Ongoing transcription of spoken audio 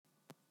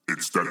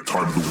It's that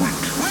time of the week.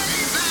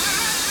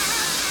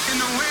 In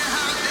the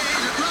warehouse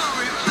days of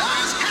glory,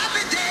 those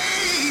happy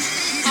days.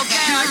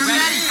 Okay, are you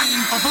ready?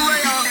 In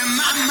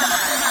my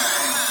mind.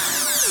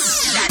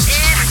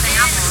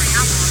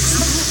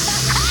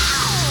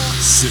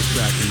 Sit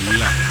back and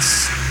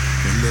relax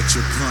and let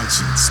your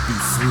conscience be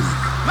free.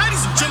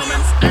 Ladies and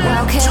gentlemen,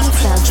 Welcome to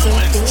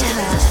 50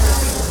 Hertz.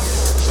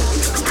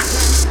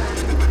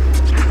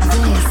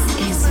 This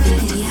is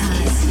 50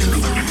 Hertz.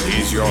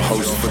 Here's your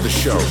host for the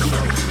show,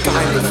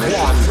 Diamond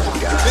One.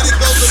 Then it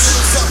goes a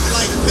little something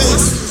like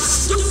this.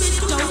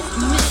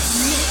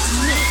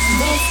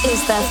 This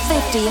is the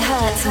 50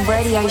 Hertz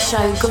radio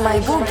show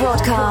global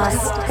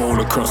broadcast. All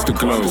across the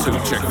globe.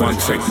 Check one,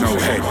 check no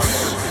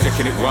heads.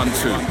 Checking it 1, 2.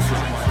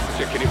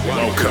 Checking it 1.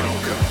 Welcome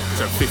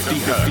to 50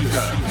 Hertz.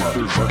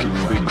 Motherfucking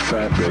big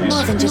fat bass.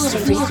 More than just a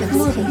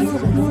frequency.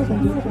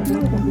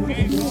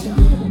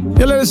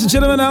 Yeah, ladies and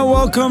gentlemen, and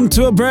welcome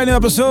to a brand new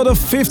episode of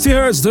 50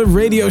 Hertz, the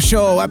radio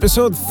show,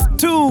 episode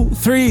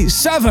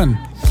 237.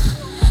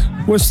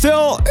 We're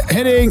still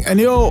hitting a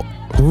new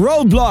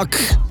roadblock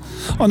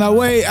on our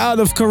way out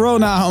of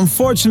Corona.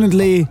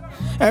 Unfortunately,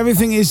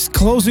 everything is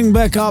closing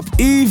back up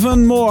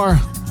even more.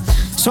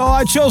 So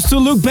I chose to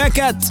look back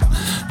at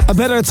a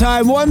better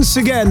time once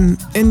again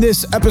in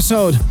this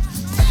episode.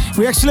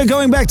 We're actually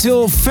going back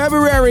till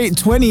February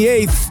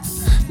 28th.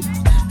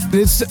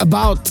 It's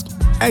about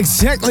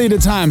exactly the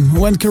time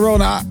when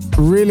Corona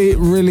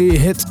really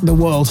hit the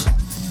world.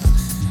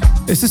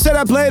 It's the set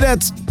I played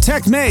at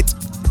TechMate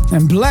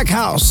and Black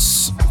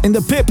House in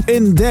the Pip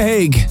in The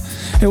Hague.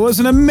 It was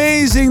an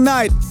amazing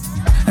night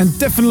and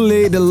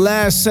definitely the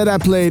last set I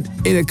played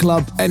in a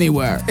club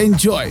anywhere.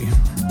 Enjoy.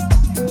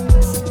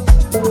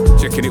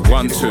 Checking it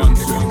 1, 2.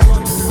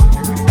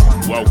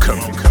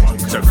 Welcome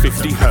to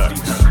 50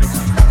 Hertz.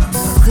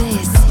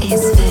 This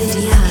is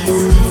 50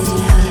 Hertz.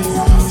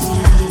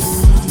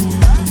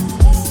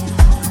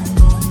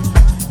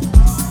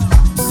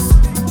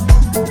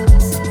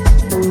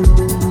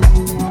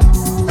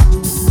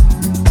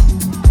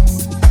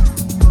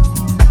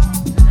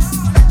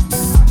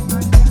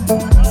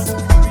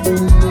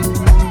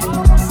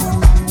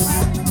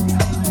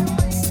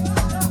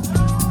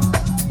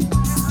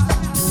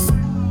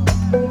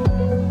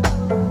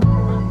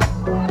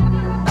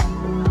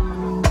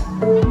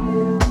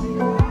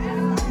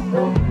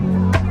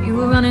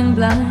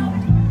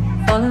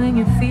 Following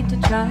your feet to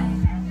try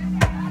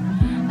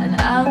and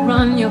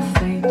outrun your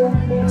fate.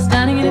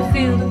 Standing in a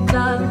field of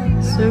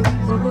clouds, searching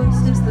for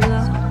voices the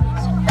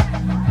loudest,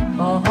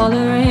 or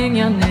hollering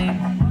your name.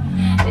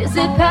 Is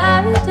it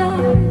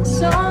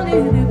paradise?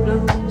 Only that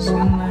blows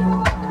your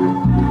mind,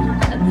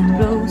 and it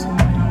blows your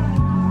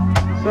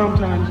mind.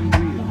 Sometimes you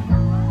real,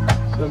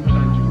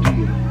 sometimes you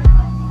deal,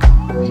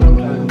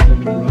 sometimes you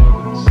can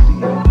love and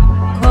steal.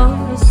 Call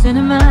it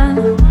cinema,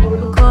 or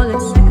call it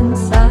second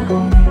sight.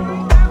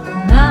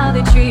 Now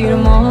they treat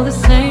them all the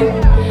same,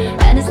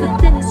 and it's the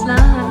thinnest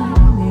line.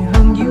 They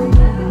hung you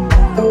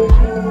out.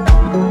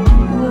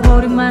 You were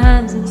holding my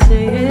hands and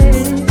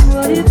saying,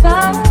 what if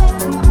I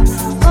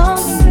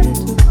only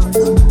took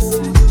once?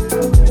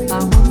 I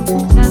want to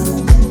tell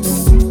you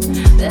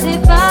that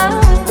if I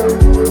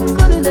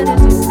could've let a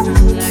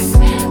different life,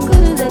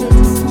 could've let a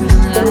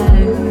different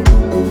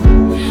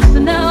life.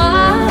 But now I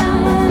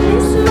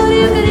need somebody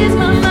who could ease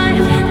my mind,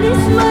 need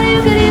somebody who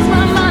could ease my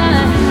mind.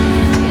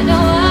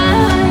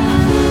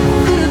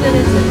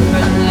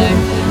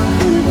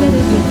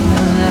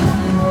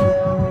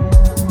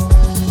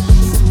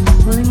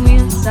 Pulling me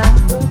inside,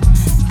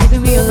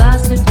 giving me your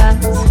last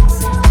advice,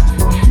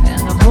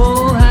 and the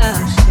whole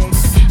house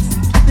shakes.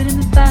 Keep it in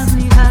the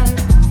family high.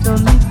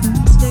 Don't make the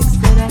mistakes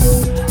that I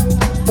did.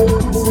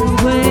 Say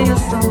where your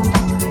soul is,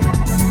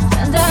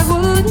 and I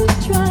wouldn't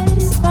try it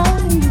if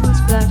only it was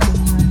black and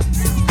white.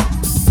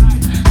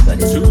 But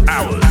it's 2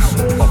 hours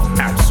of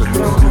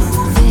absolute.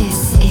 This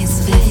is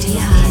 50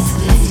 Hertz.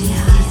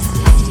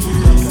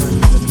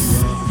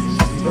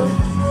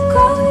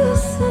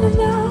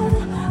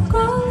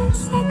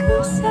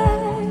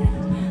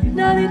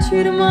 Now they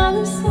treat them all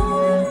the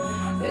same.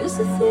 It's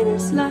the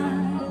thinnest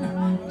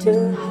line to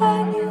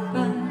hide you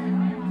by.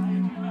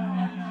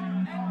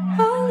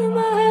 Holding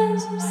my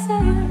hands and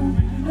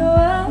saying, no, I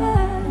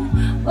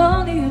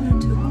only ever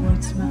took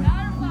what's mine.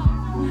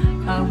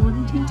 I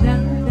wanted to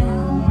tell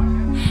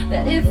them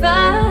that if I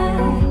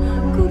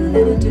could've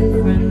led a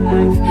different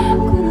life,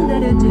 could've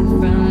led a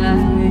different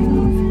life.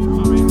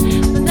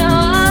 But now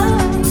I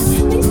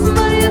need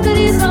somebody who could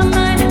ease my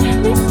mind,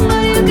 need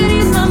somebody who could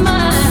ease my mind.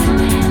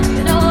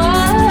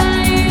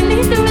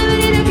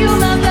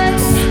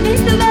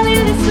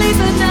 Sleep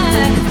at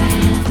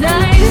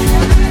night.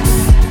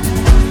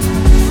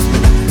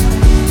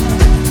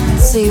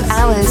 2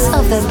 hours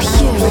of the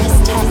purest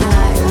techno.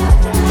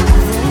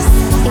 This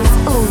is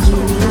all you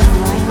need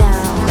right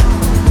now.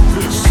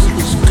 This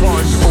is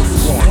kind of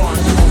one.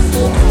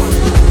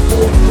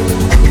 50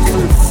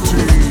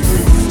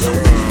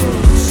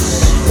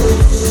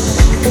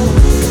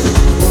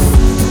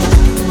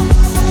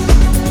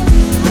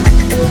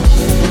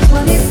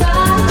 Well, if I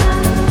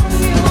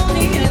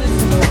only ever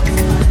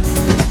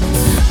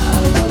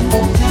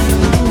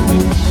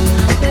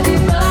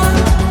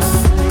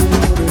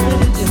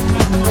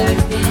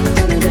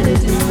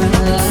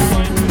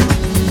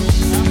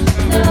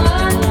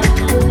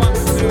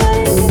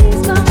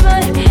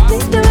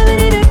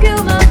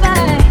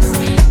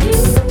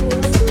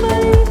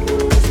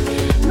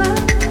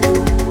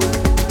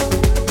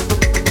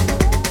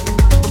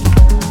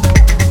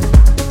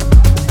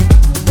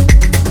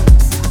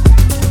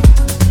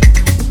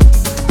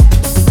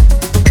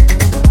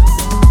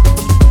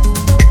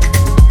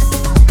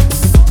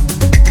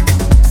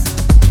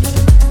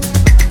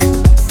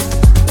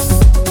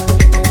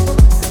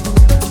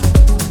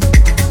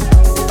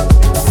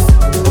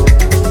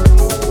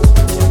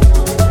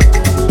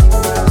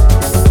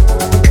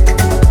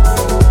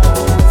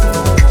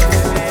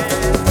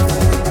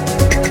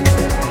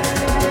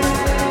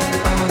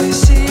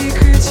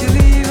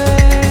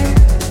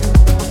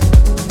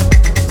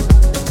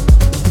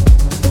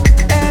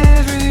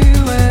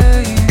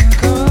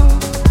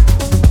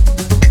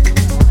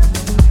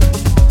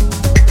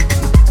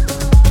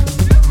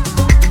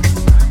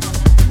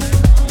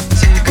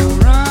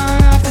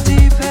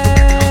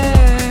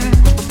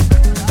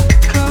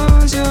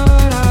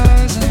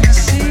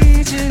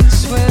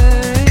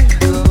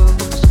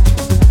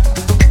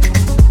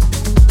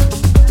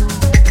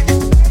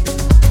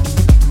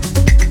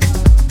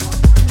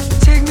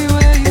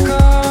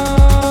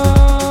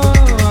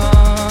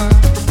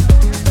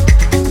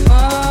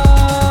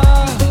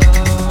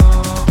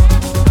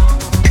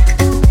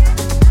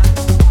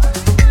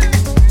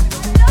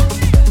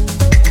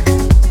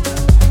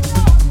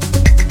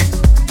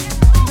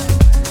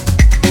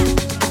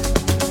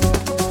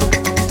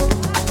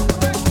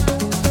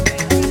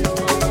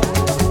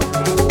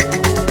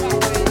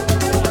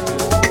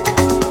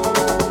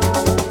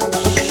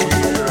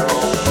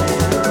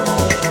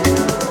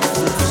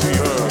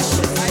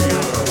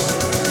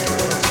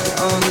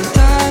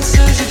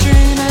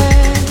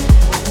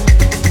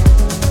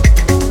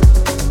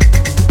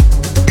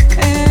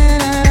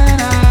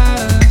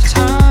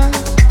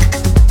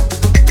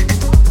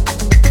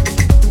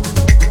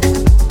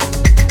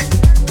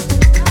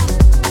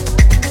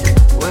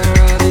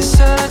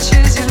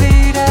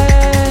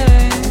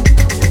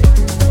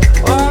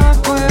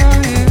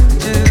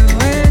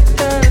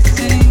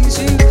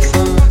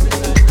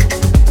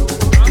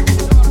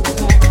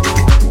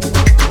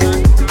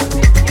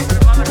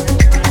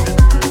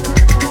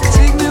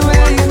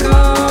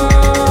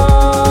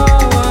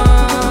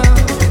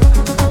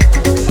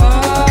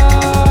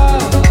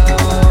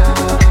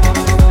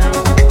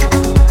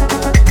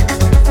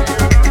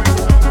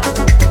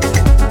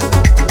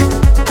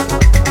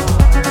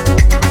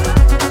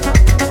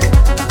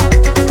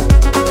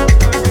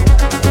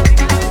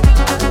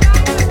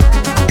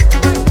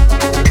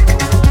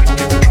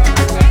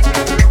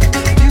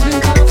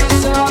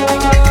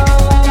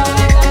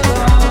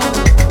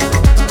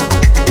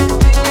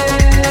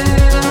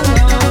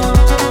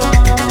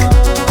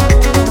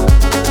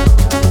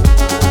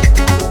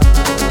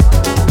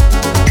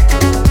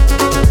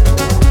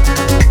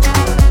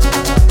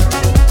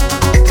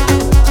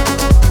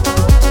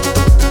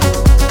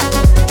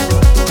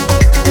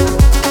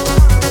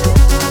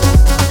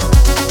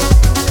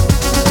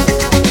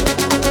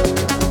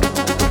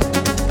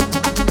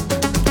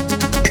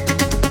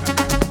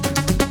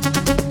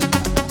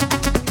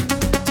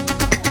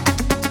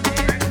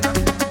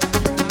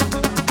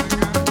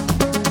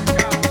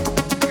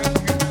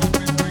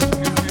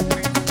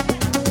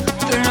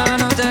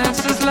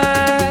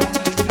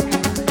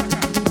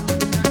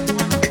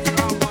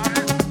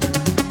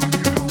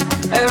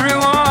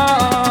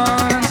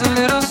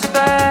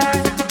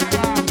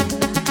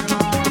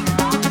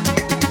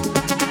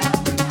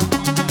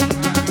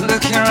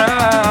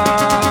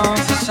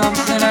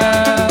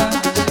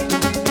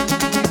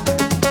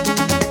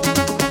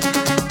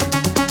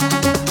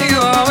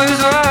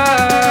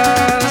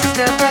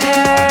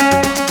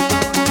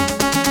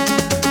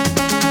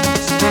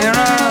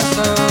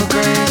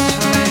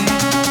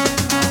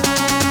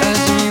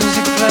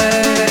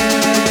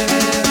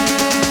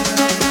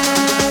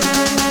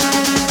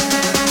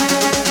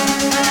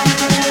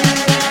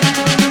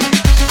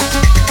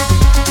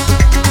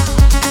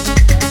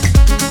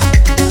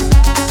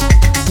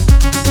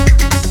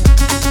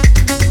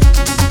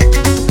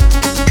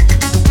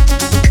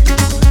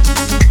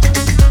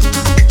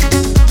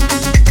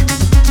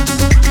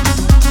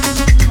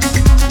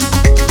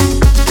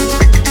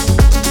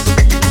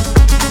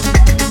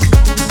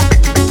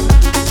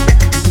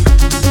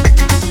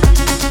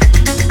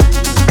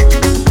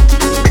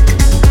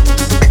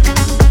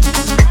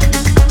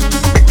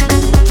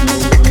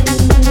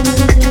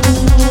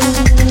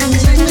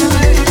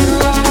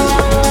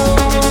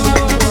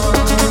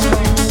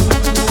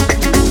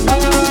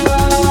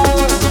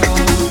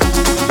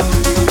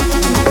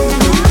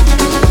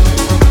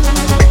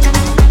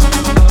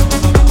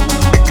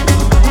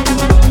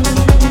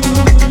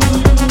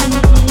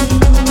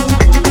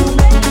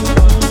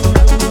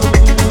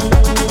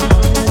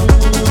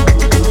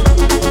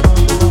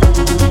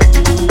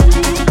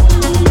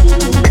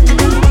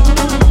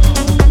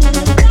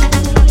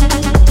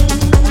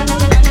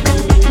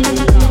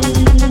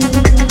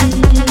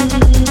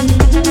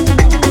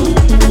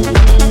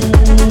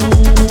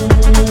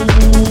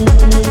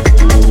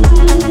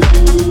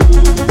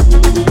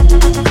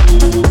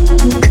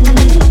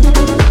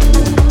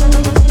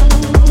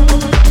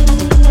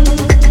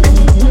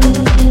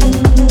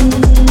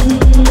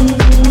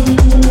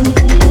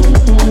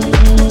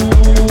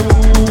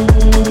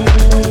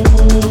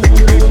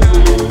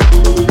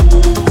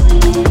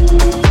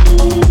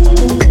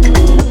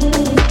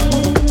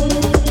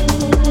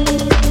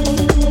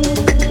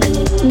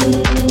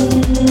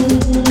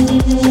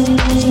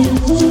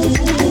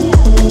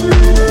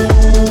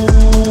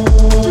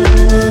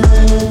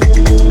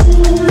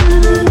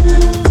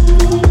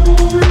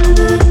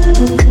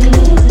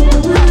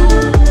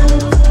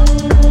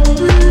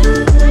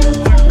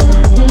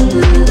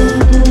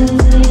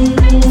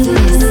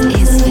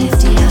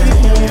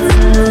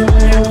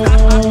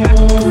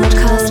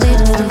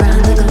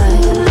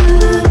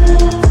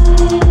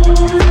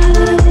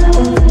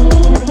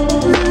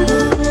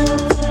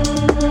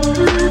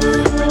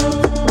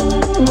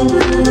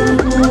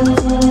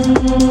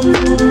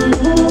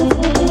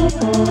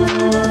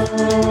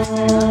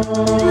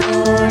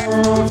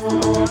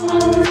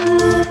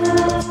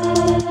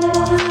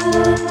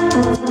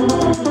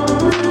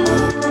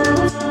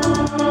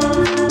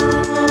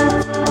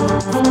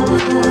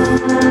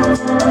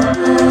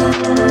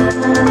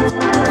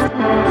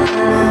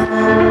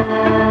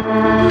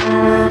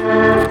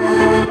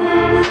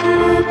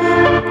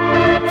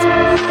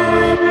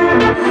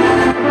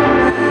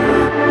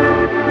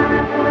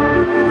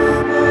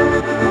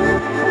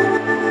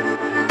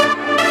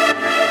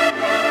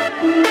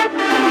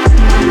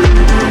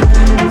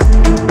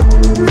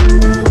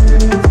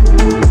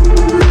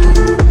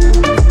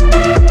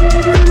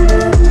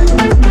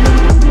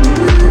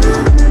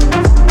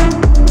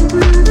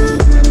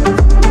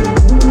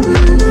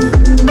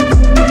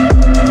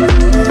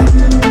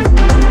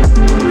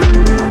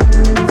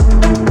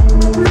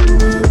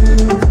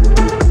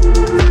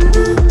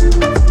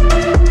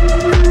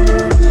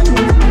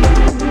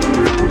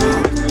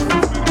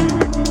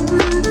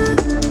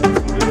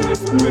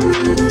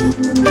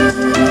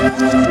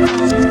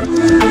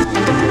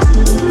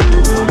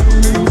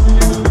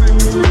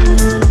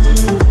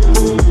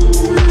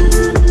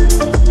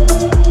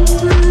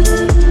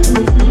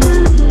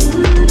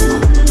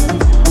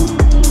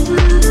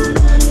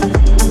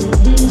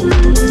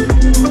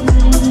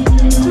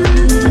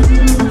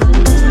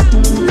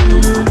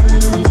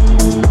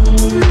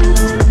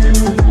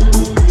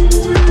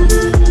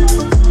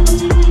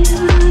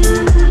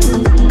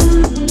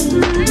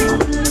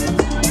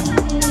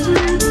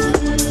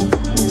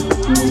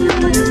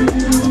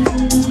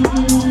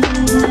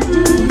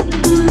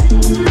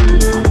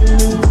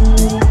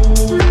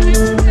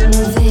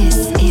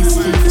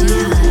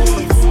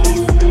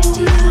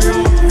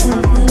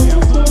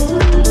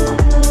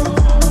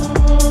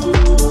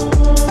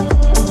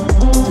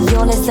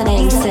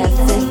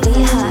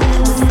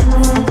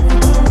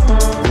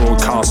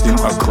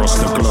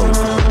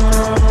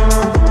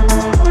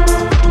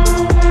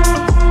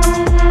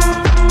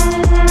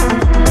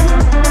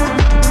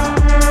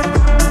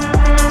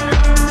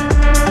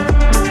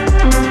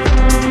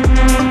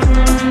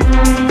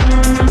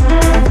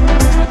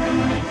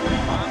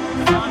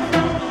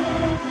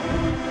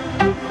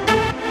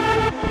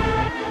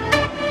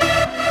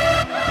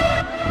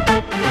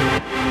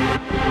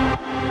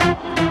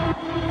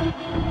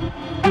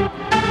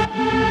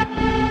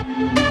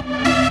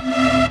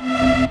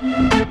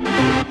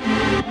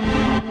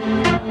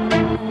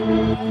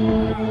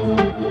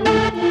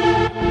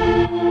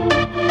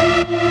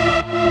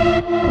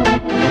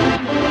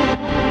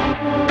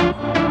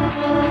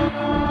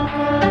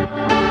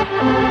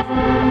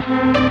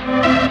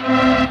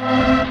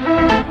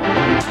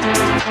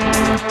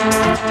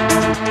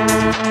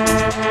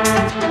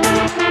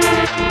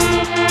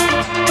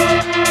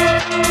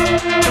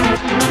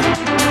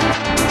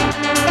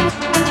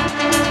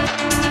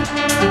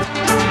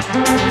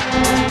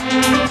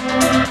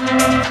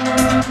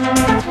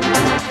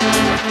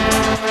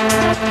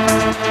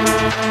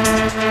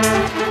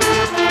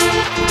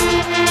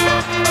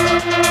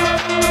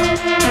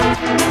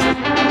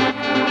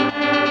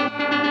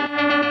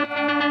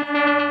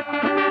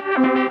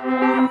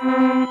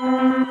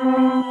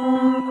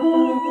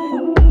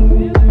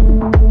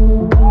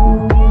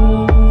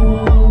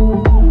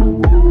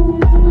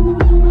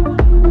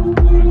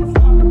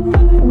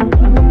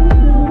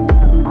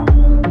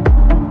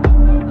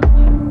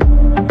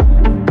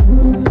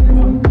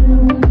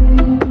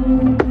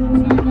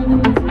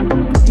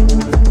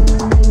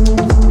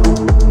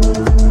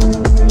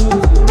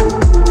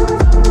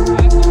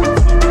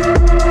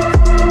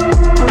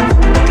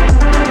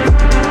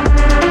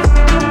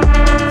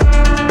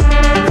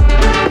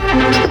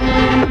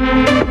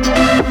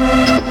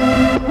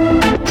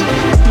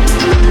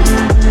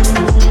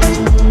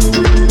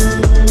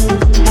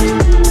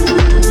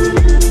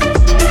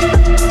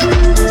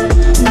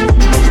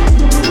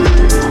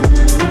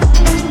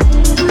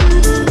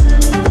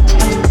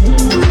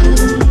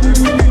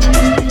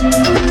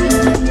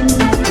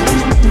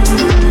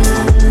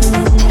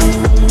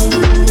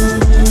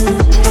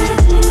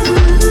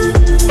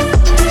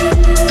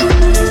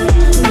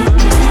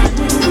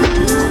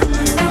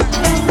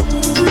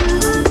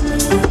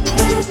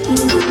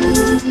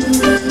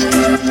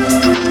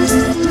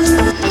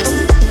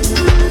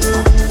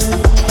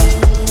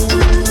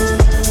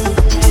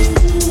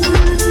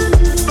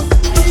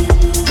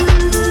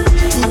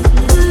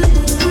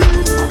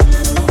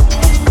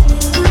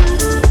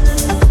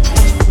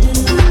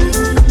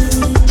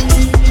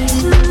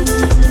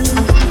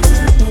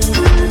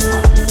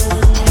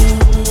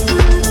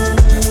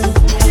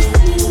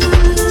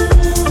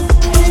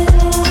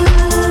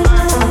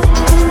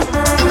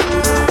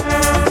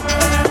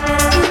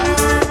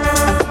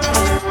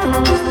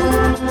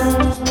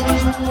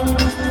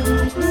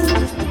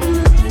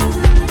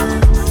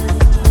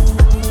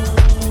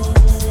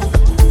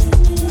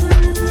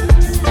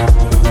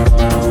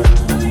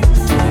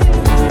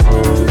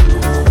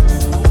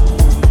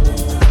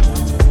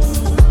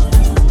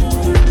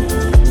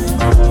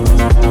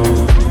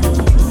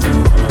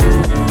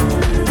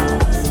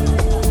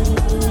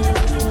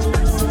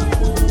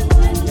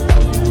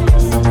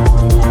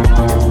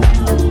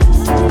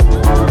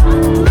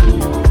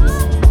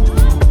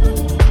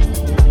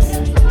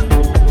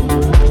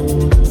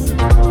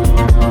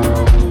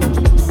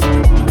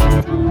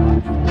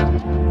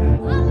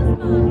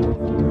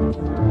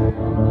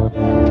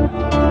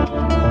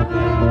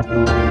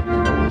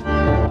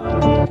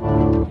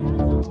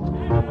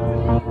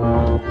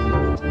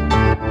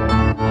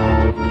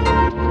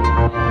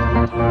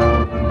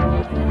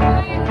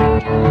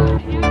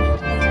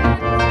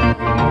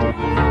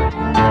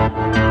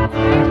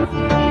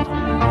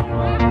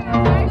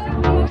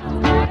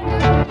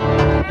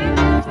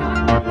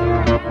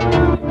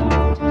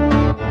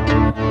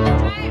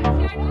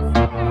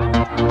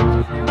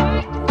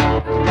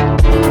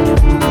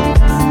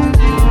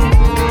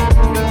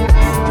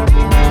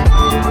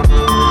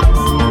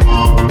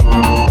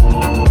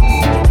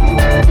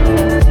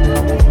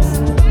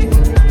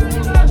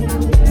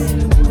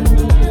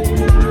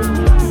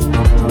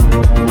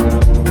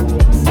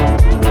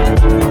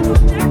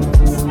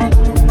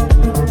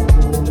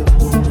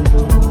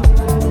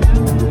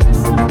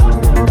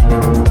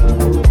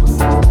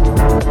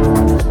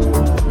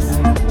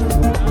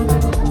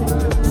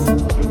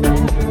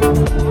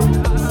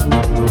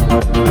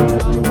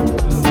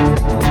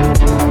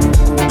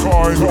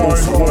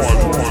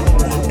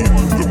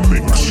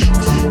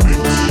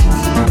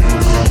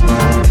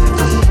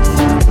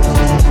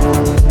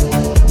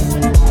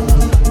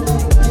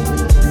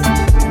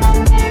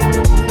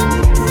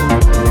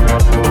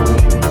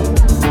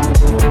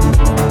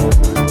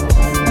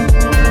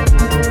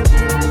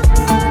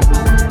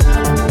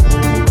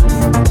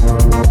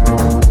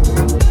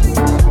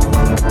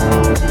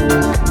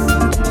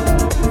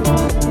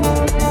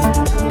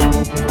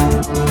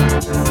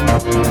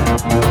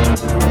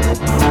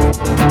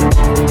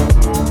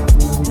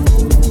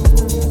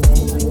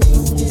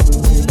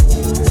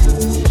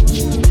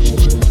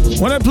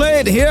When I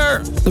played here,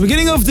 the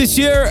beginning of this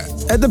year,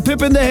 at the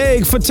Pip in The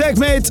Hague for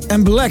Techmate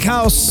and Black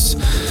House,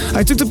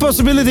 I took the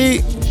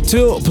possibility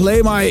to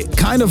play my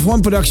Kind of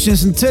One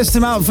productions and test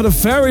them out for the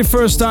very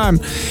first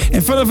time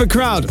in front of a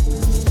crowd.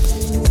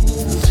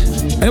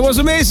 And it was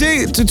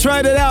amazing to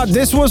try that out.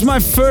 This was my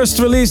first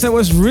release that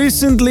was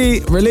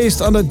recently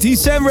released on the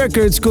Decem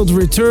Records called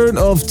Return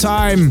of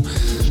Time.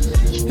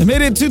 It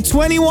made it to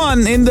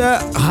 21 in the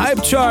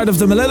hype chart of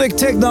the melodic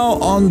techno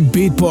on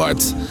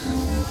Beatport.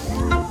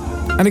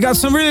 And I got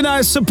some really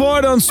nice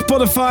support on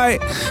Spotify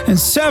and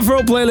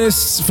several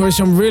playlists, for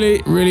which I'm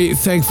really, really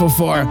thankful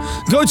for.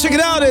 Go check it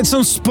out. It's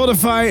on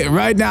Spotify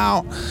right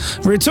now.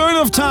 Return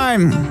of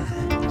Time.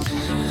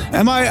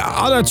 And my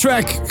other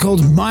track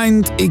called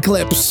Mind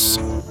Eclipse.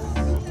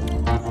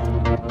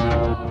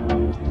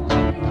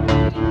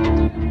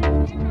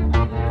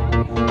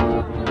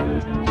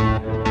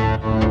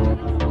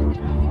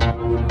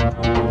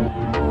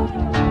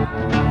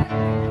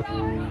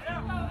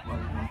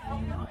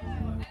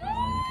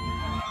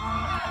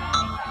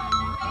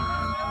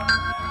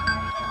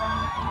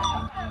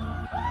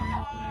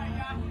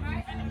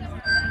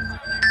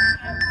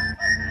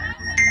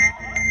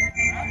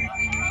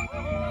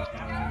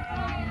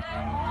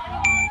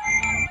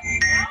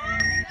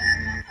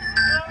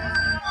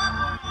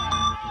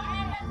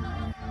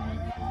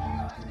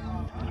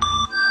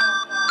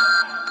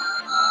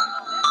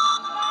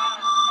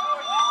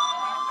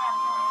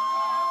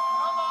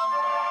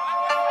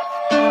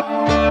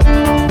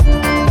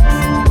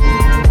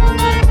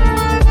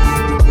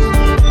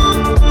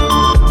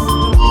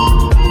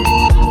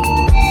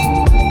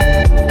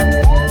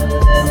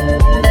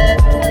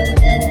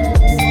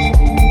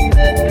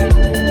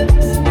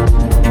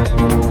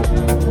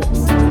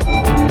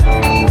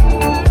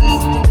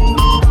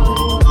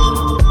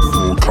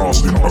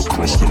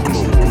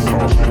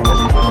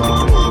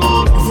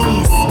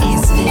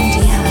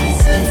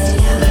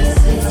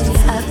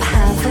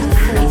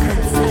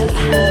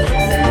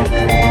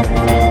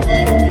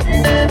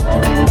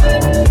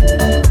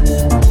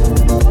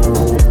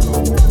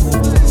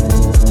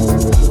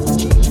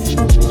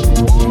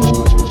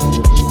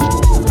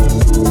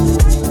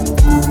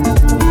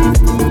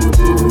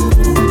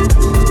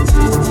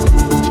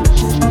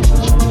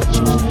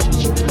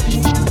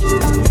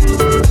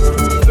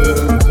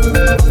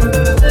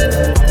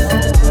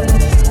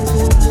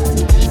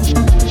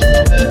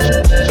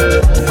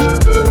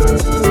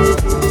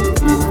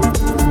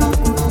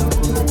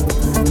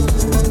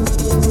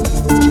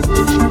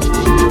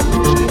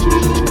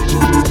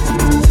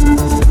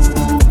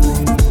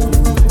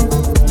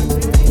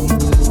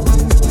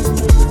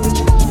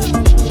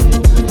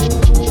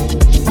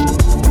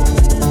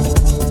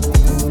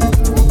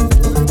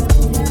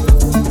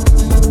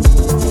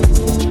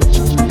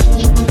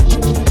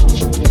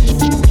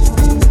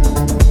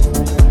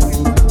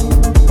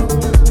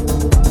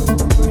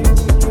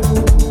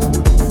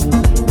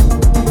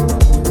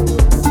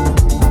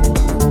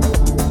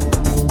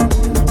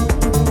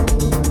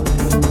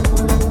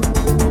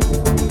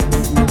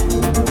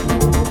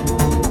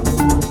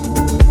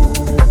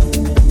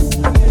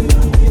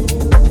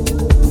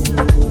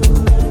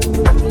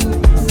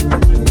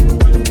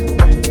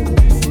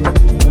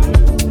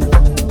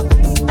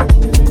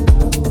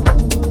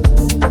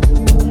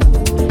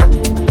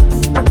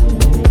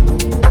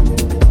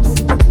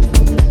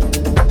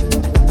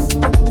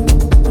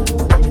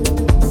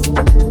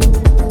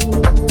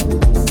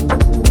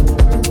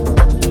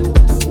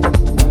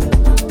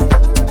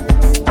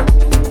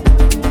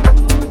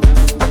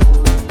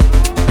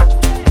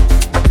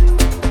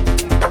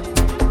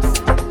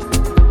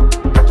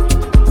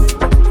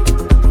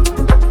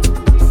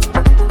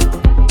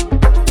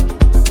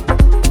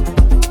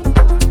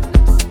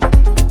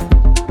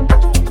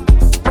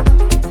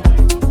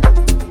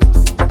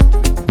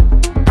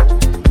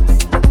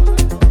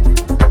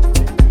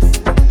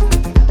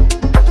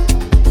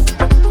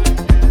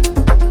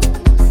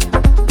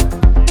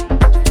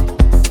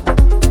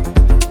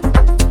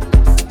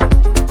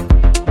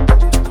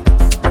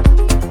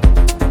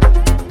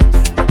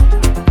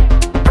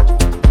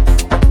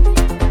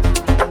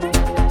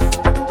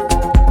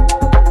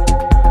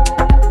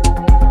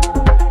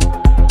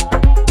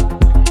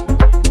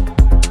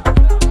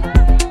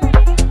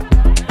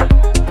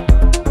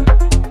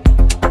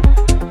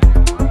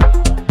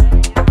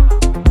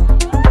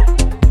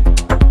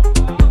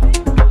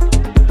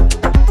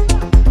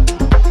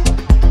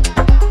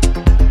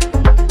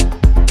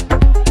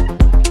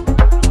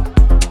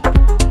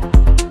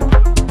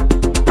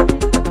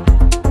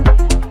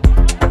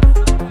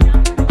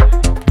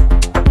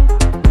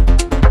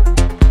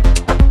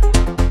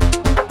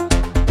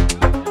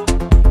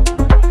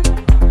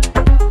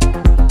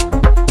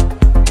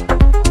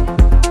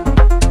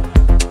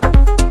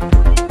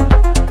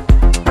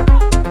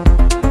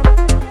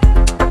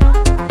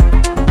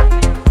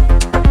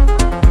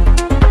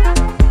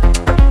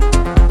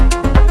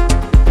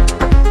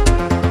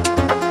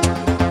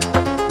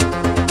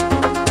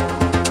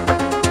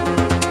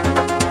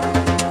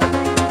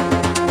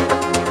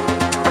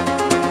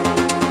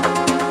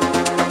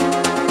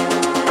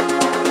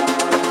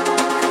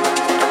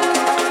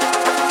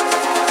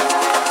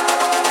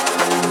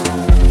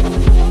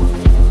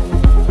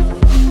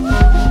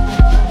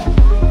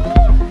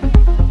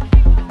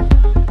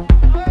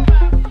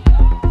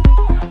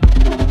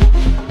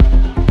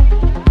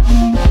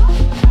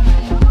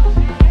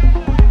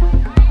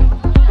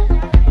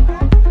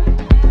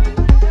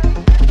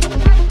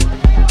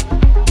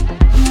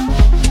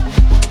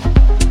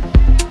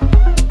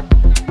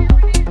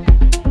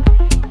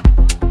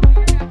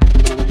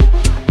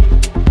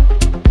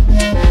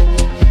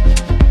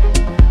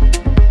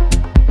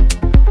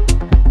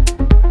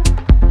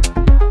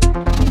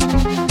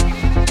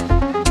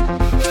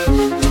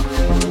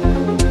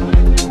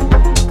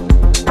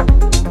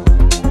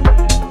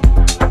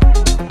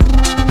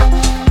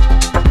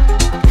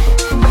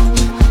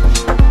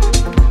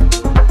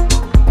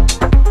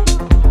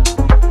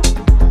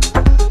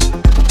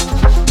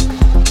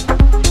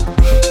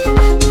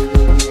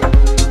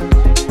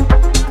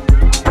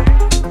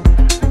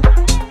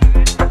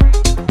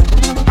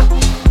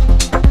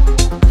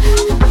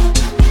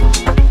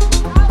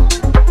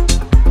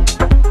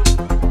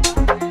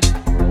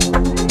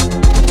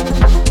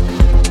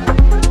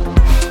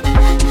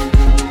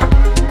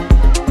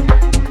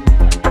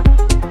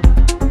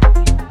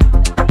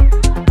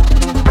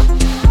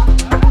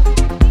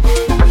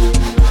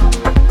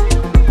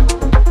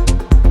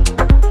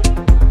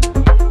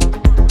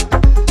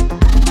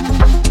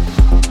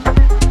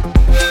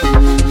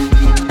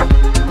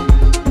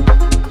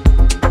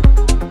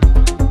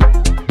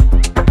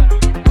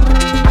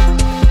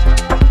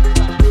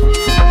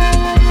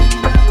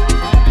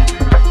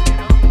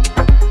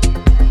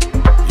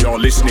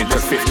 listening to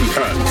 50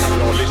 Hertz.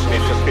 You're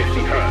listening to 50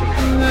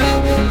 Hertz.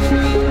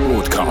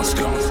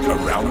 Broadcasting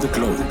around the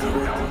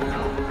globe.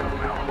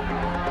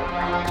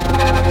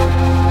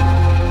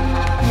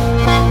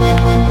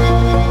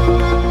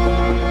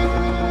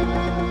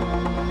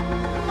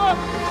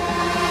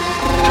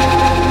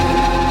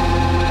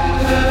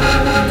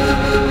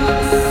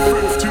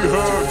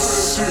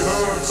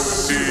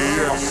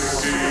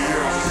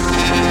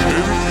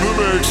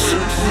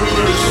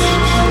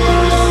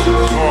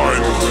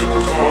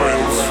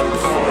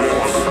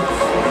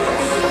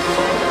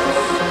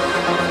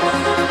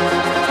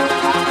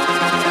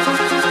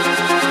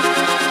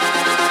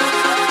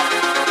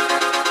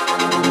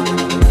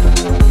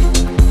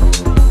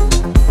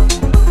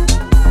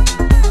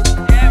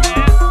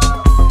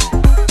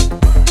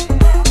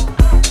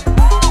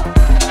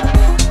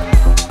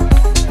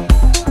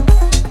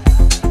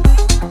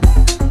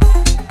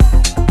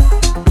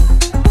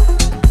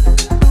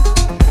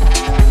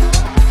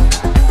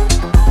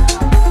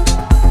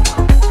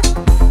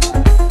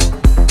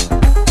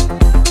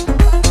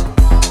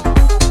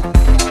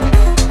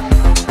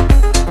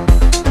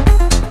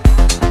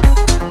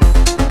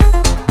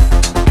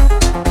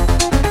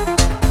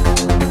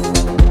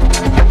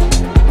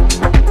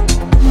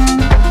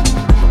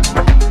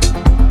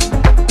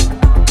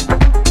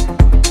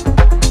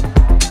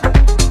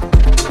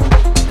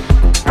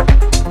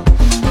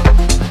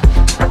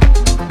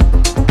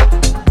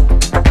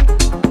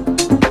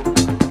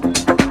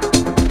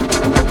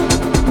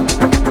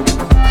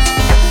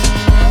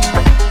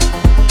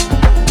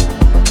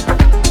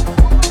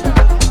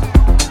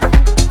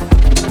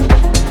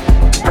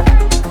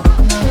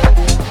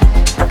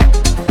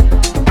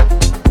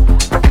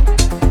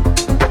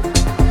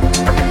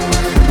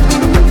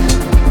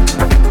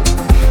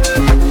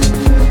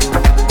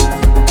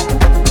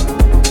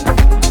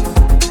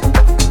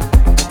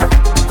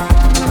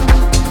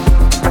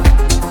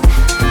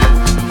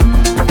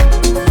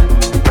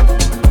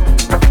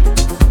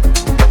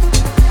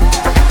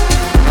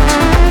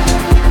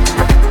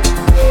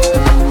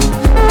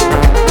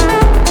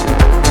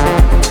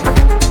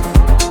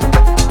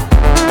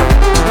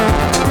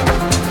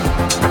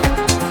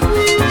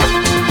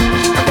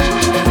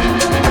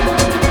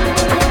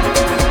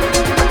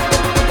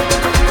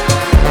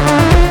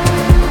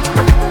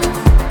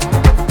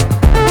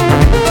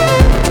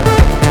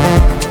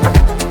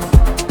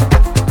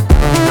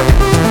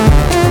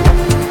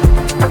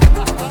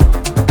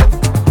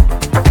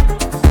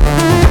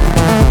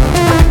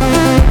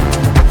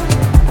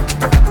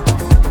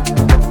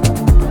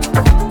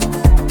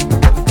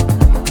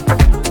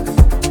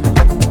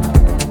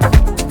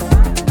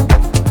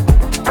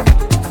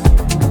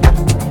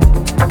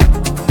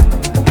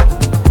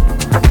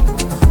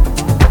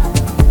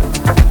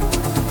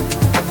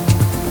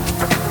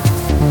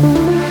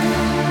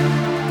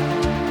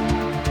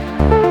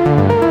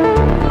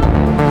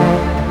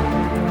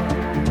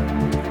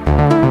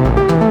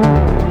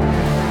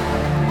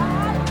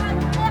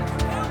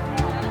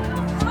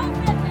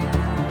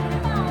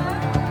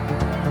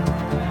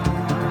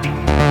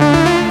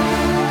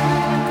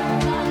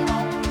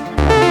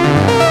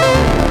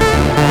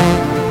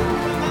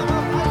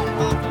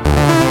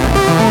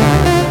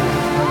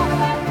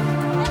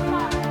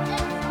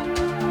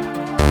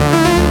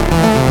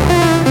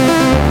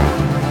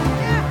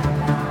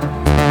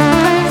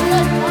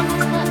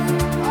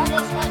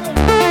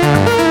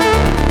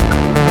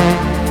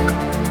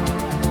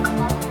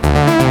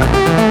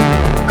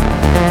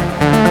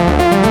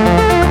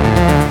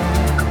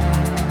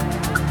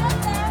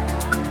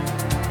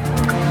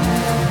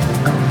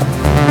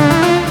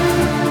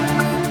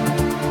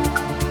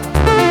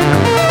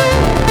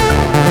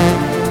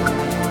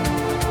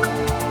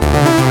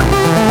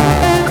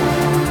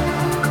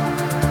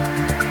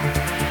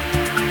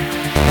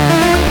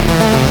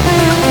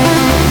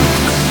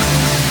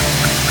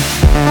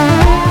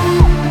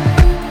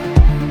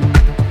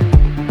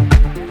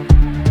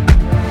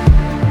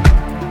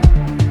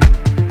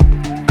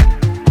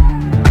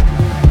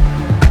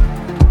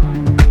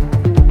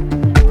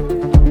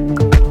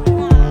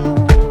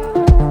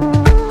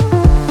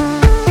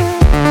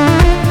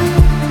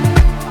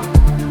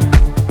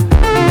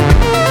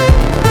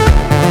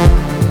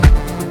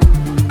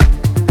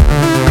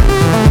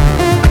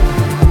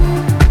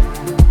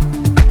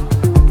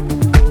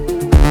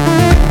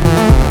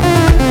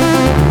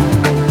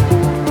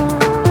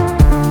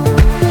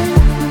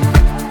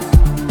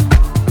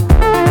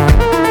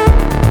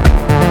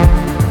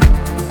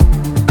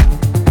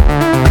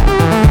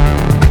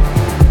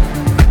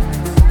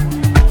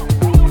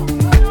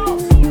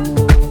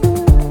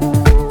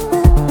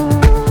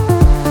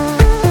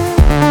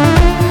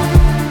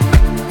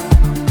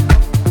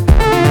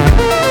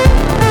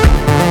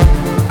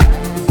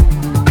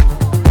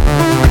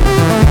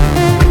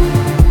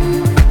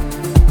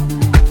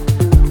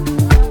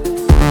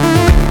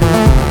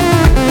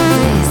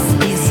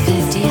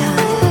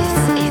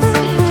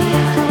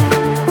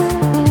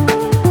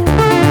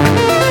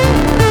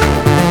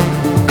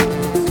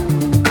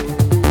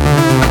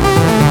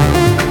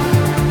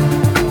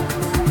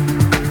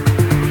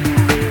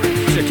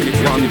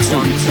 1,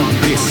 2.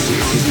 This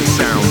is the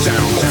sound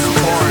of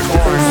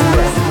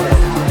Foreign.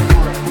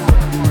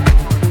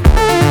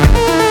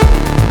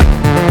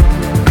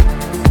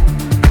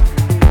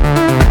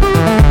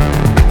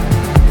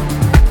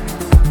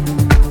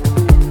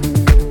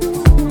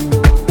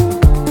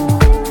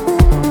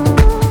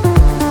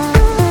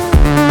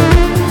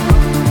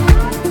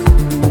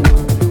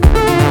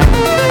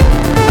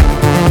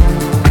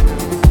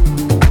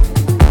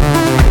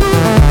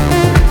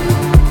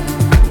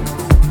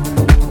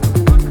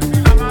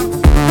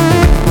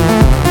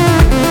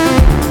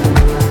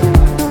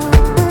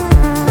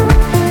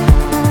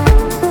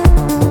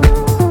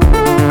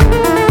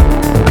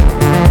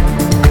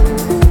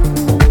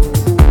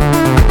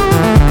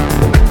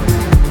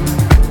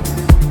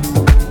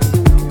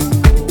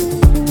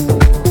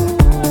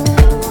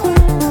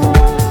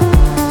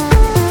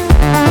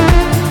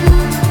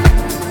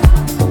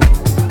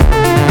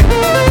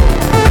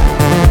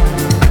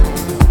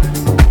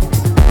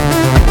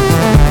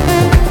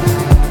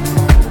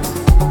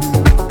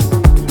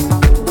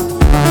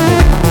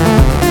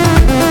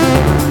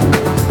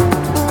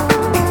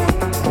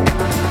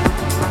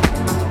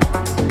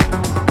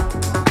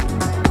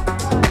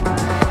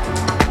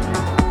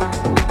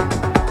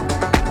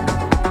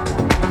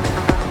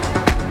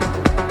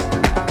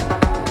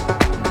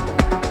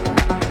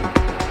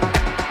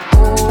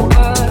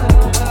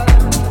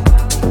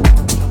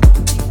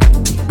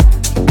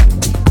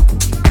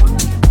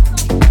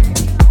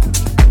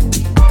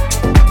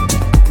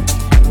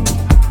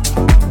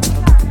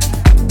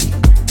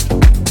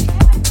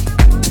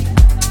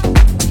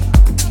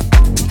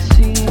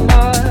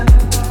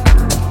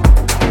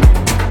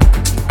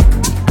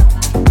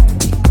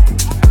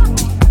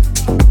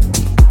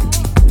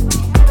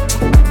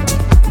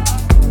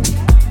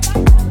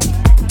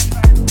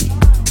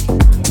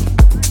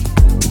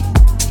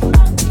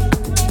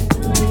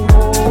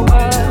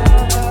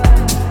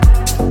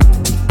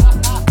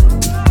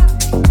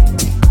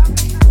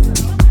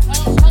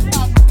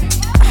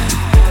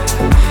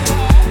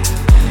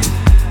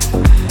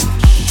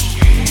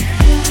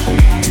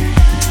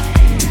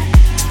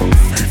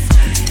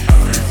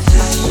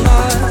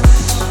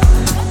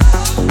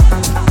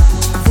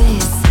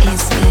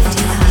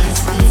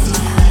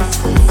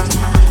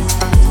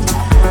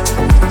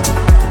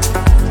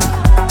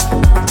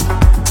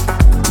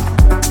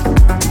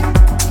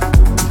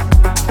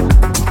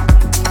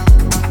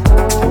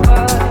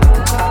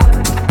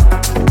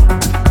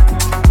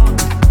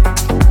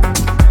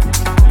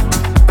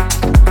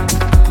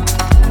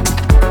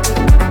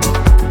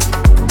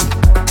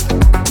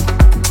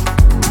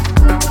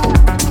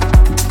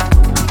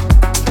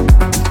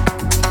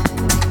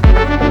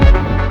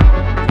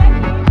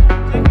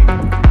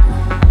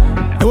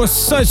 was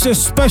such a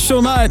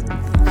special night.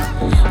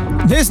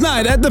 This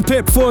night at the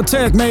Pip for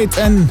Techmate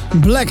and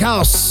Black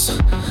House.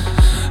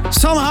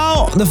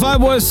 Somehow the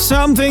vibe was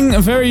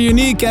something very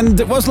unique, and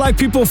it was like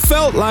people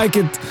felt like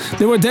it.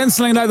 They were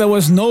dancing like there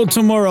was no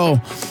tomorrow.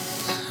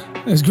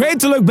 It's great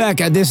to look back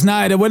at this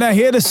night, and when I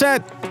hear the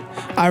set,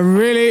 I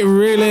really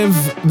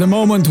relive the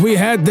moment we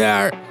had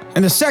there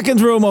in the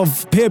second room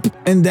of Pip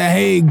in The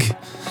Hague.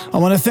 I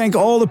want to thank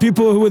all the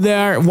people who were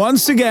there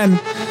once again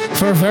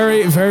for a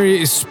very,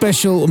 very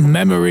special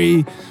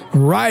memory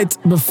right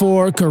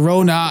before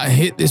Corona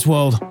hit this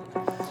world.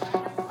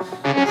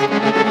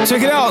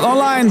 Check it out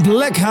online,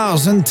 Black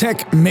House and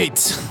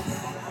Techmate.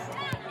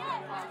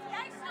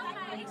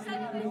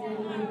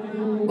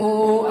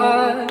 Oh,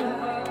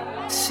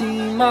 I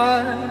see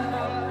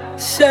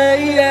myself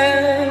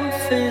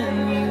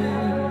in you.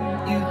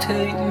 You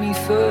take me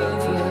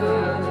further.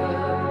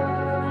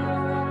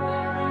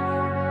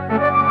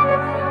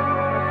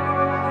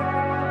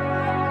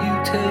 You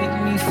take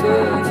me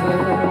further.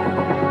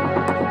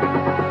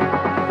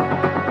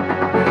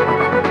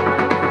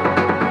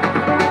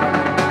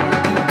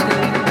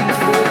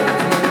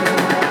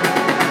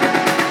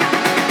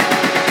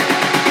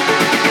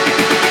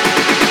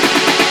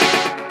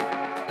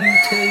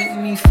 Take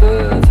me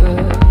further.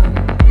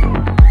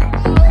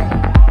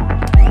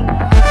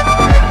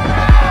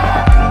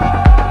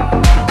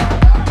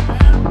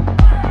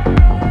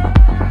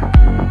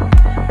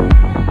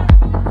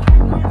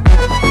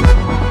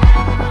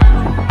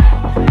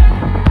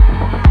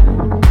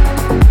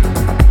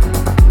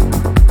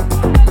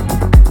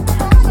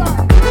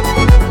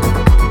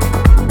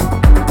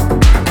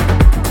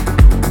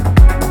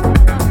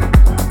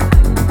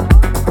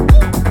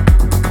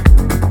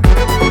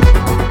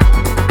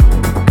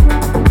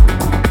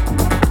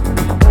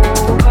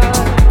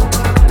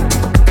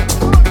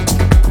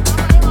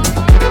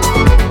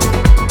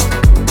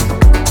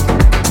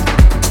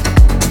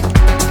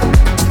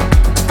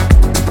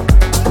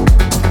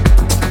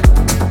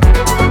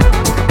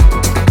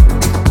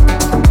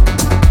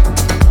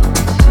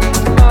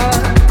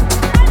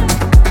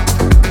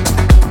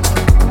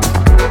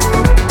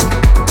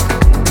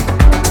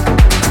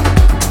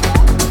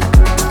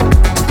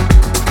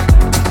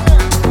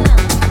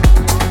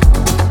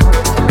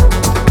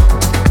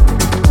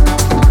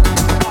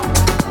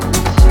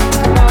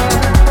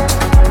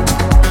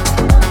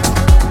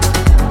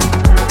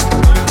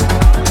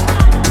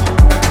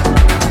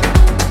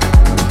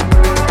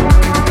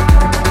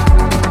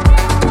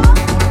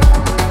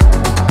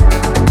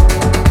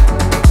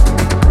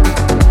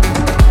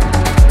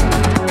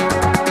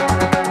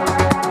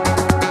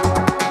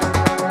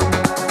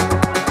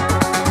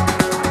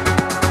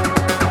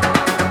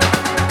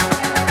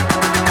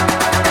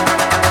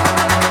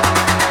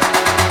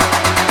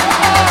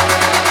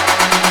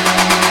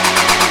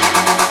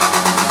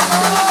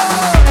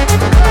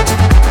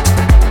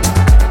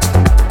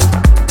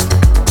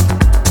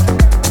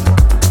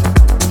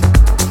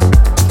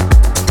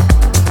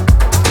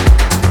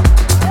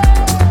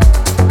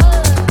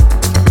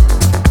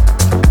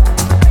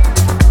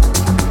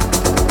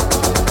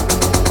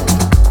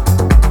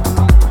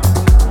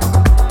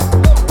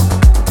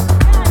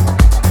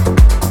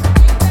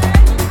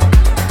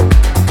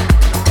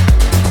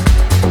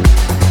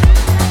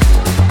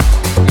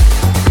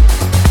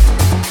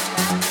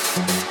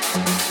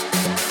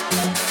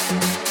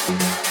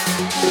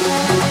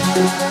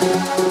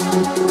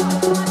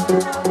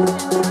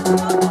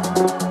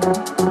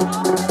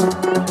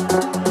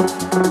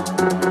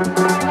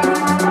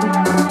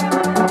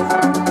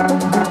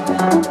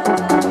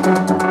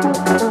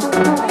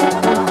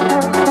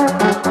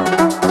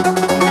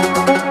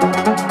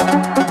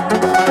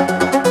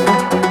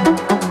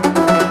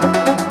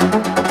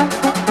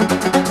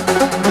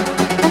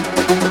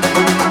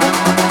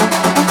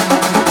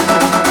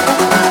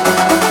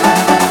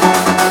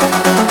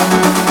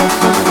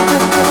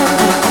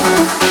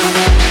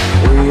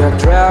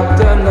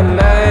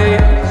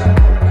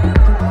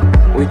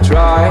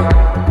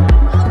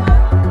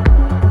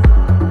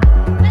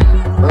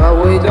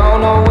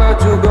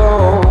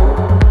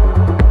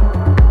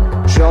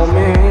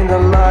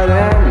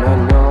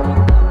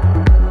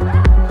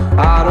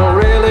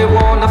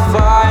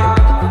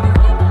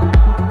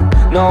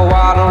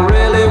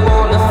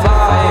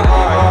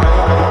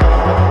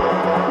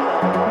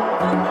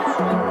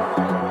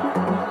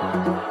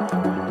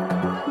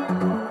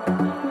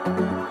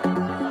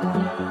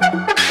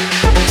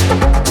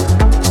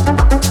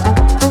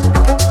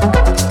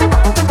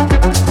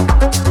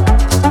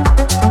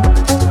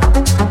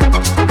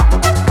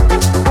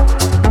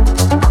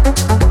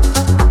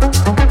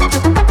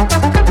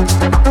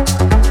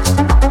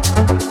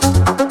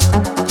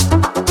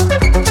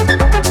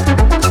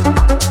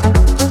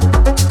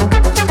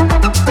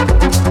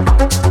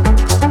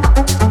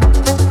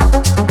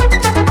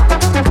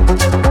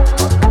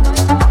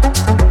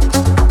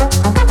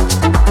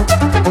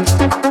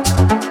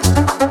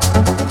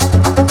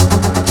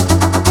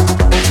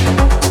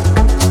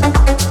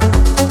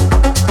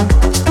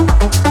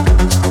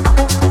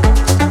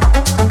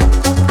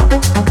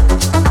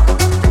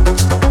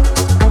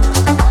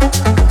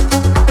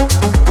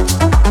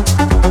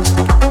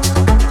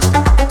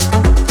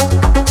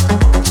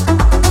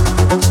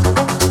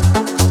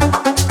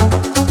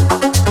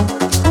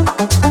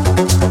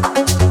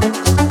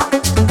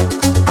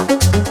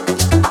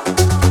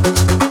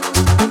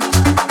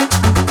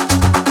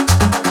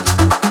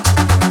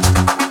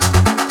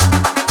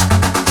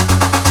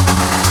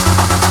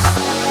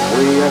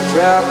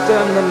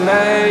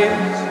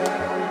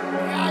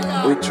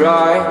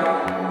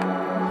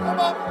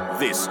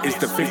 This is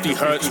the 50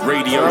 Hertz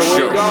Radio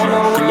Show,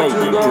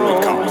 global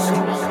broadcast.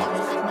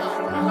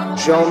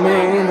 Show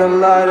me the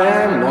light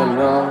and I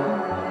know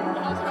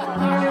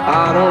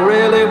I don't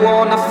really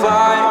wanna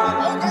fight.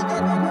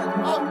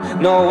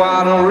 No,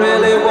 I don't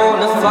really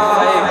wanna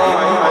fight.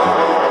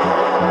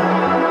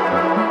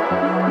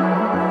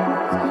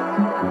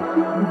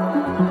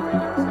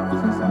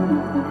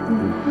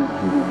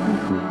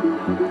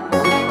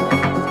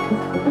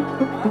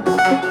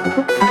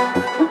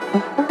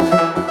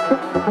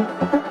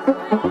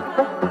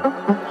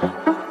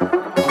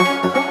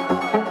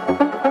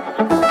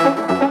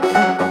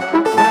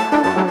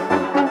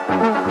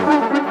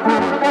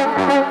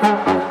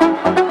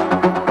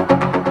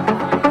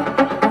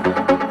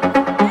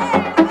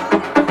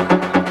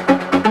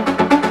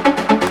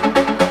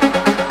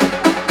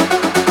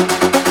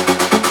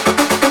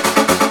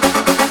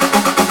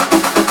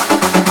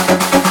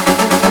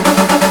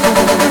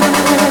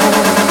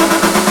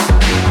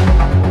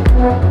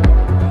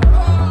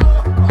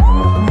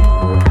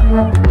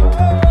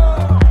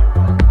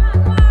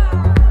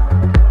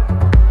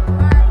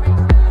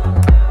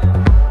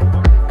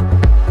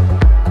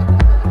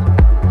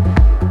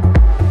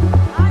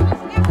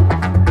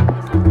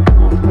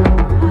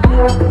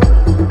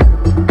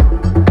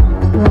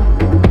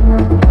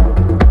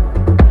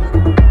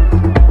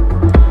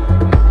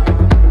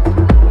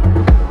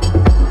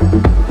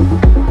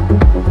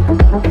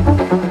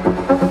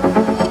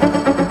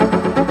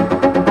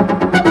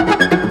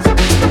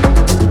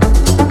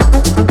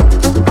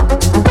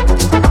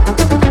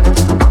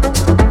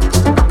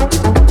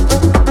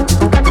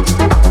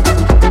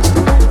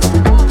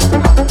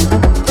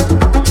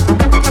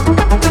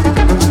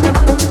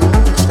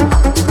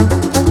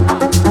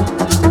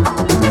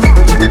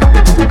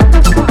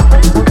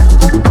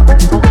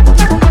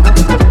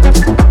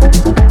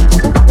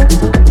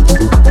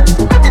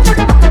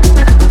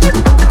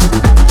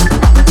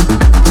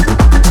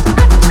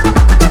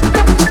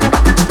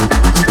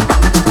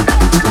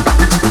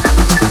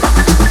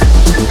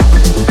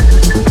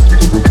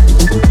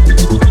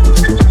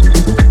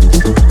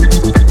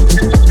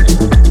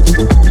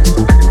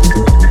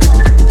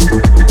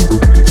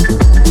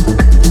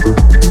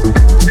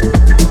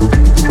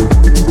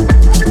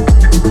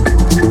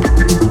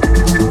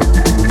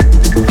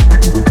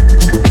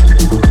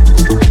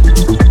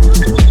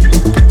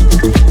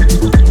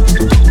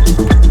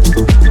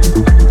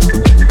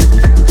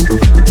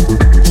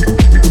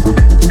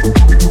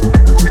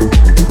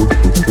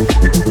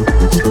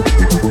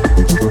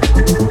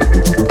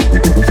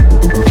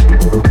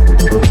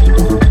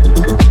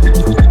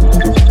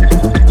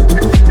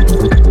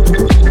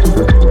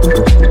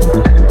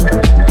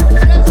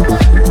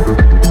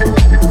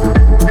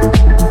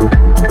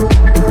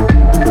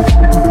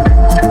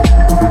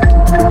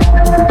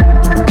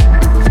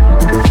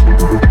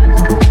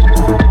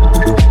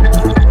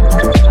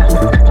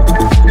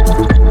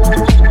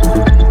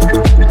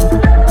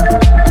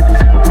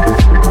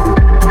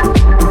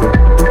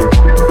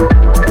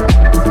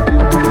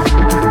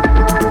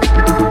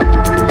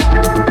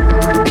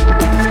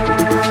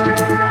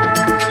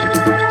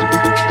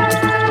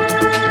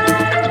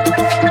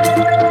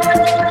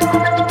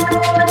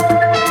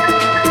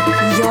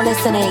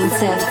 listening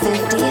to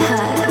 50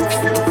 Hertz.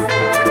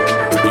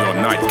 Your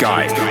night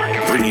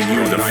guide, bringing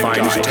you the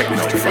finest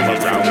techno from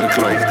around the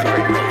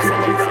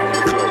globe.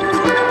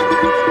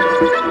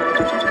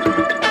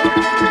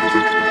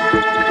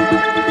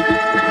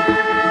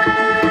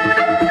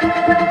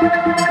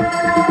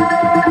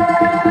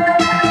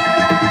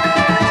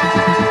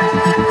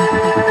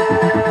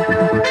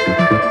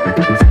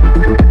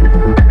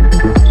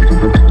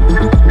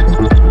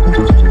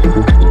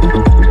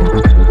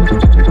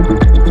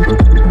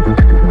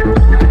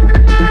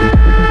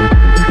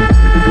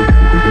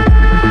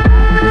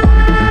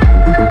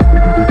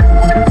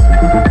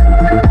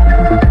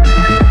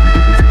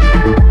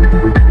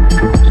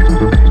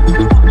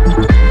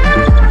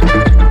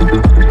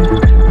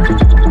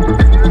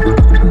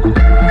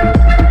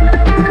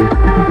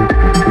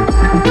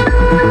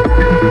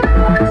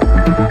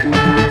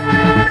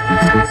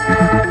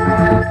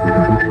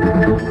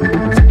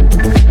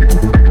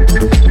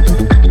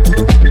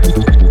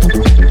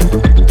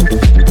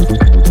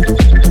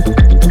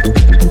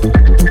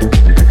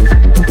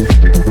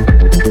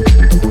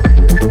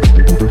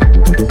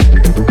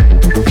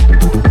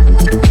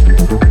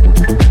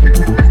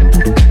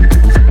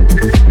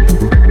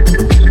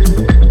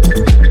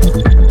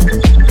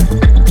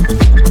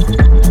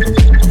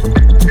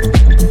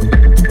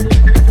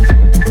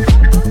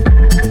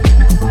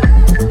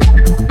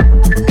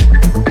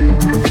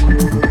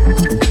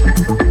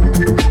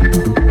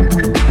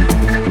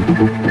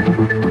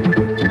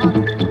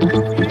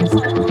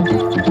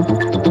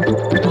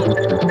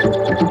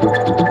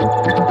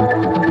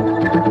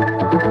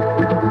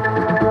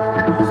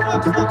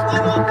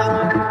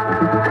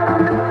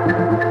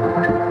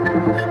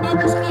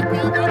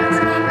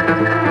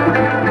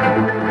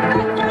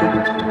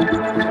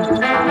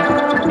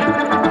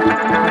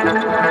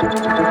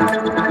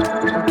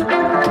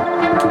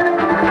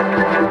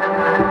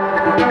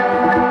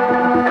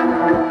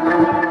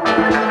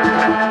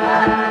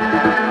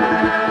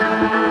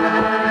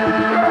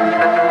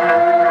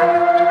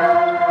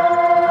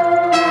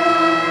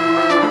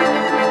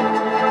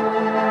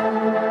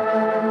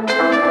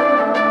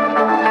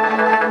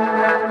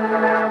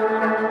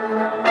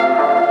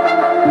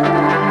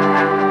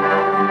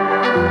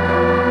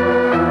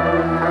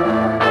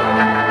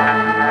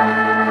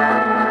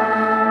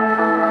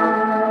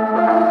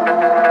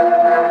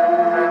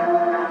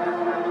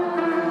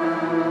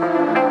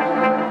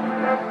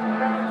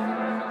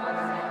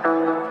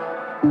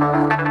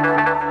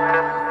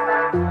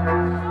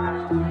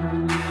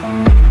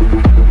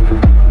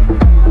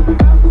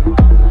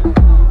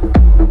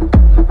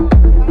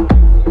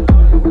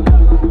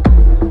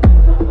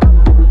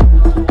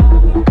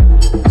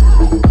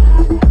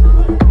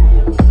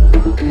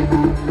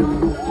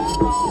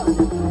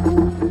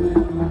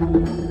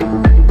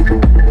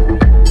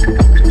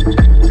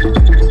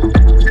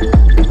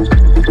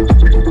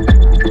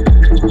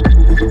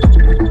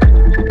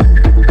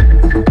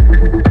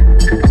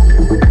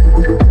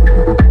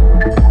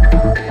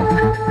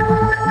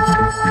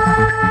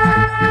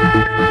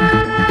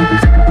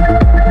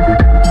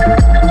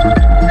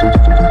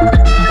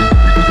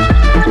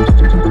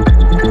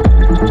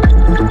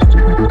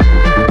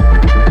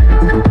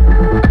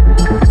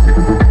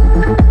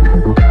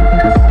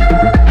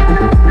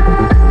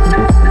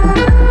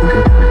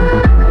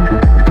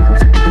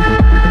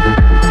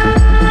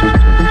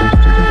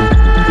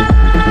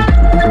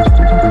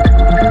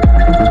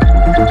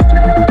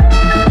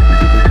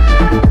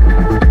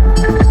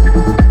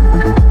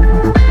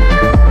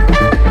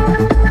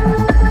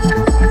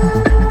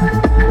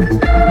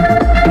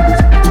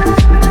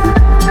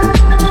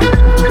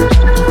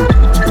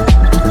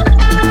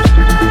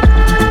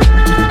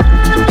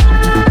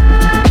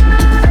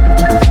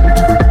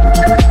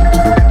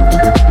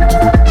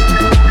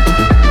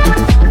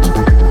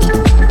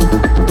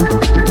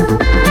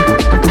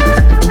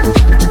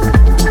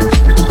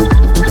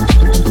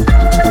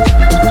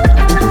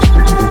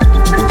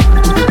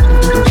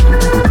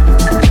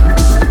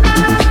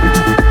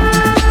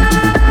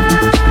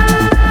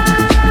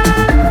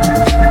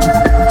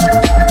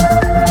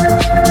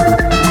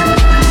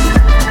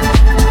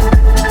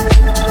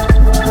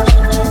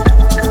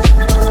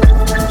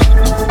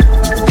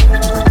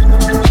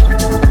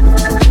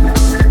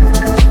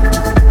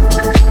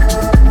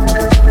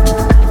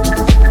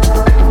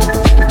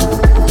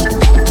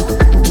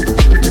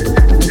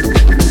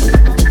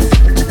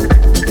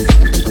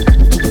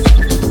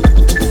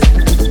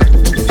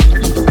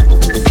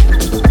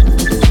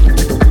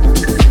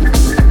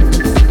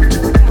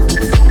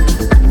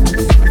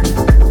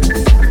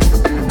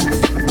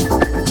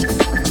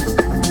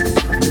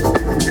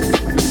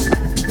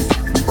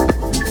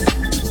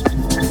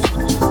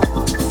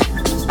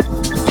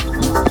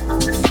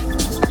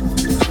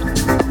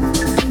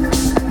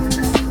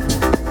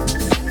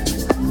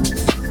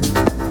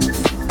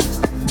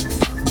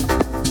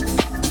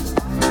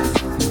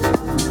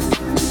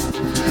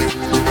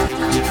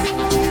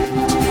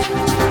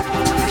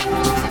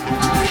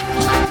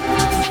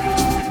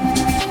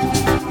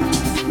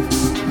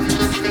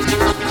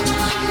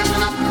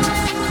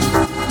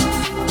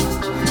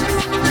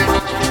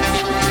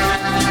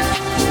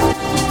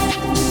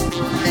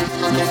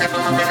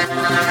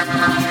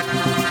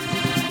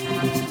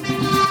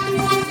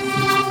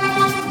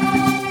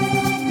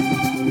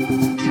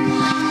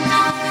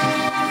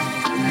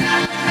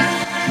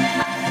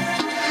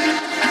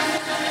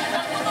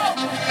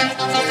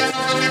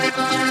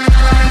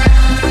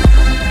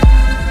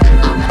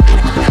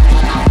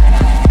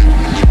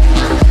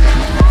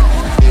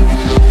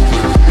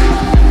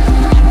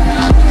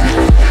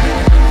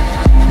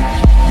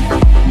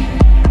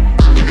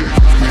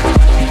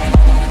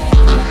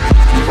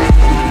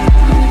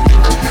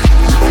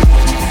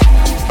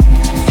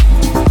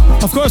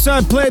 also,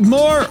 I played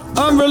more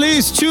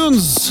unreleased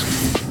tunes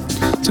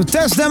to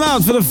test them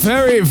out for the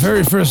very,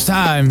 very first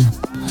time.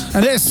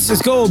 And this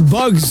is called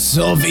Bugs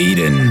of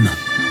Eden.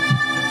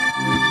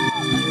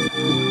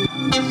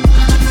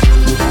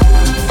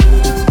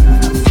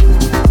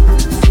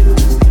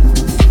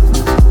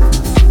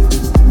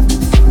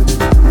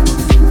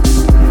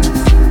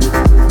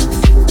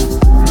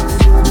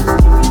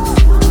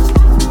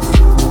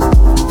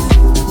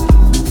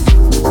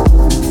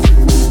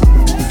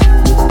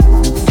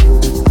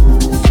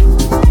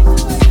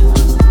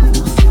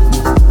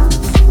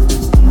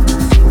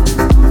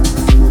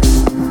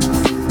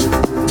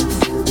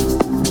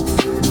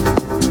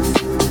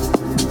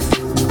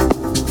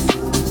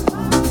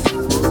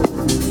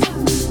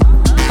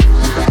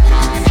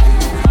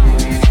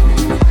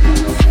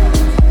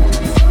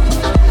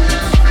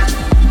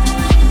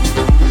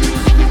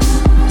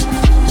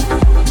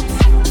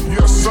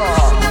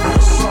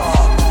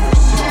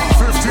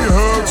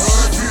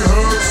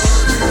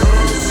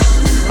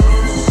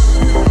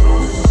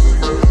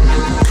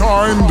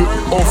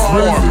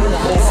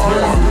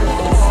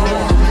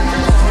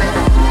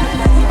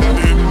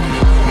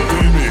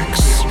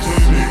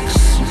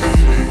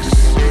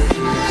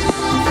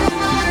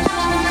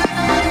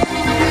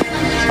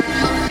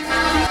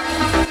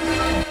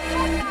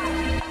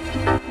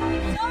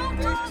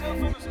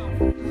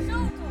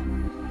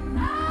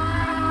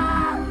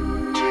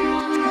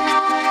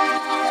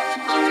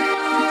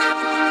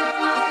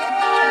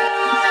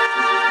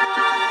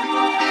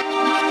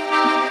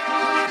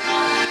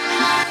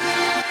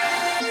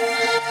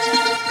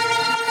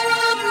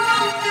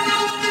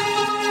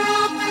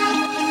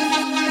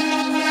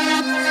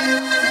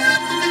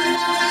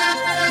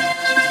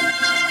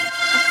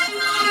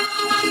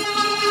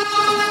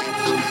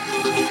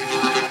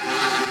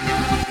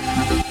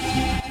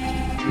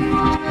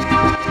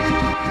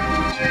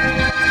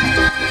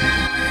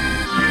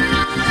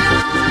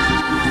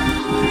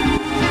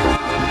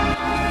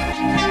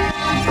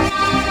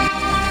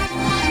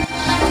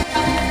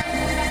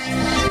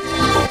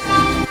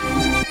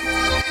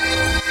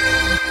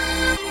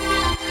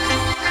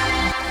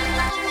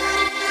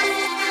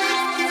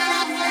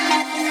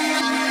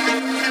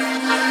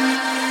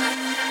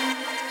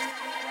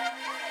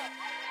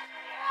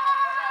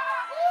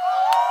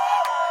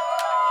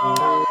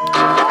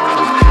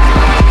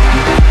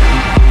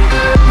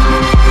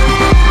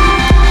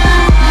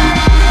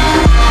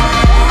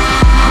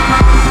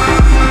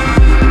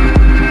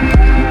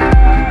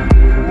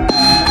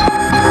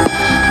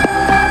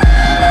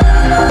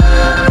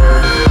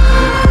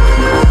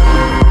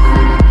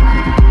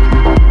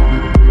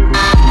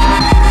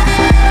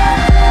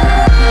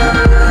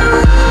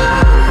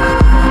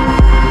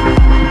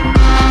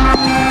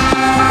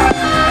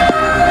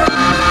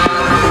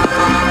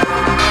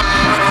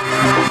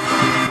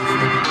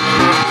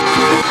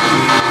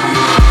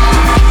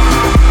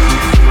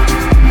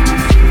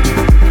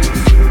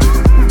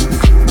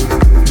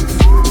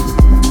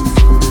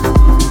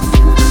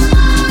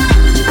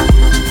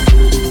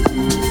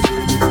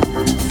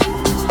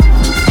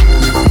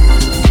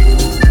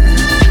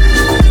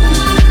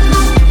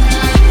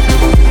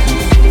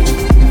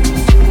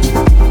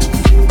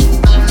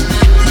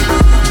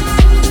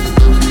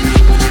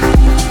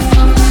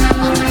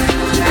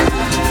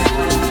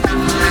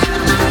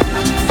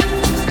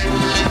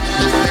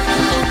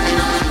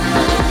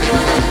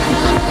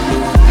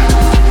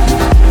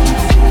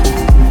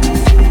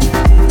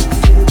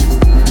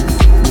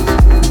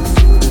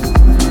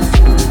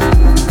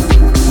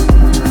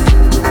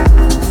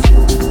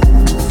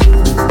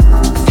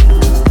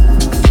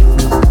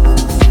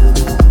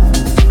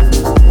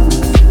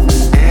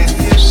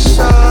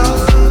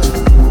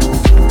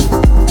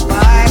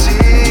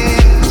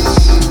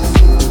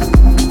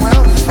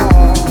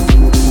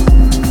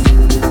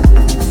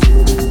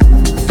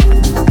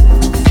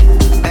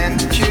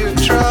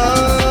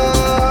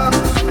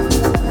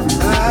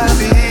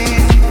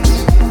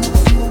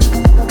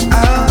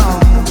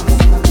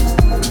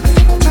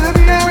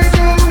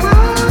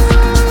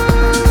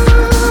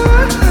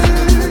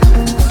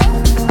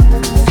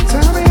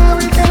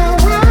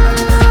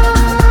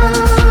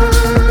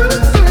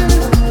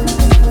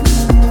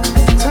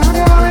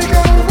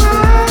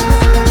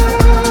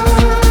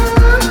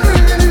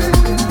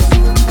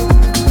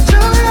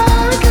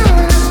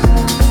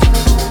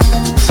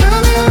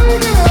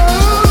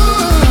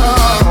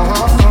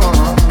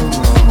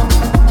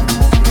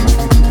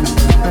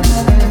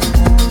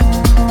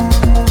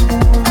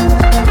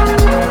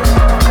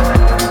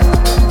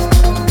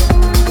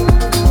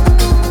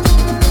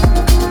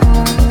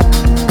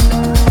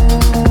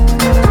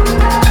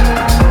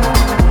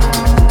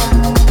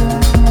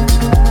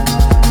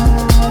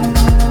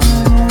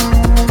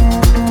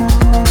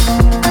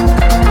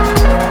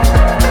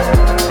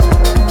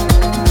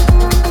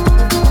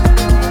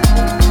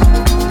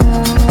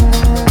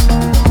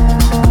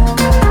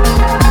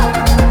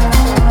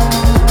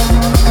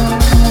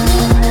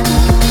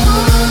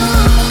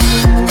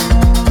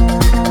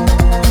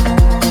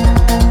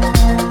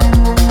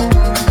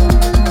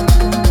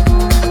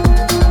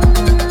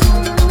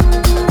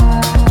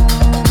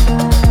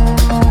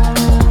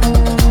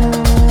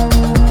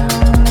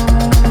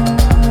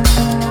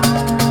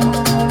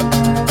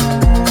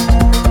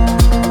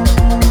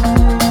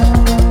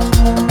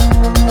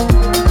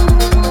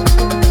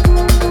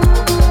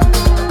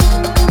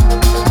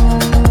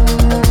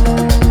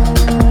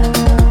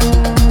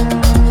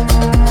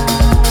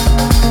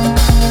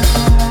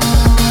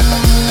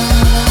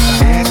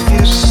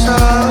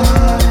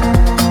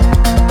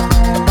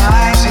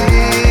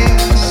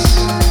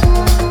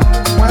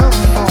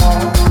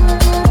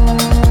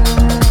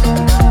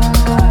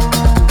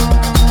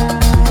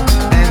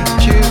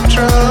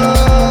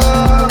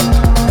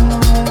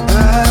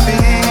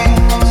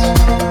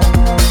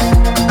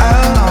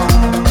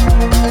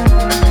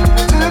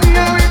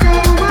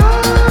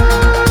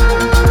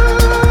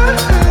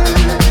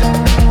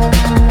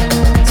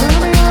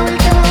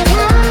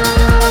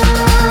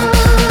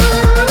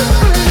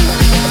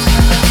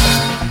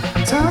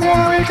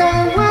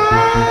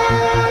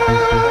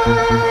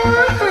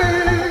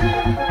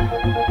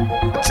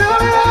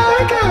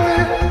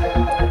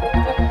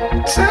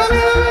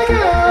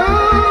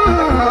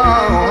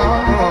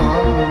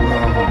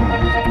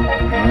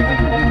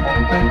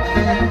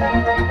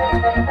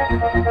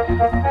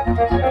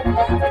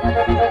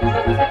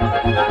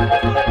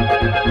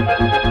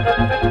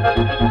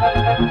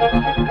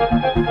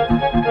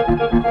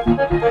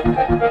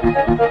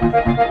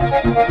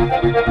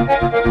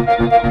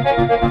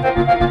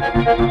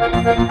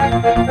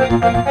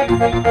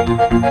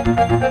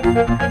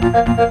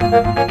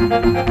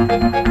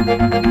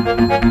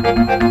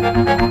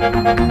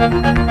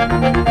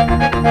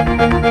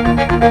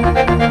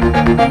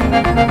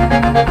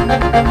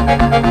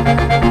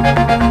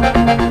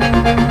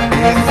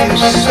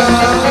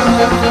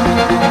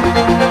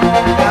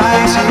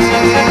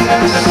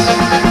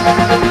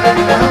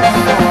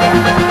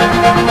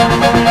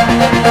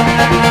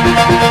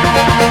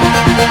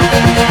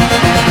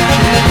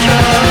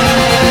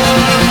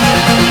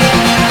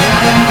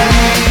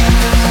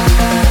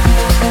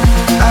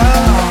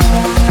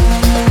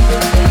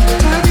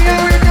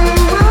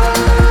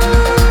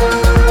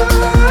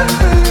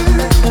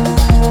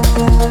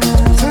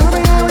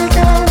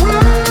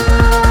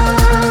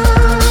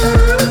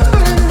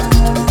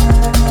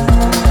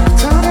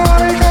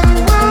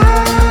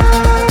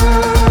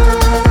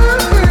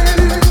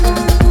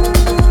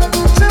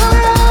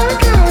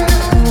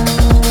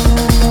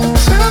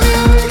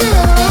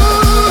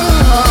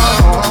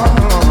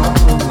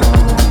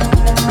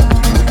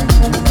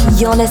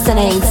 You're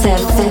listening to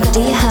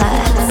 50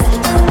 Hertz,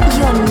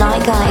 your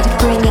night guide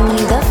bringing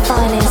you the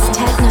finest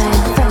techno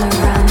from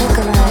around the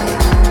globe.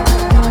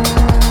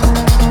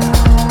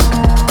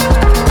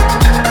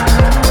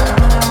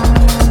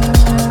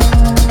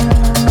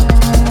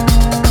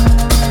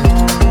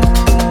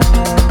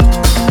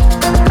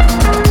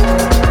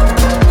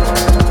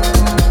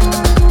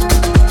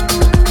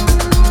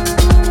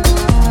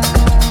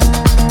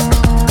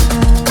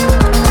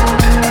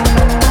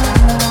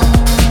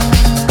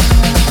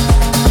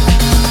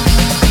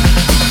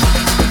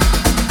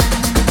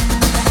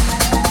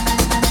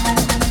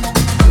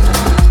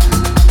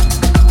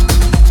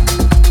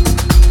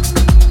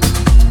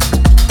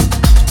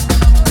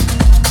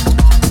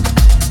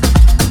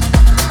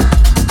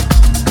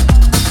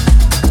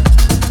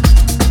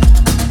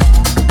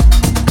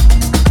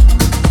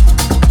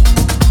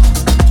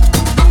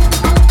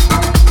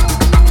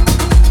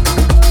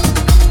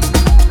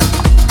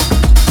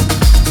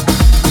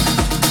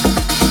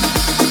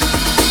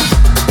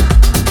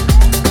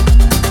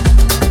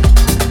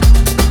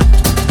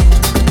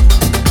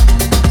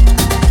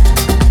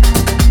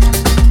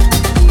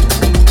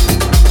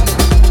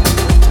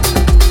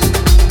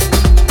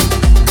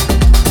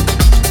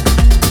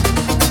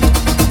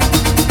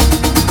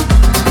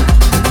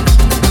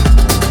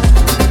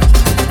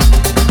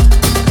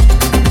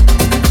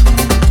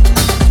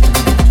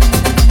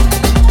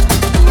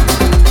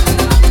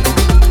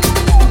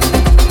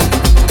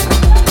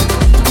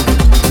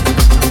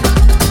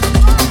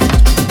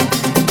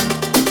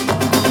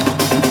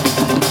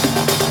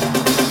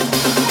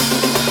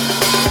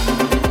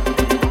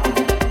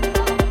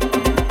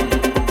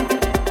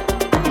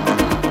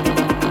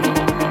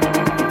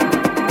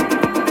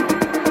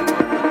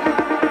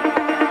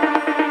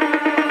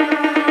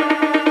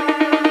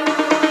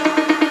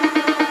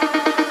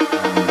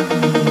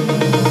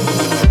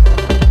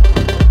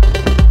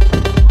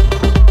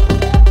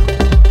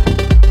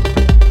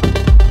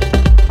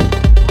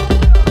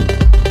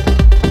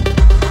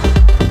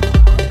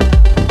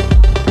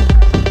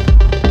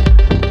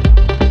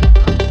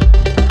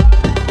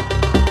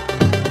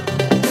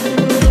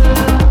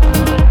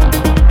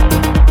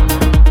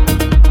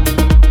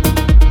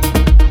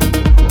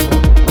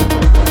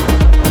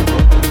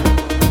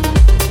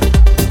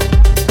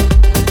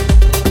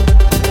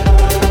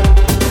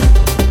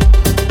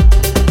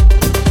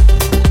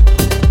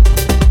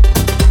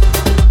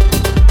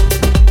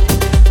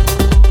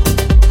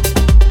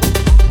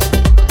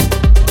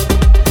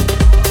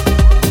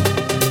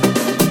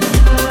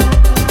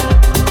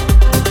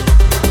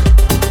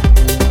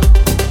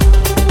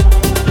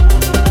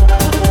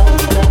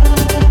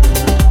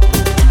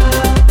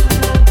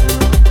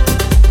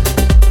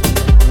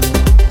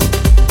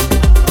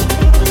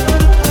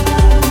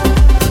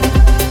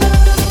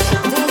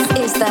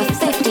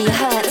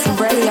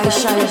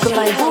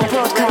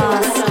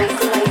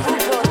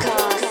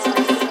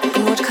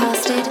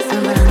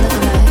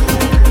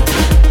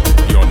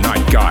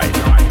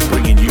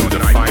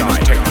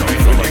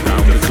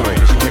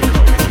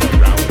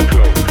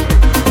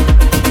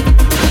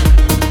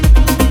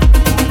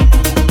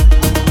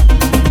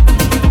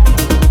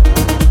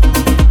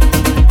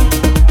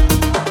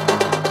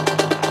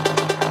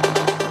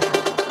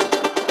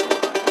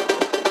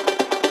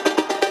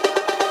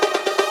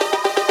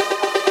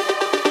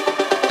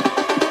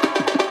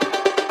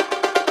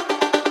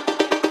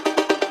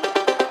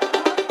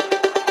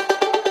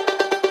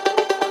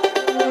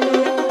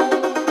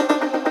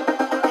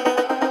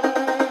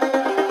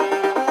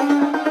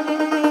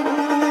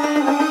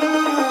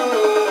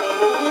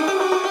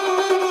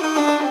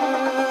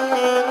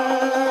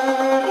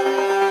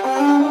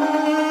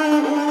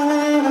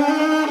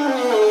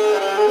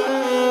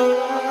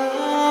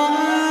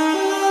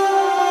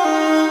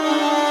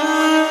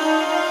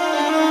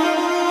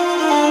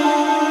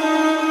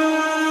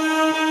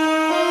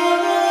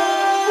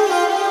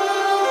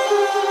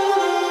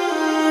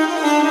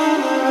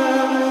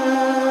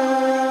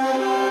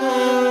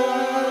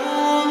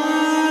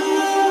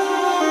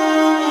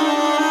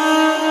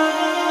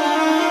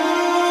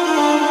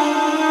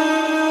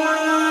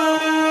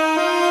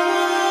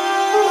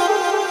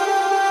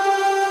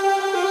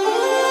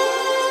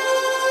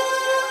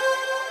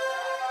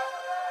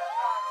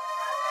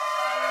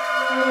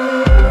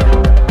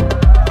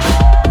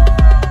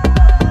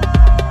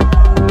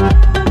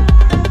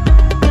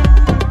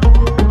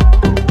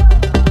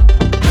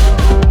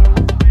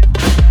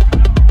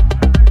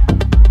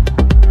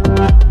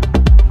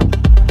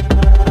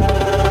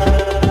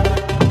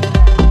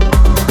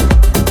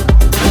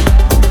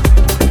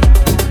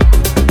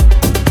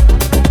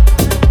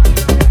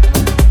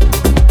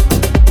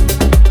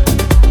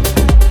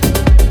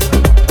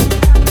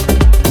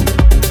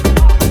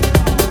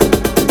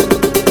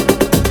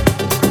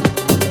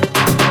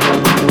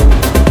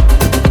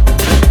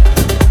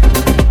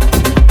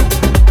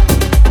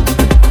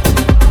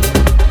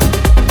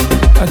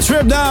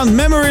 trip down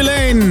memory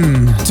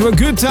lane to a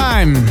good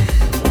time,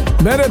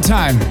 better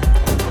time,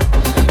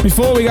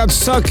 before we got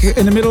stuck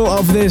in the middle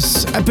of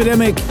this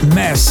epidemic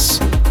mess.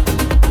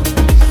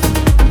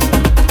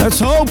 Let's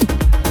hope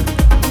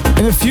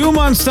in a few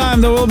months'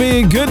 time there will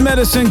be good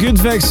medicine, good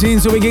vaccine,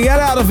 so we can get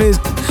out of it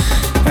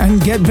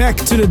and get back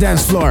to the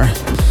dance floor.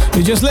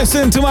 You just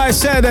listened to my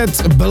set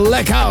at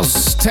Black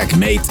House, Tech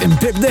Mate and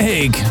Pip the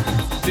Hague.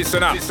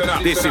 Listen up.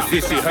 This is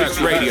 50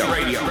 Hertz Radio.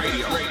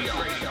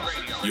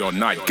 Your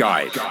night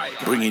guide,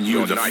 bringing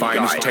you the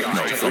finest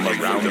techno from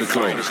around the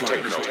globe.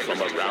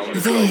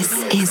 This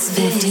is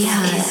 50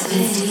 Hertz.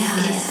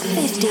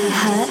 50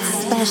 Hertz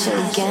special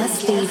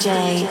guest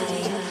DJ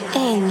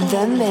in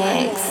the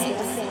mix.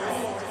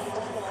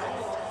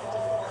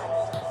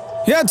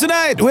 Yeah,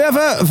 tonight we have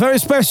a very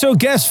special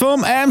guest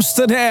from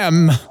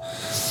Amsterdam.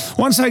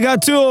 Once I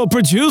got to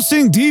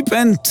producing deep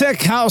and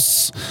tech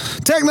house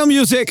techno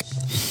music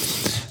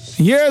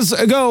years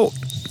ago,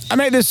 I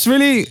made this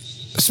really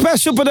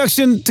special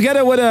production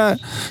together with a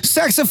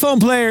saxophone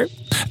player.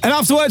 And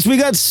afterwards we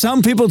got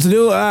some people to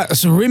do a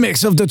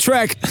remix of the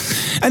track.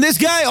 And this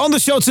guy on the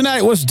show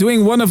tonight was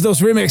doing one of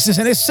those remixes,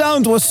 and his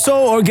sound was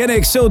so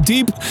organic, so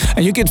deep,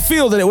 and you could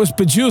feel that it was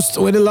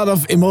produced with a lot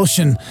of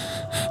emotion.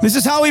 This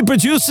is how he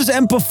produces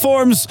and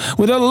performs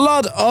with a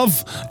lot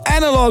of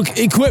analog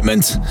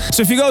equipment.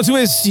 So if you go to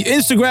his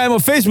Instagram or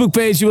Facebook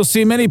page, you will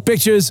see many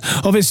pictures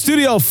of his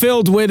studio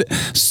filled with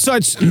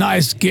such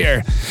nice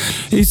gear.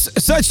 He's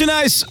such a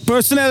nice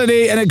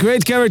personality and a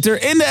great character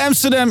in the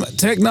Amsterdam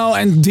techno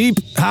and deep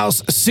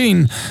house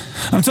scene.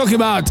 I'm talking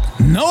about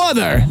no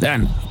other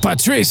than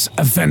Patrice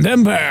van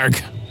den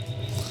Berg.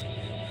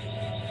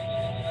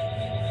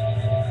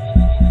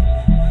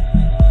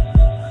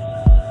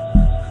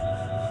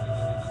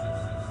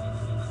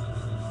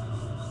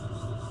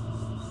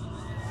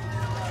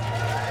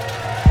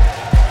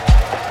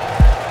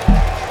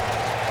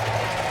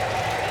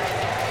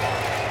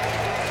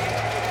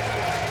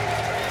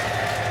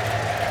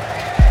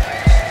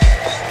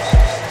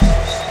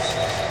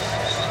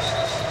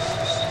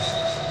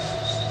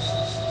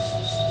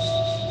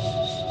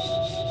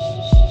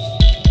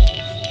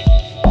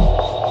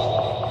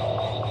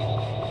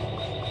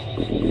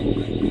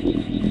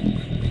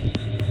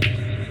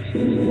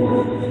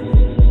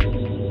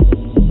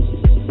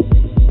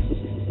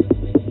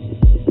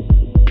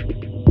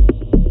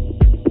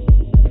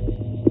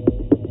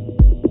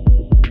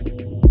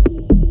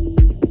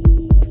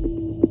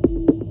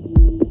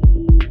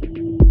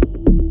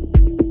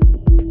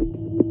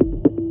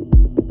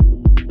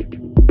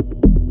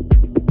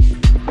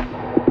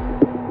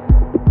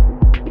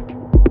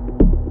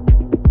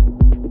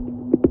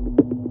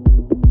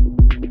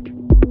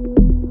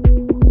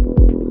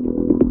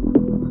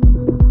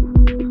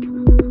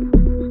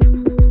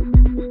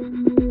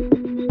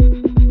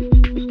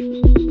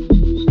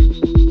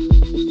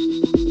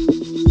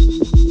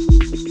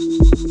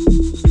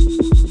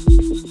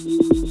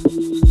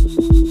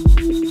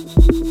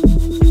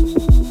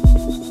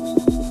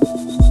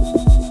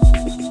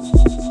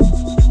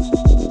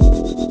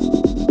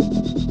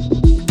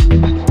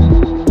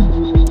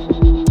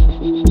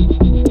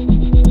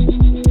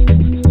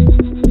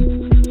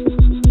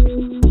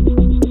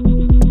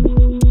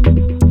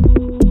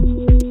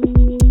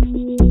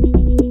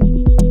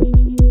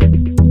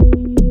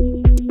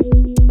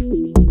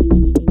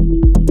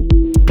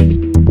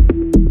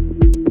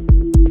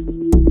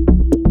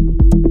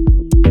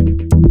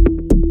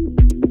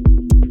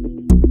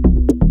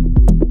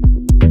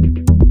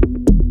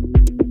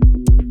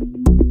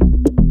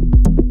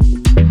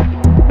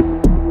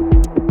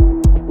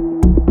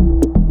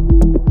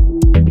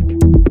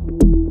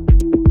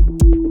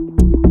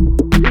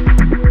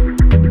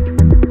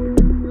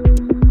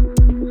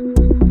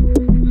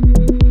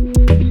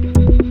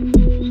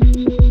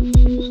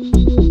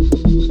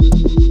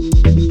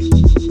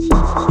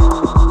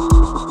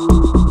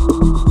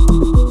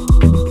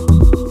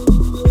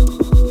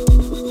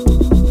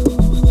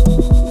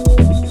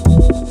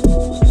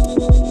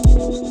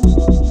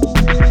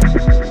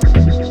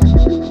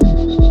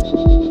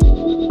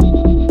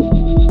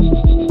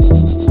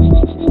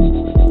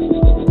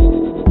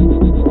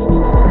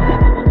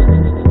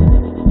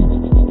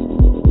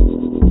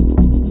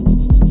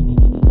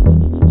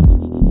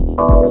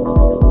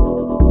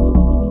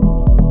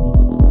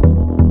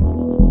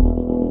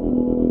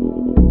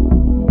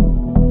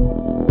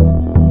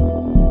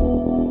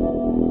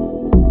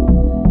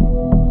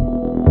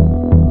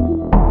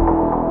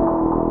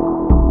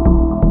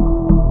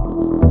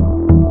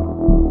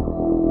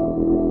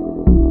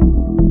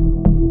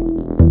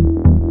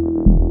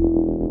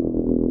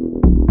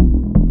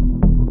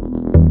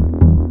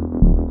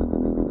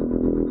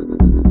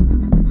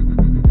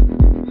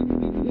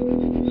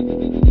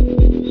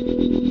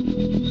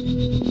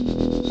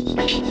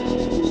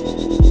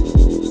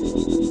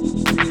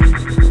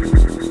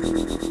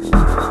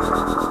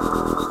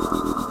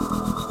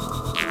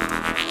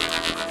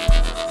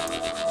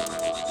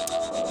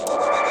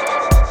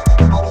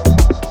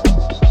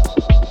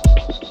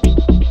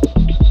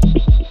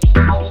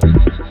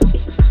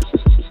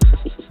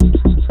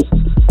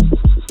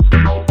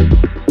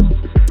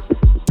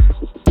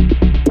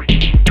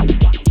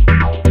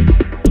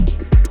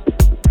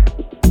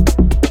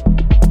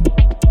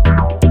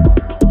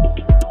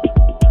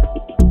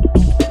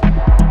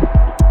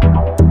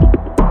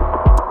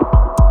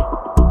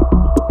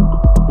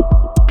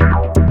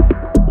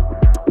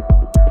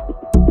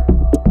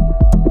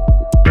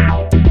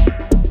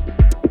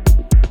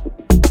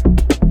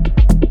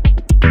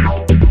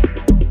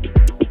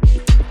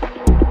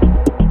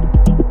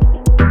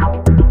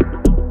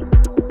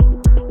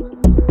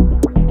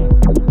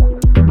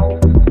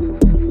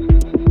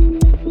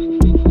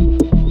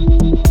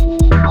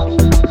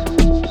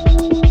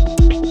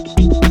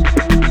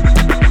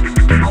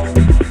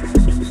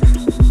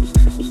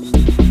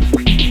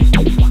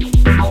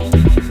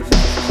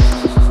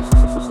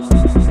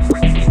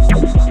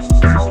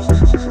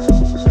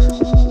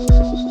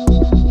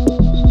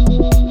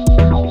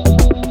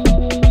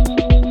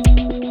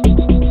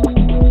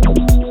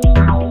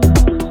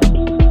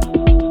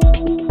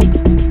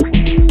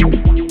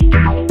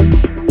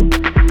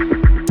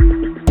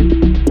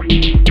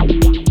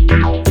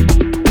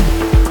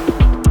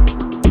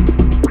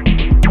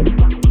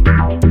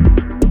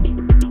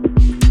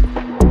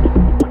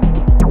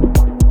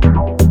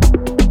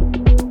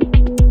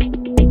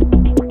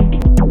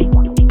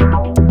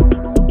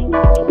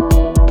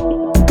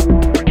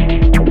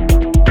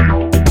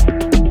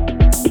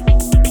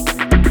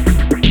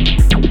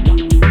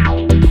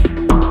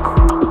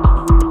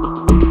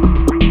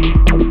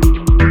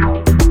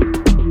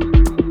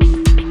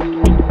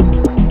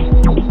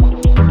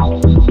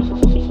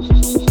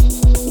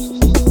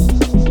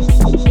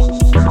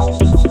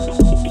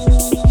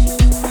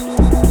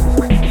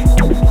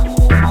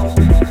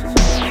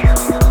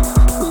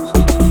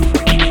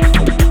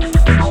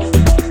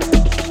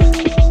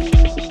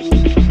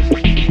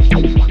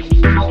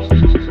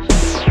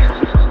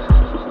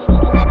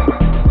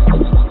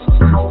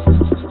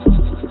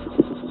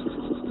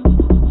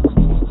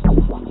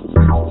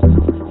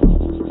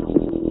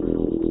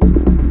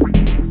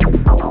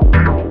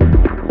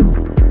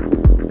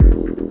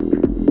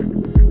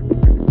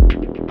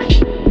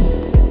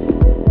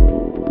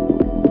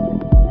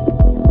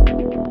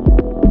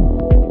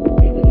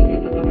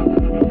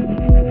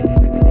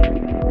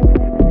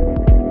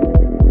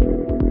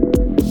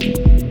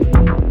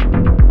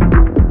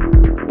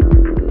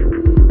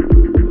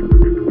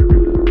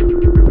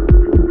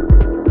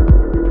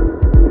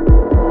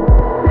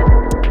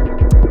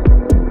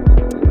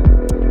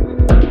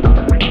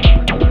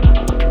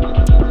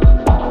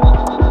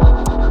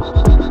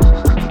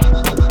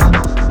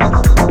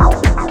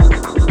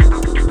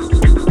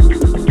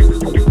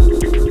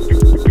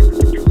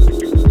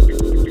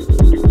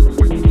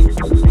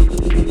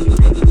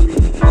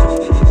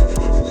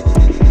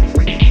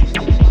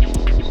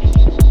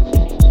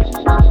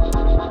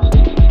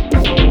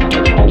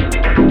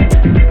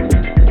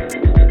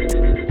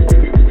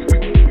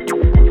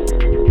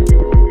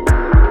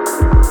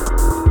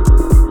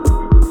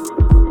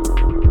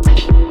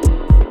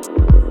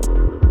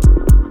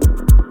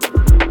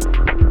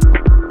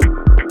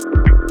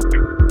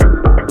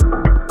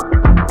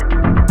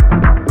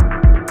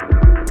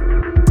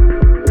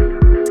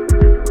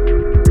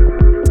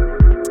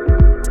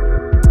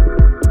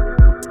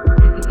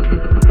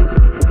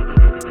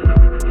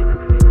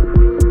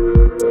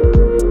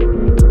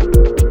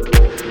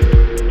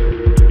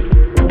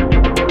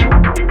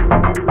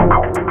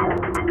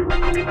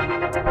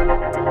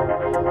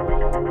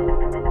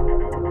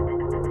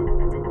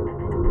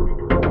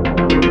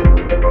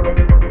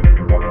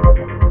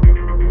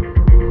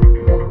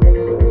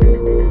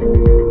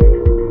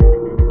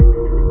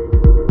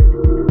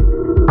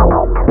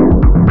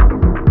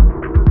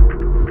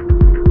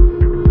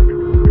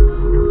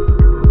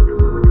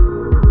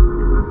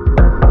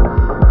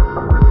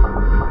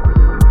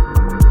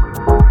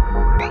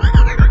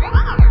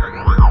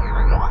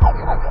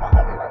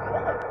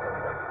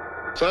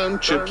 burn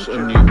chips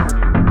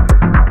anew.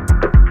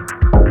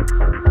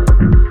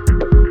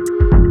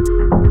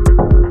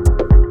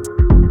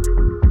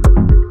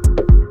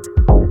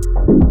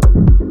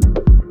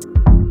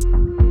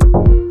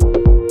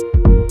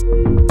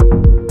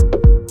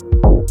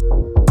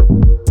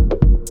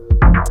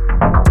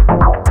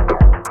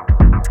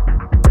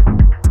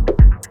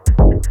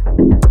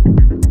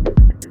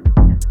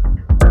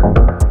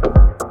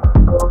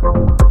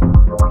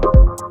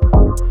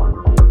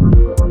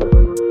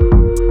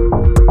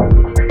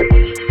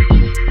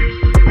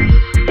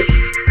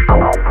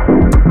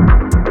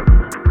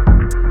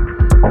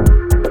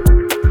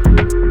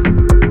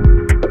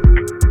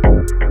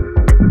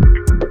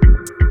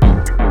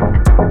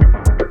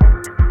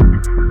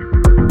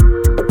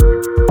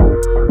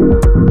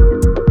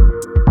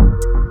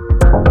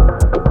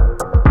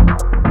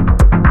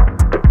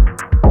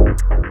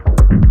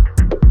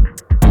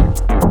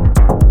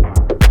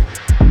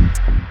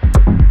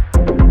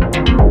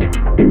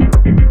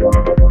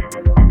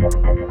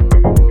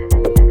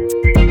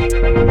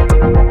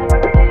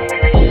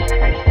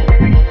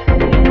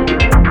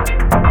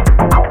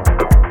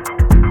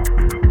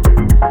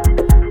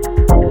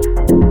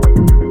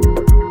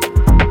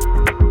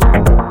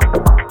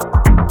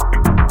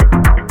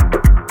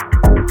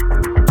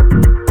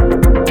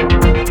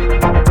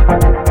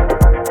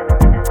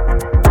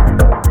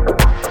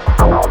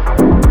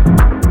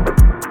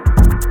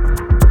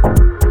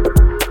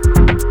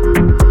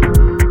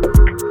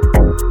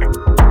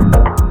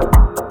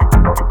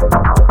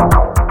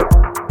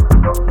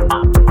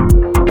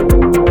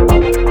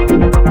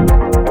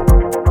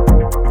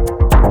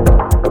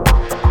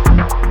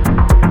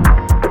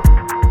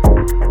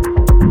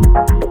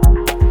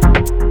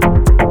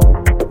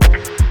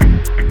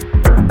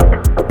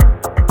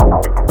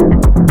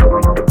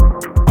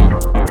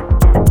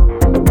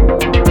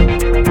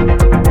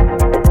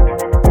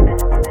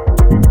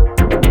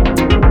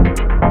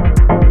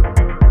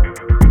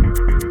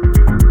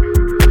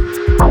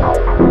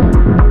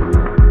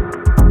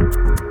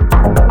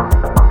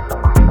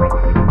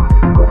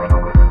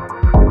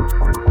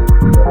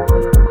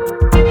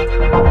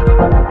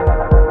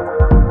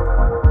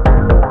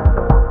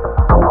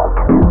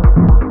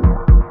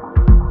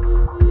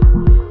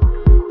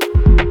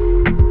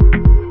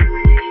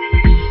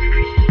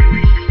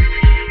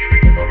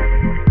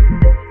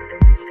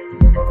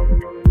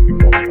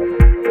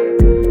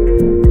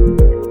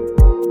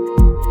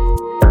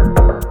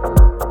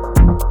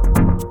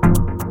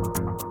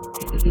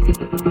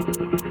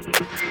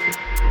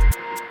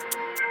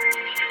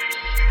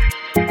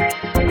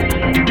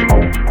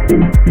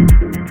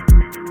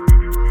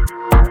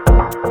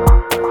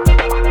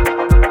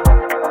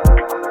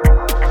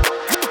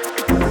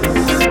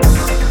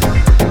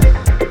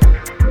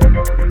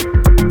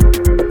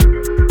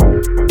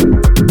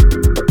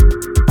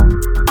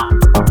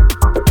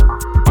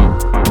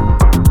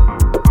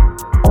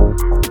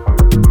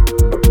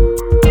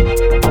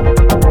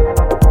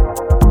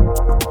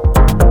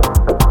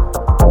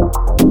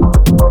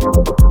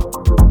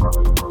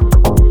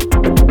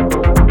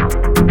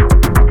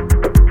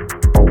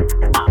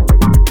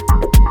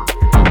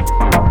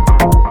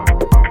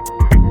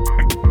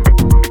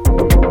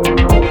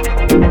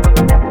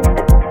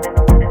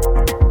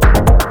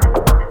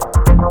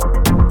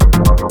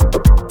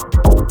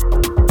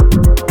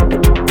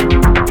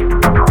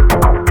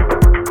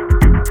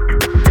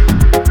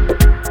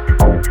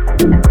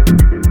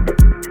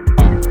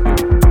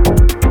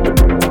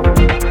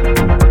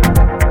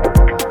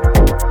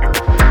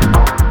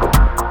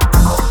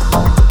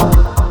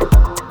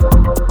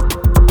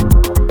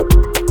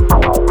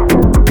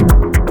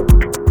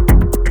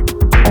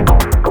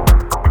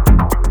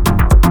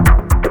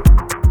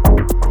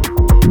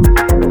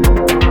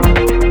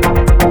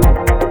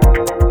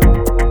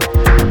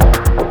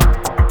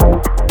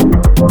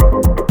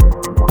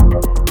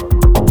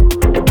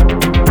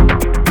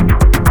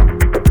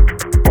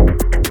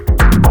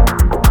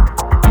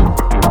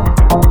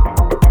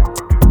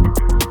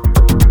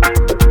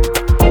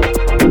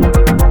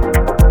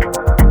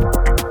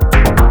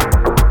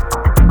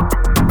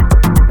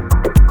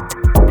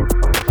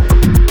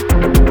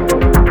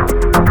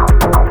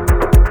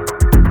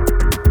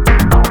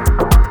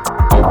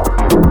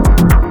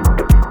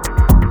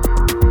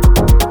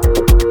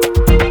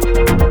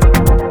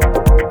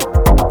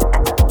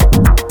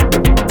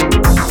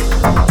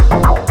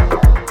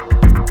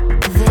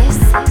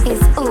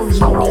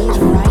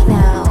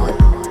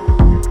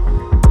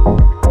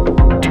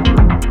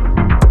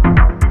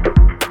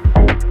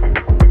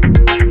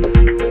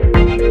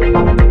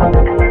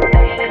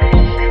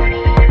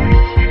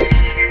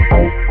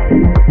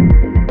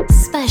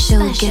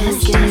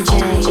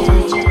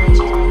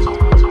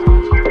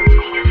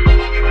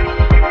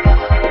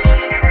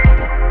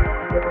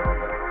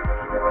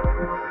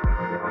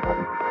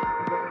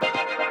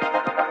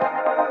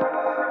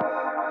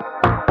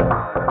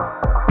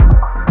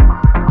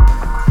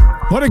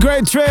 What a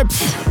great trip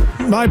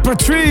by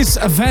Patrice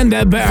van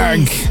der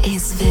Berg.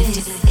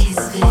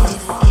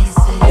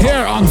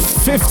 Here on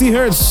 50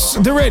 Hertz,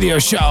 the radio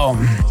show.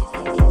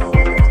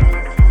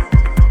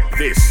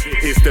 This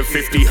is the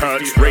 50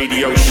 Hertz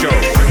Radio Show.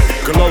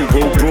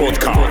 Global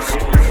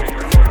broadcast.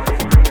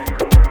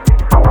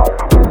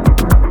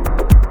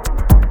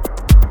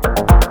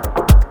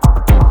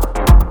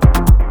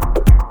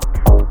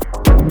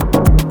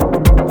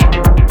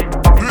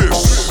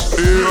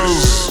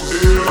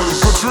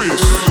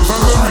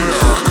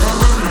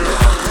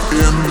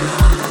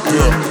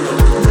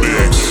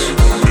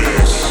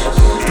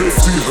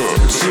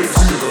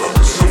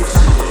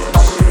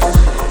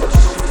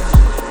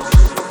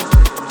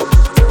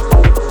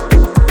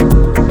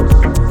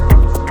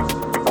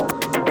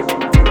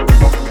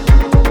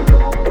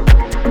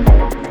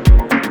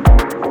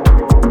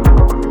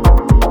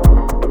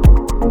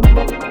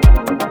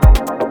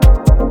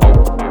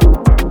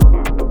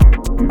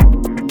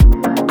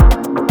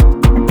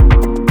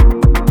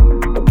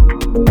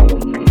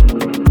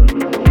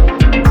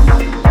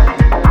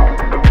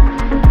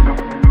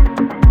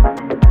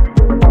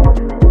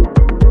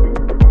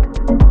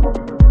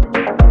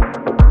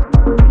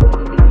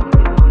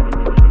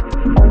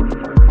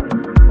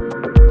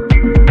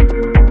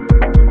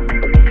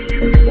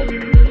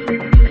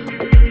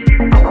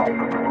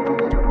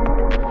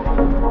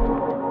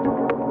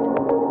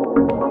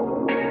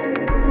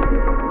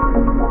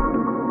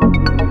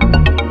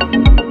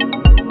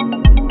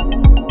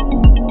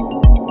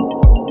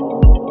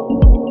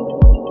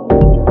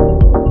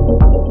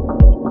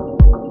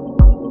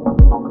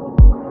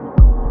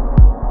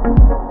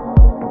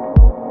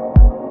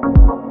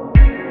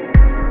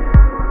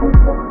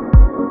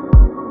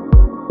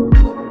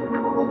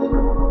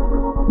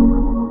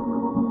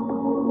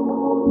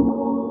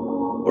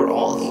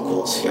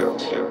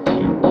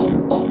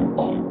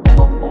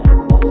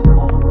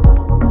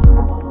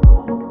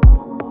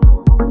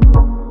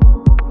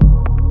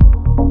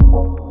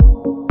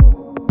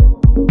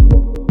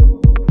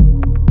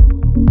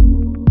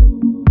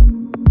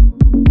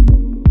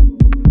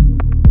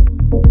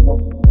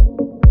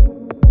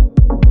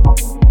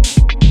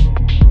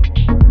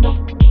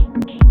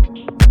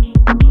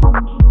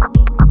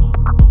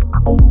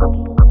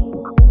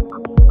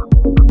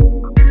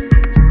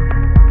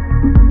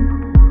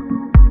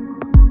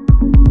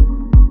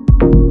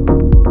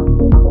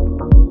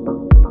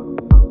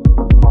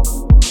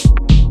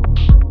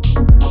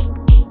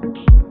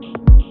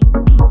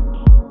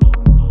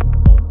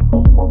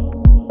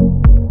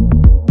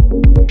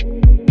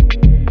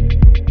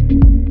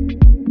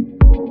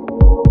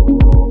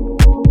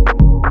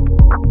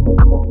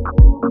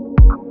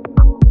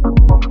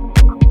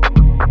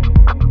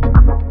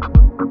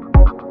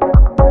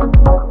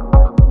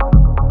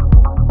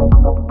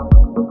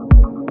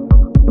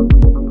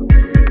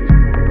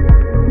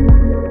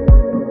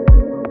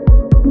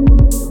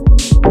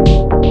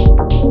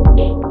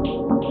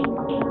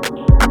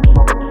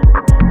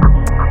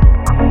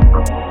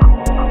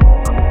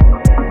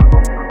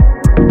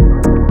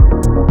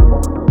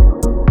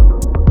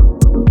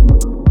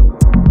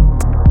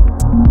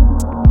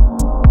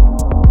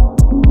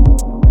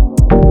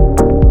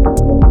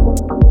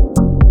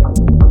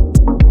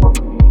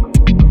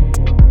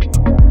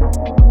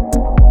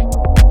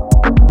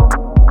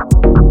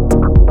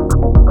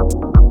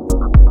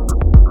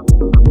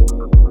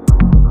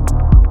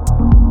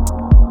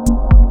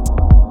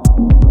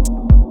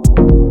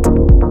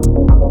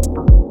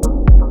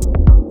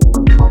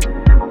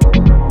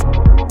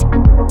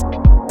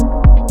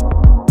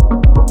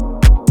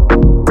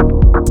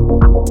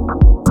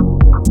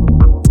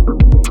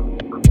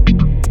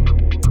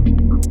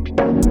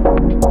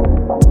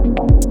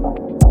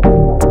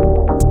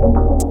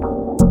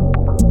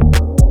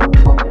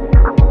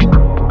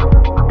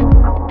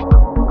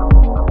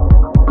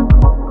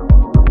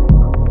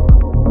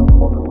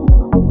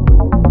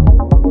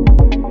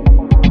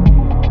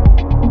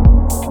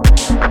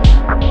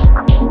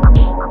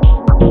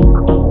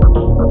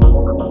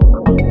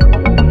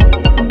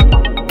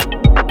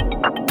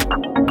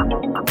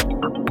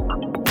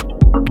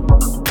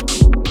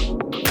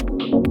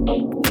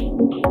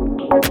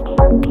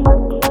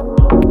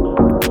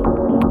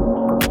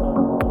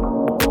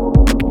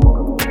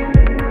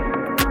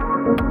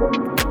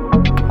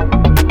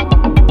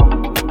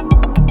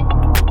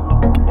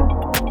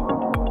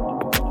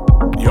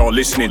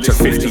 listening to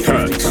 50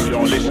 Hertz.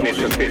 You're listening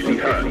to 50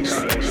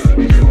 Hertz.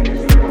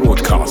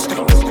 Broadcasting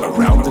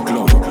around the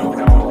globe.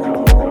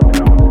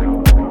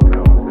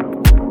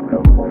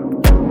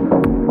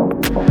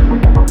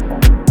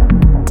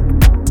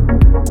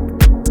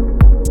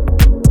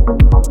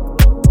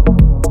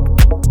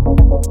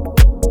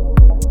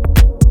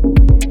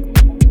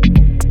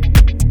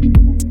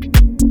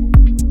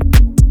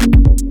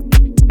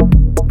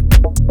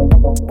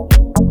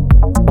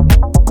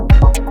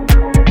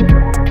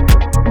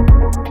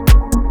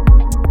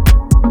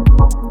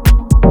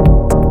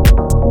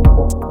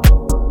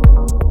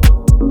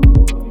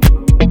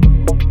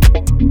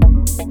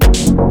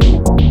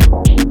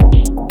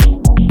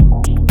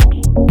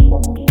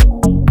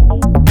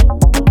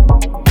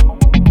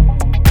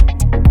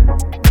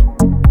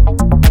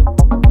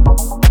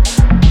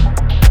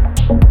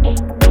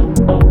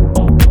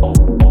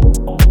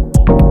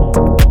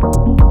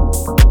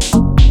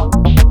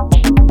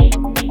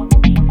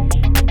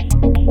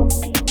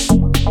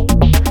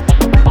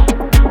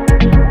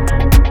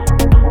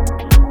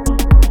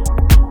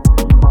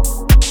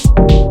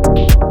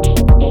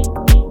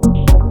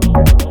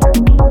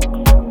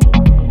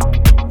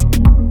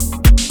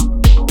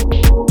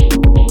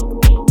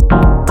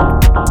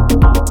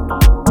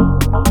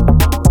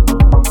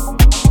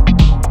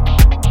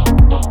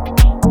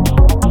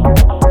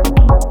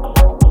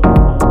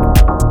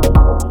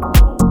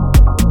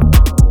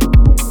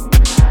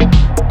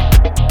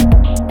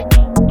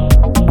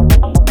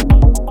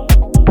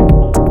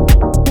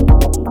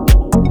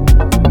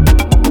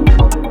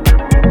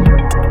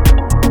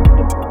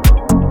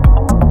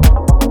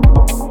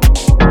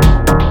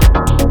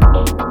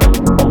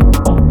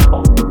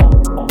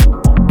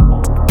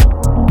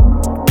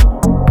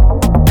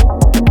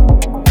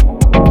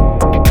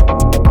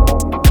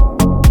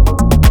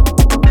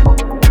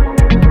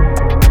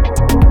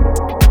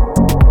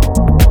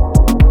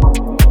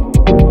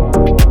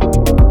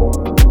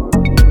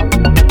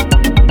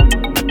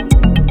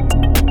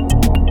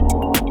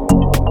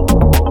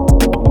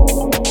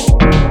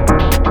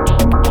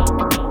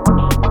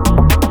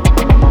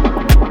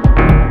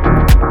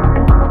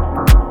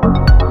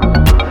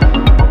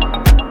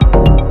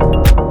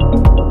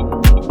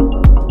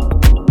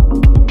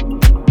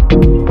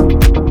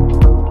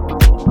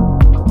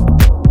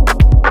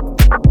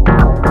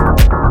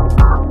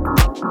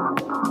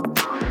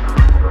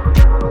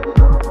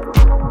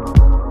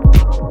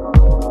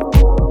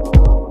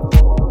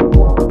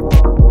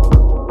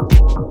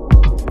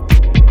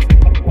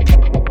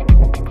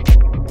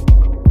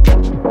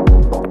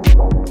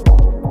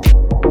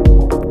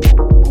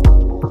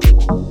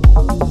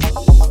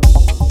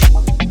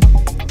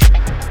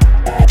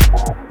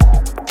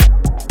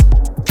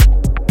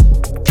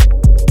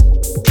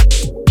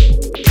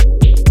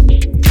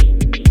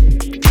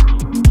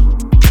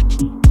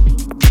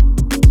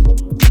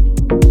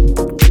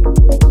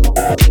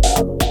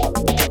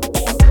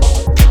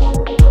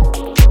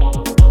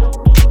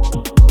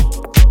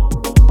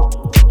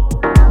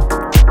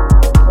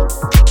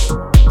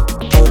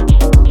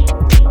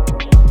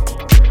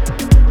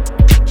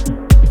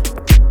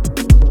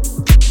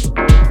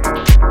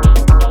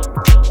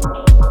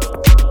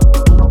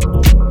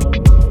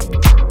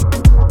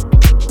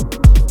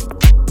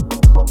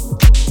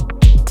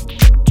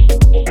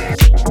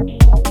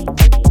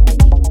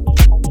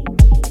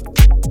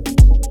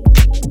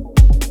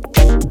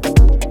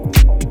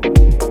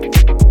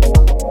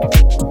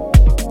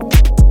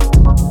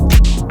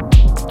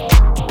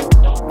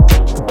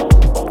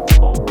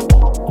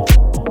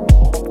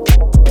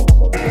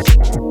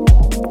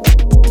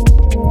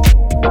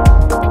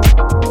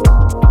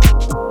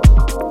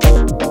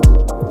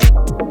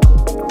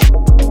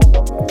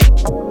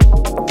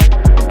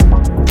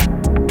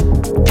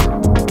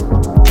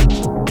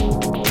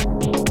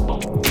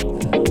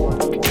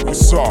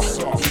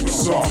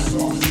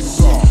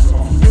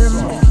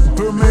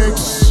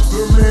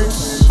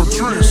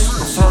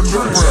 Special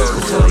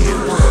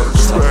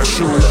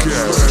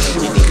guest.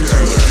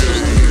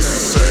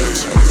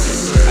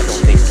 I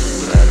don't think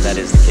that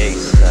is the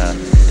case.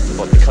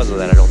 But because of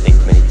that, I don't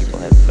think many people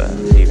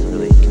have even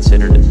really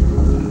considered it.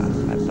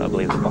 I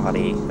believe the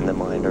body and the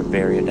mind are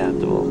very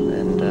adaptable,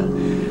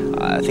 and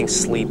I think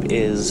sleep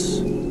is,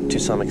 to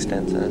some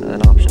extent,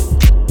 an option.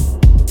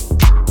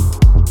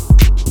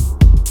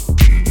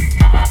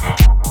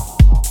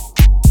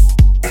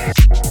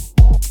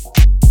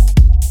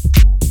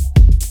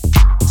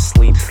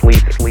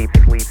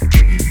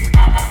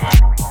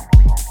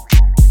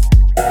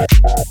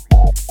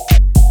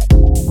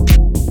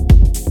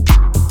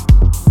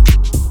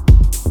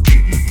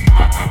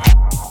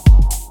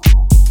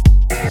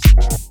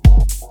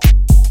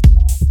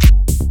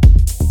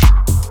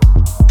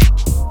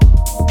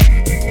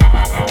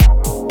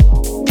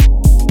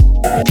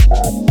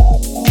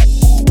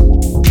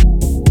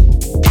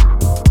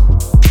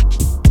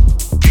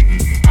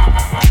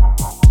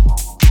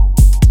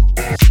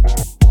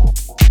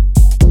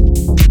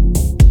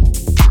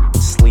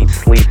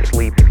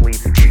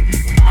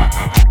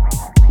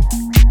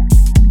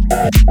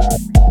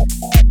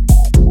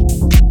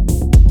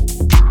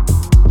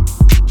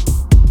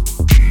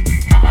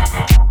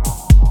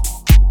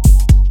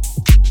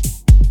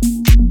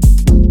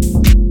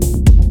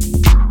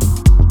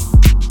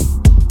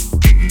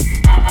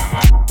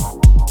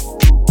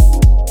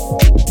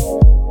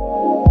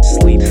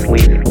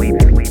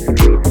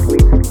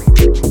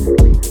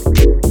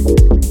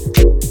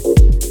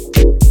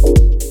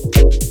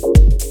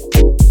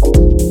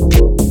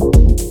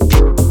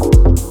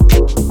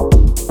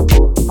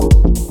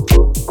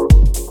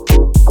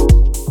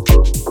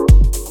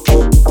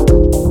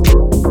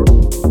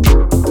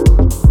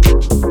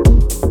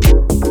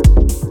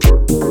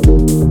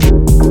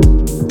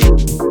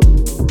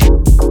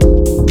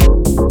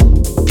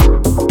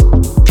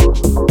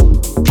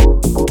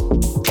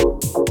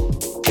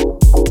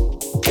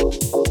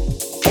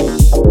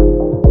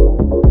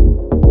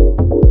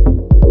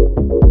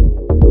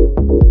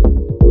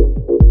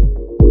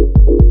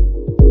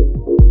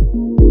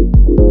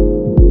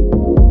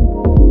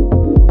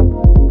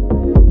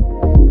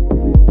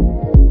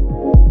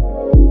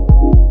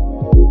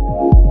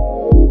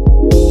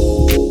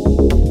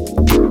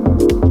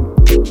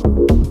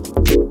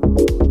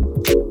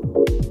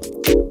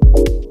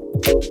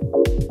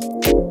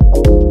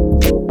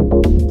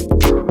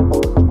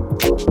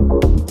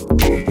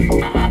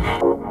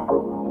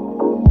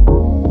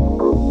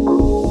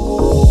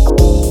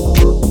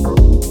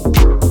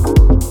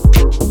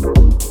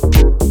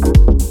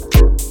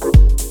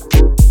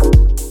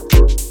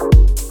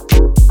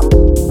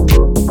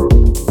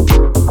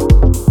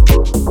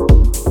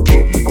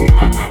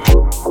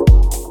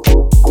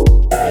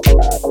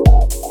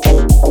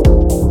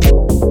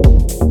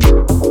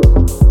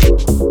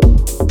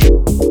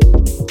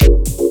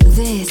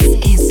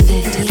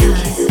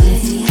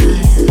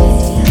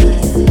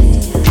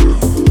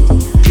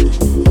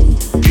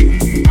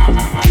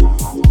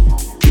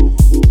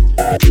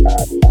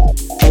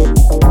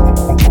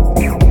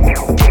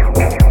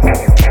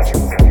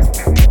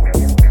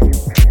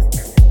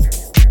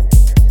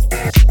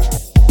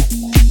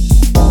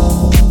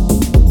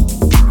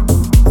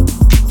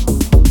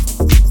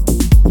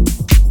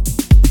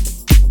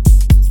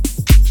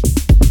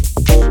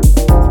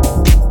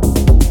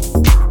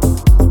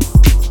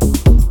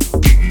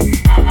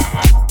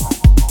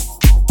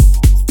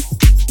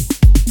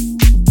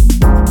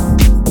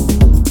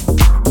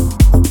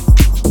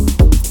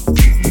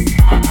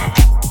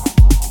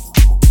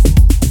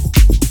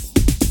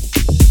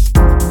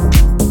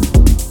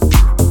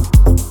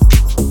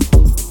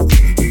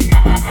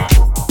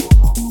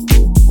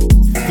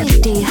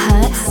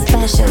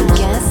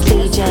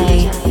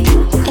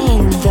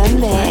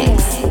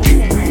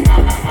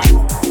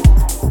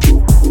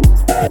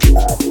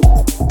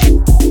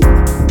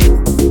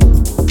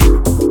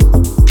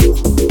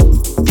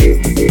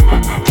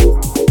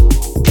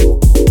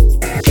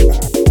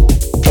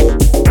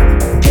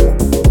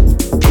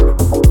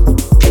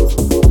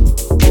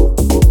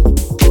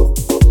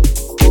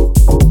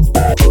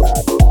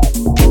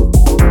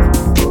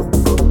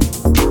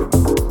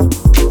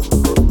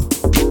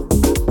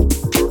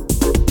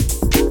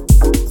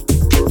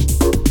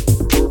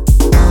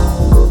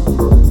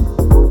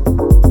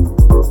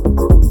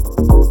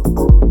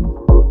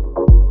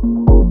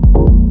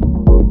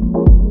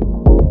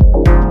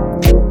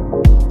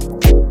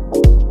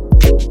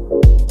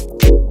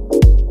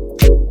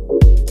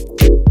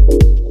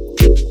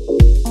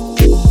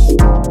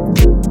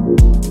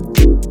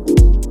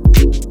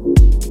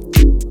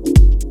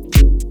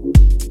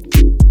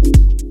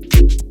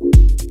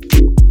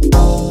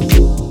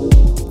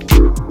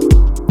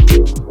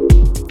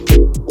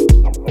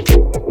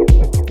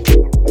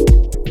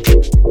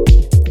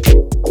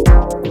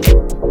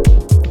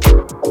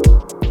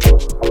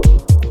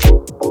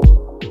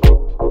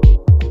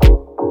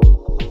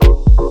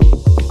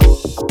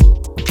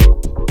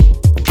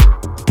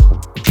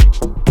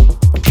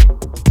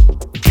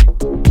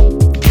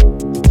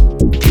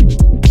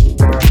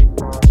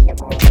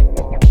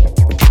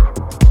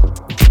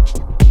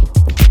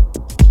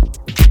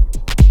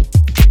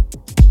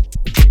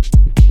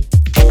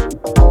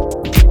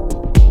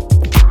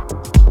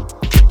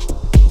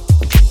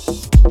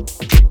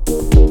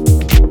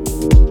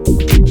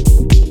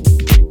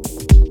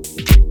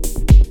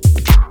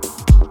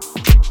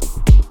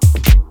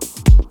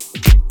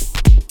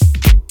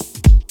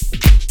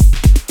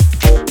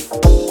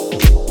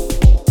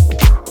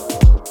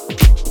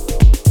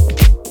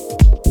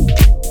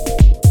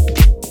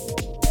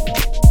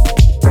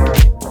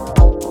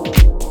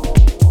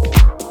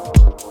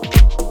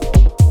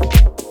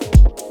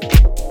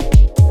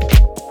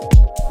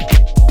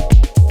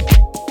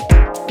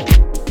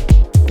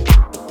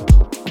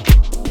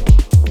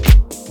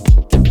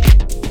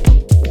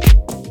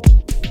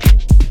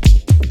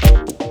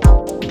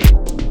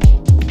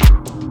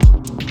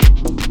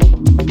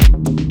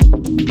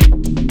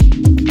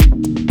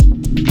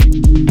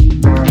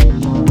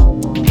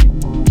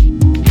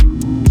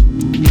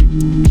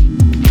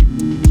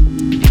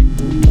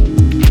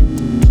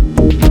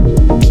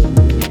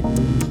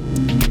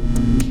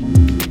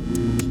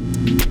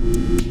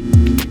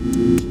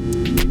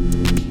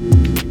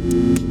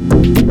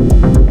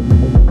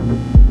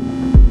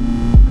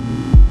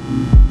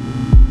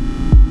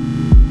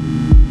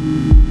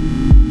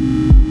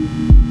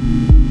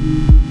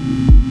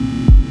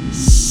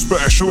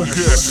 special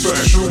guest,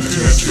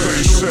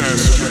 DJ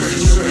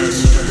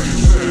Sanchez.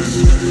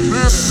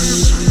 This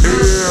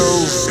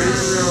is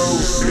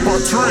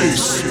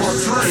Patrice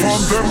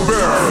van den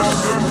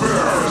Berg.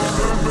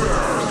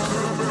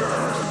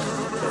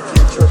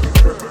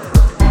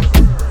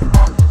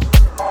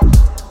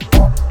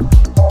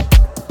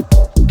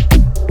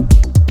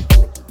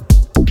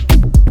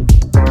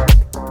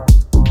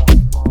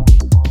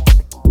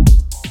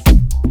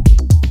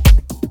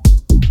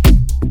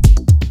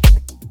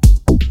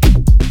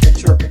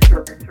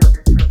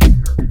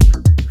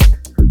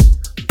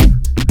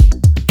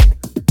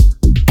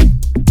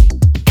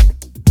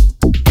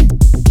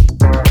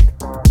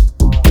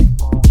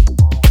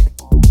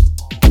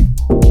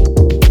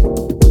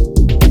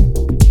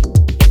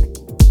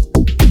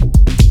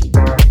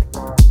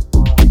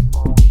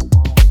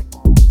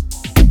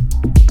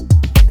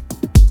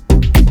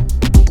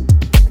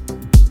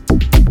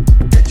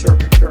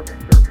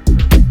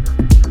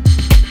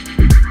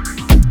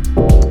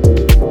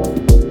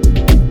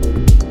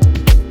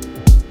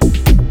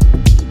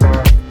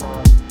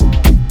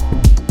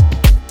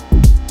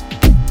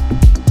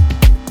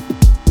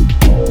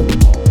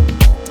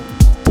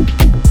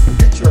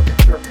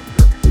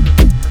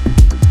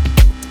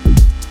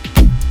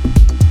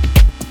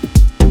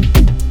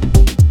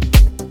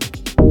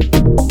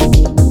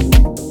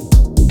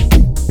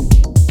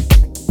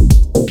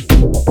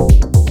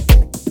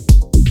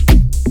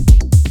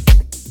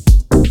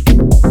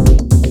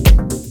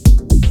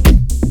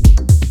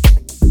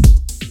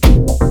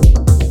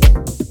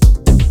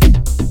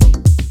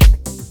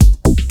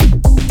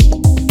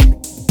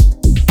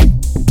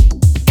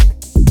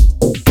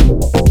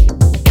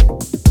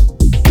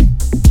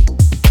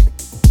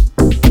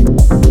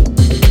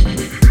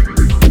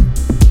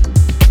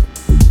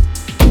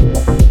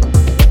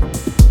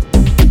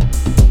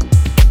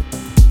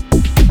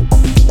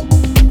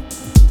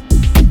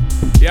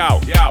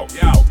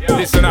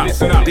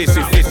 Listen up. This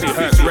is 50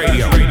 Hertz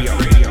Radio.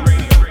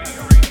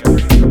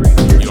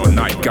 Your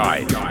night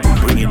guide,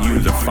 bringing you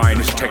the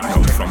finest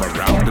techno from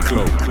around the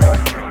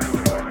globe.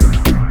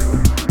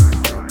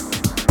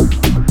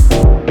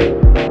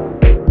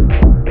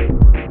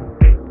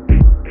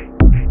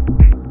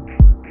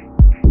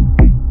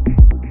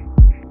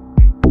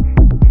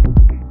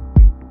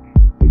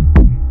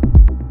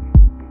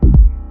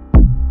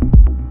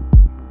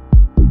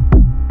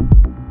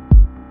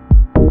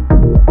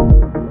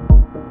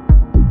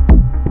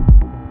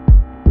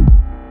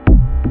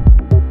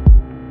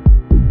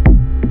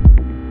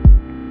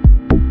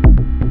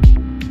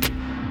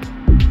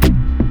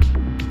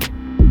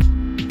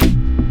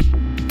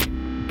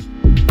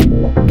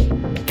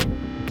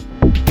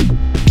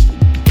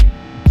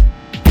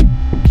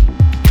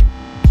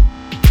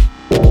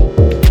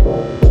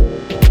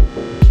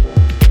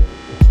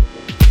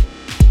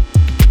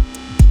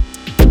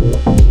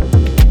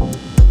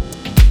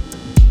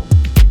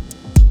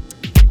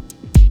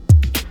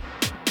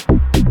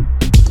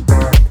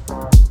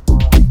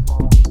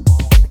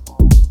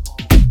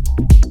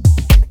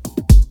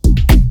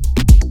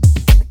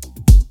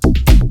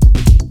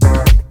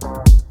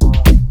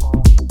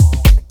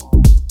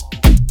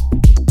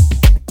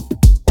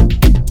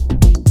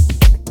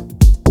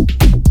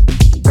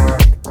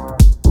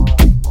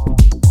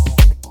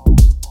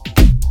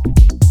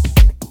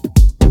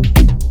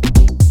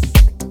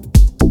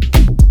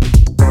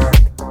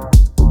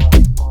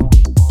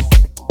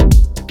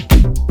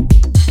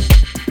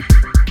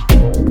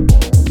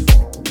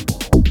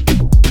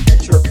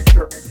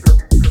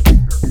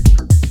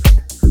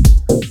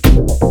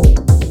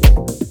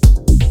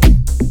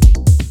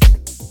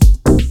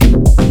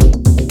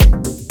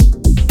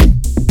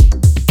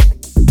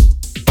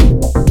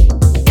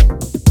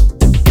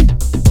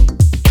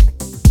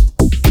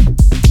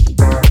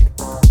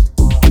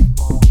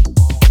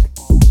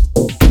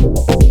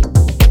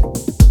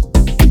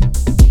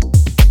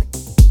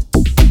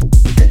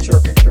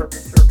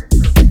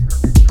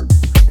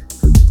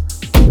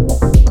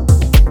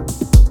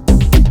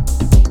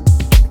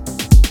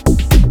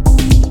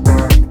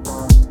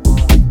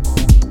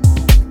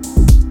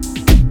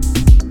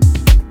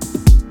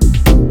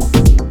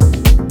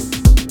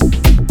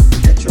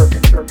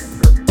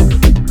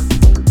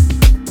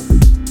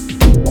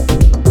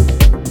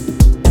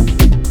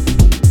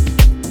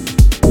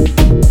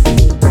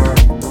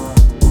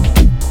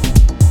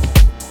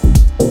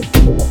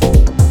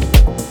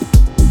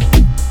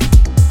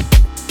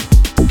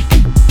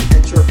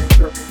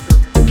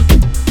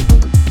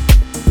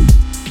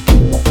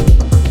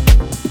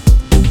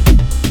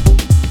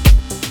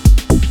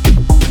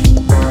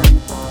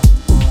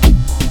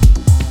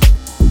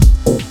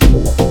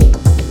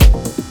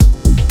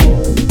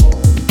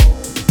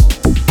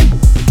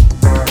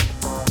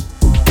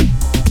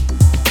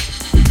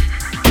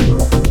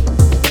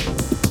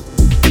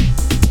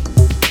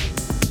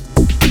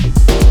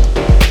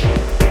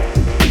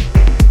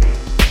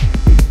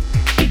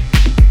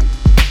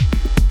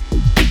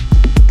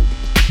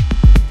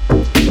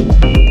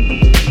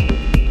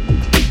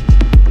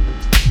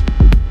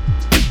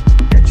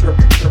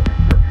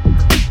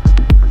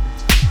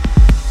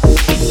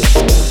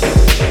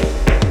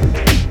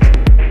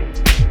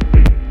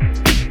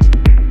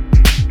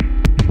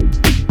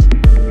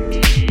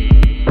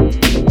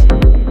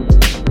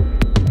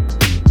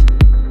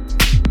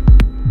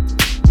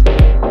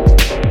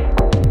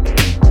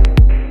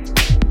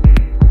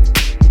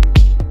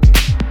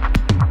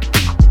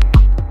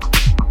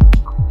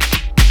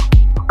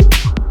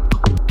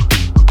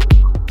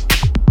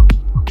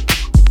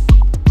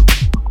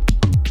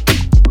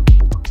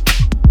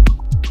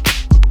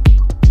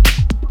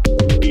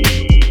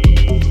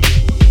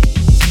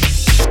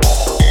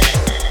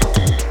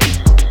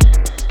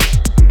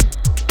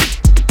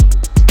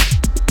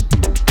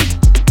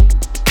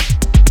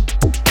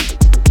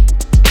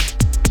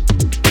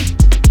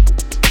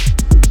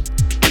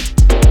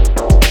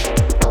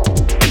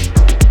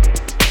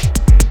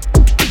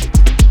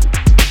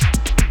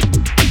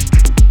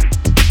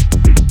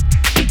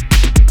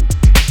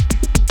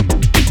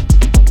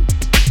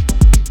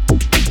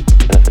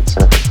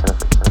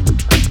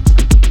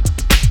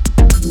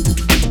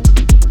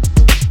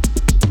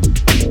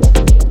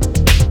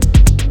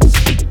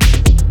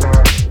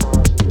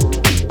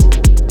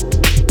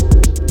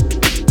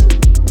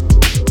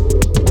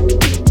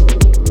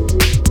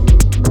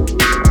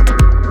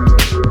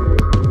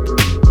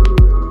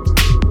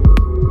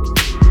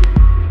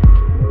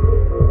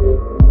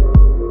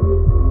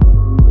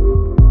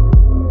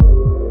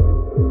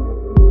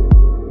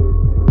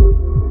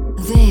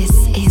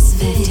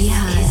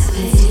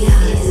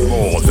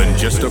 More than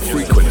just a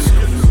frequency.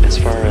 As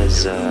far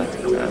as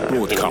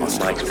broadcast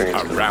my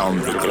experience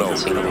around the globe.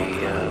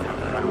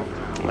 I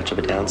don't see much of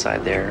a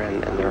downside there,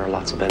 and there are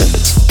lots of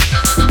benefits.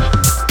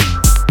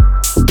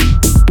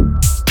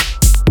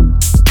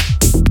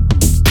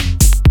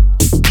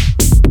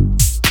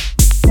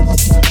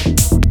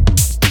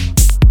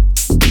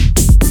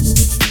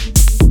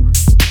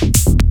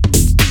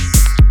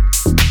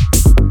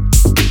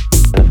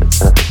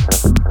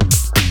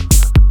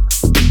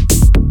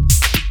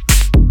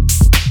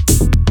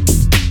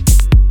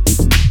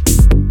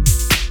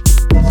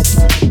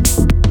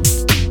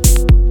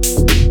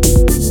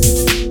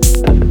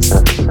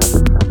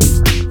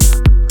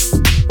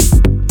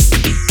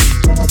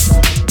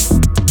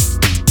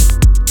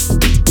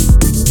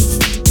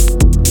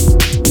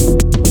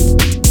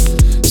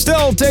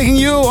 Taking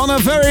you on a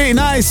very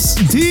nice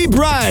deep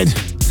ride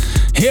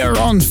here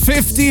on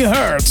 50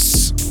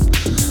 Hertz.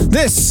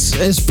 This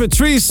is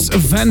Patrice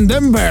Van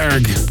den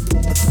Berg.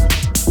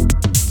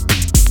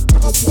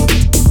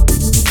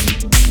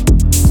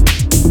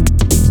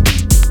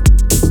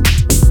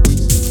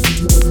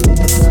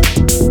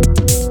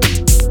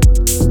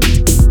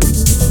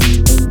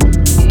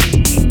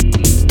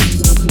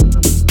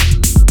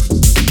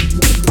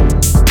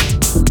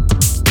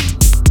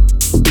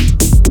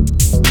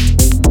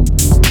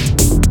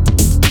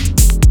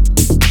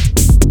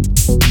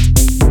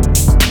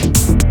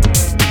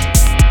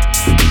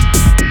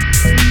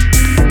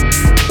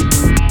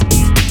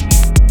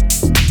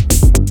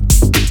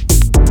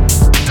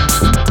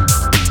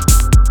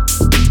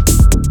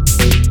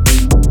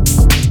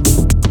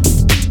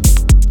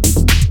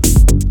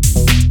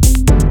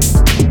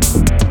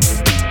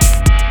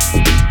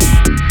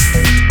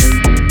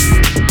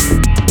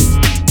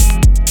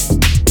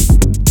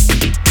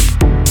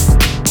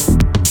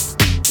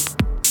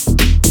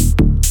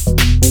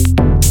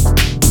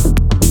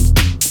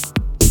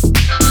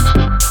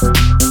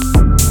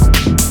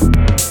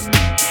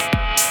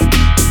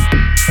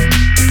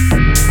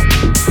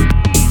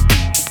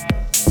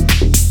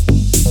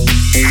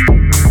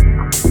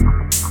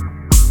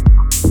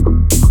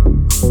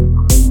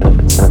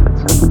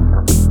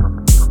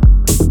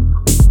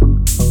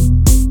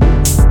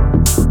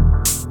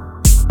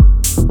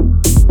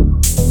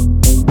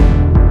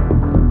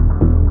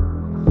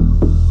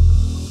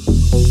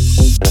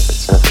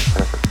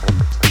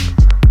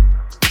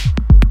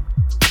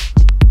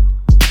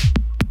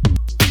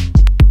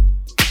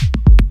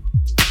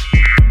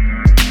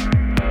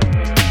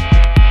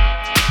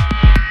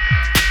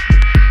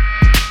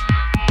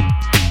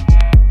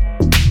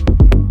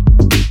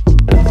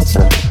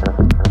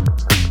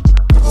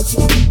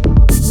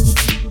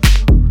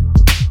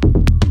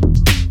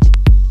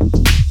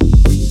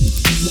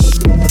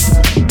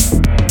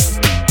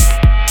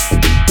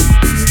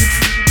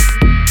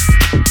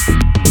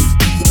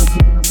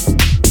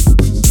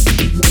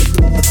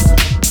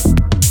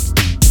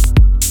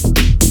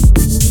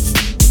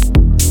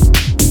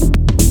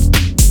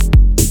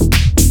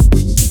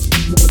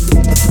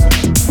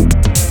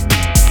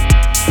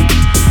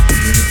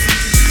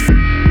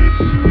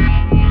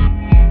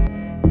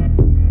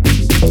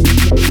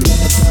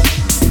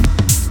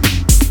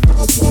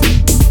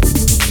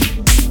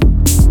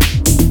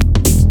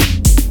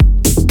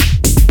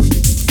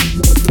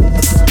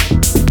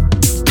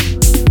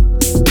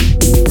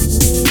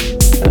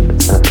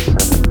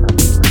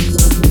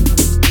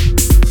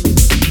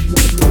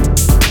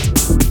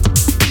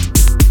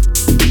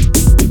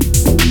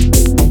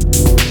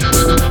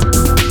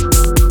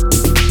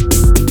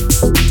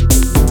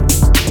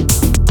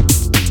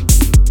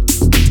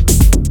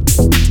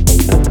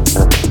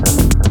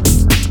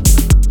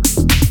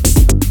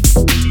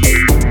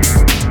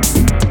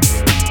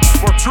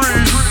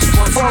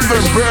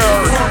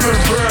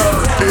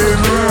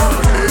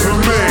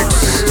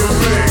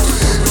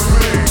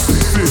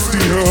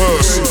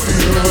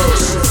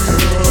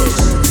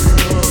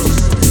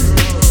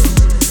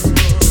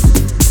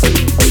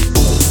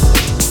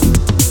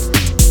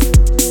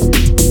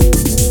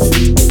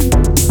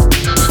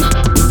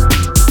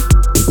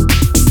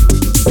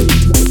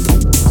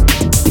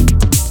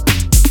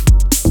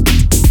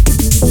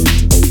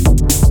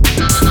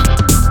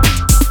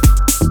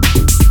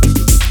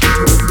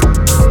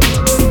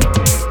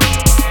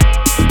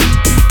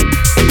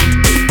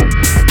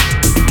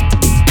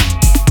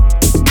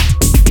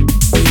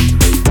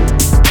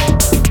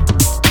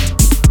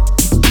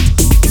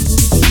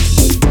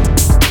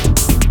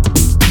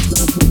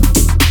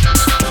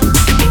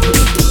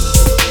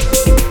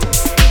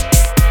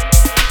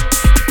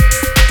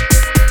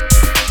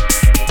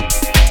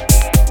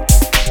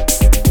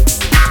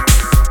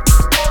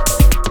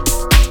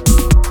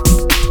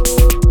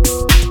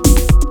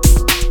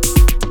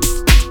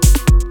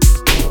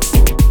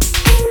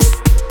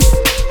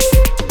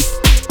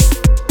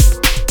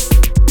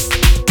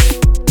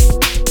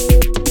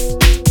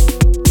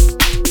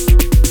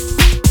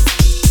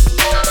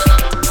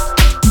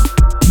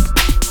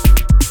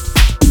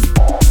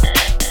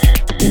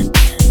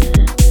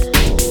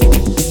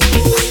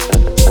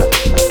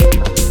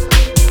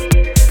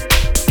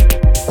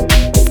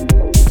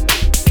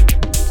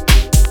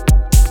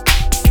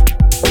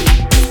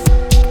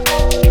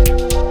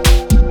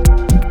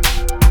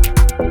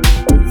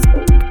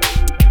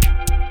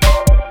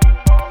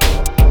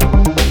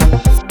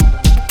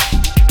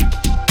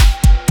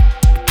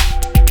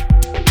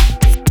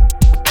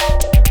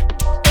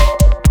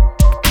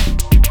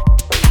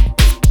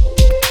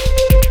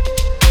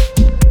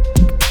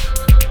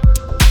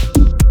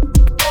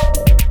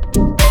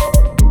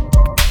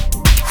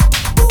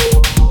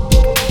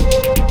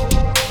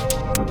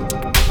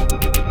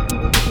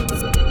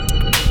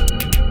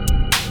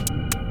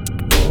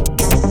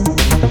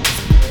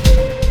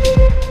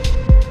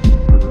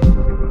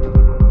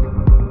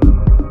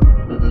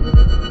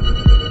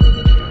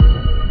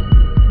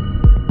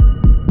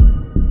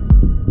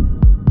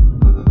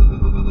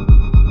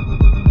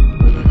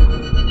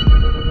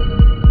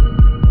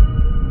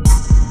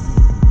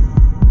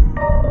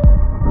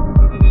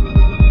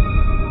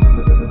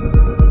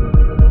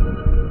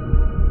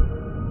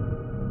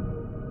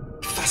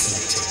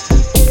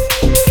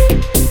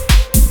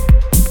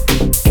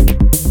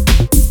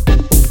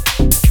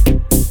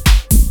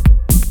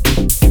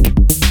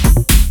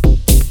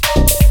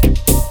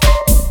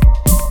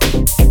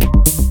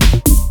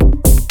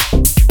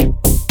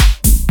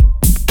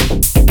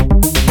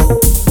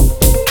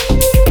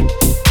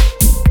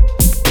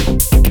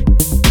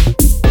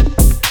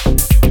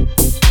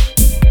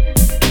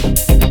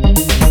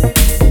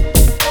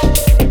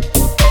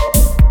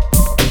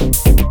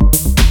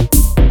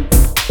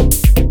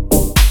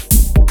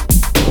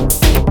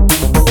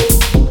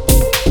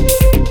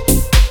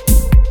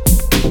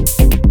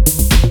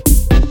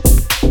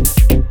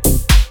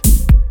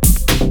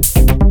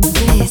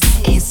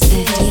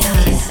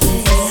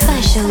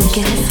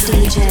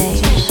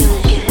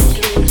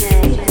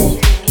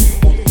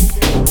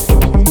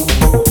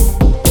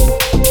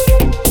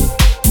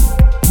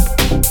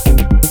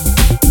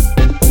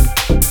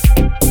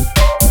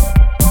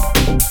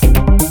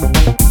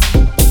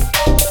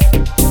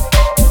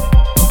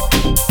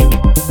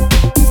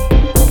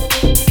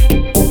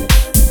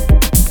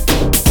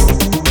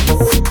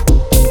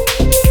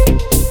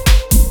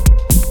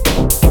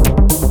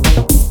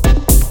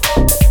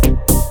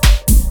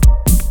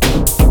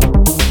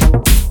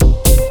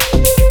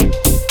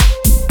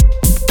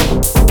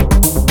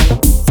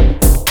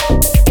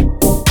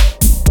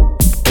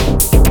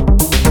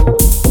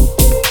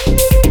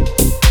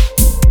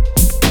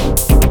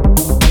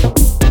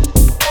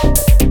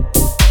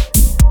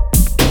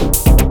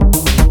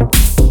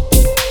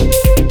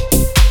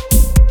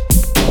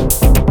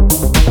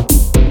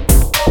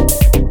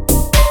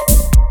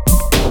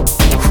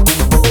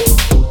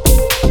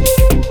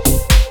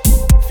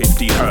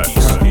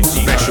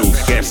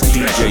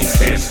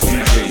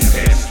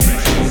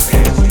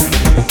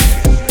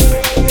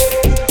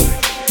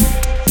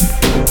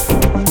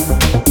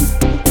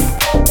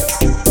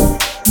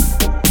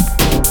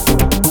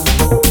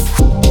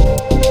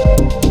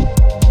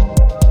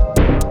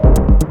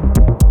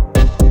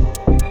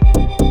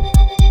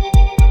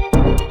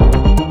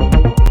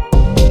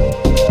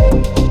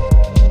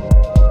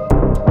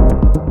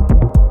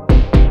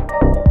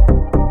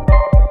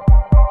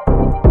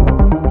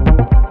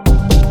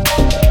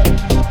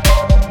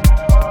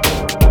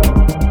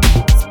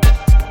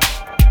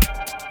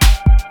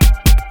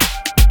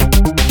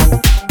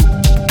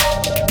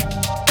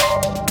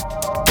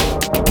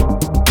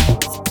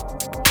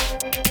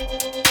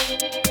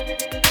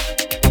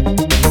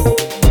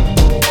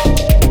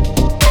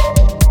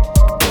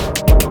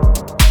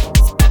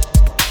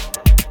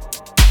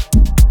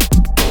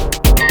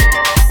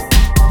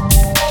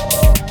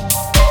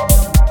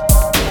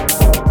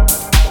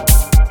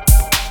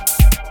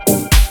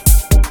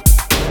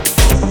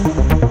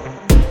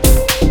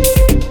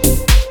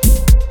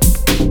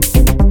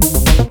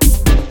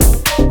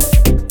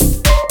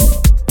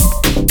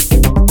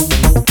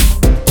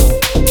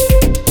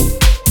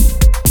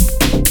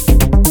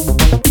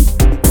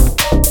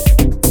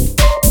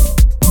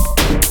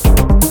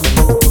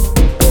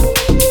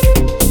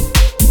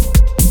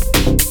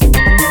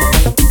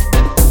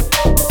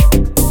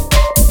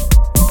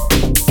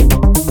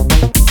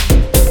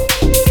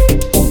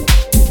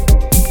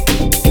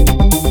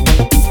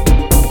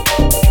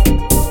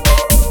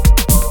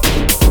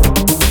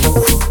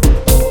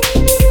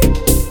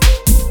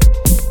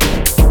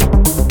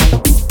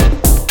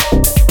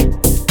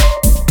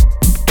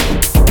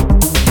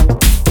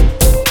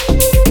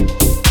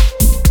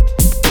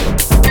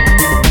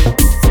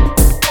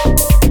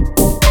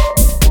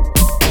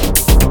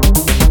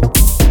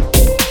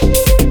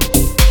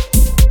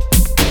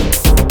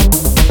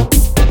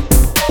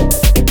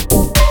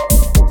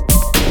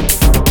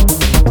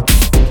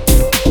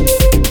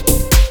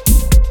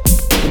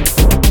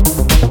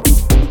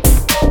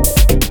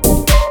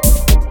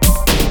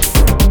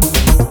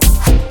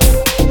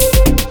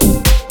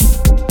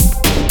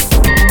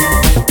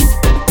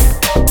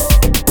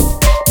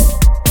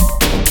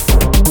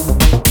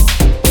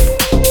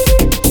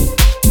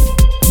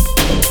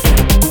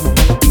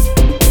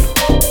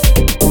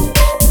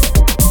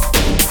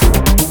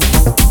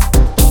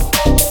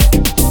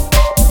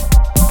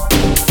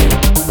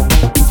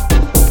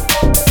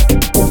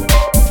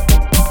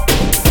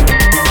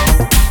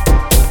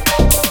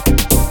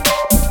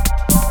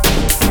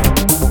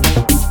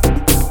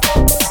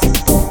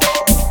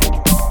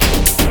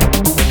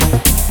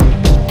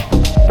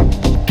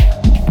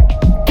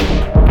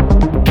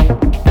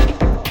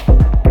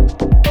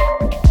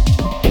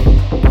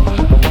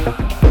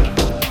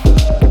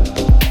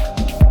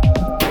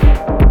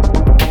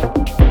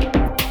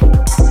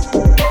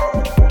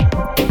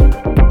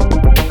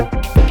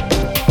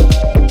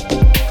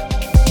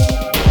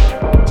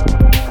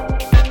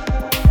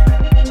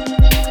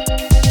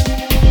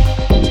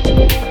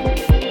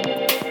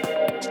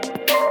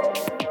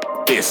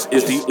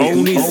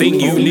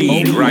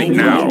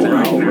 right now.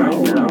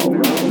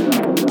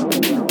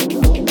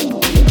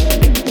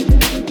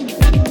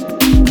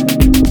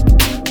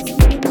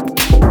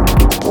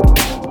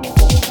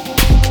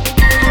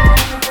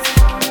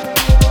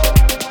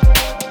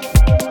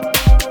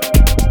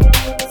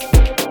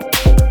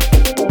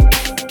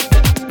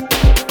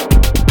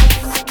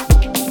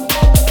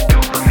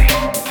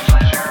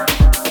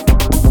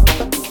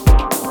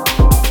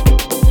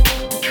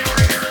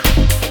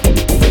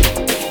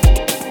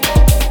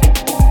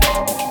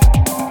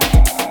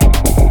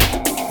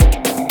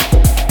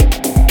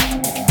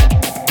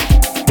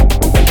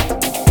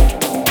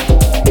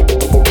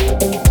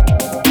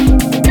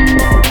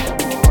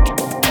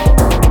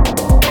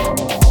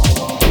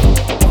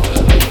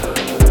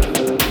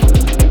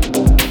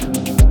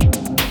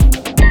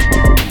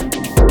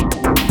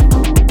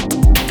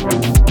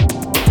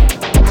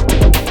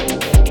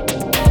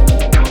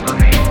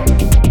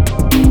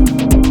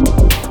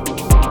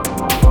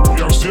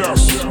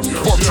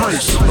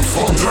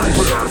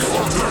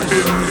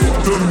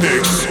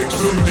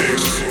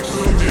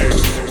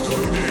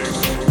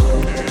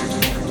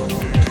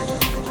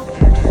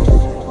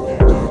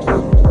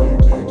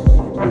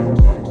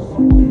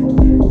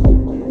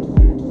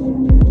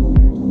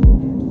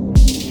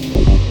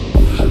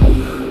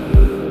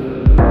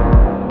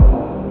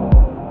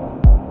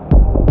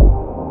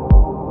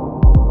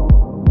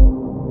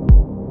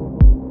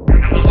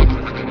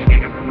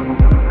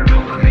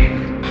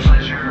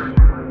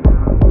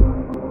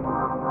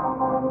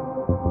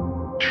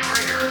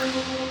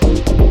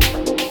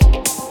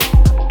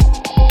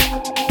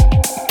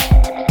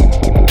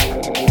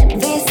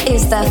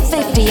 The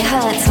 50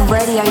 Hertz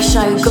Radio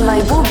Show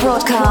Global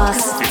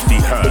Broadcast. 50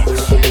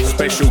 Hertz.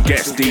 Special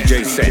guest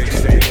DJ set.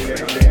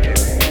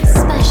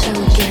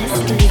 Special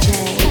guest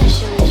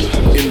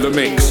DJ. In the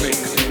mix.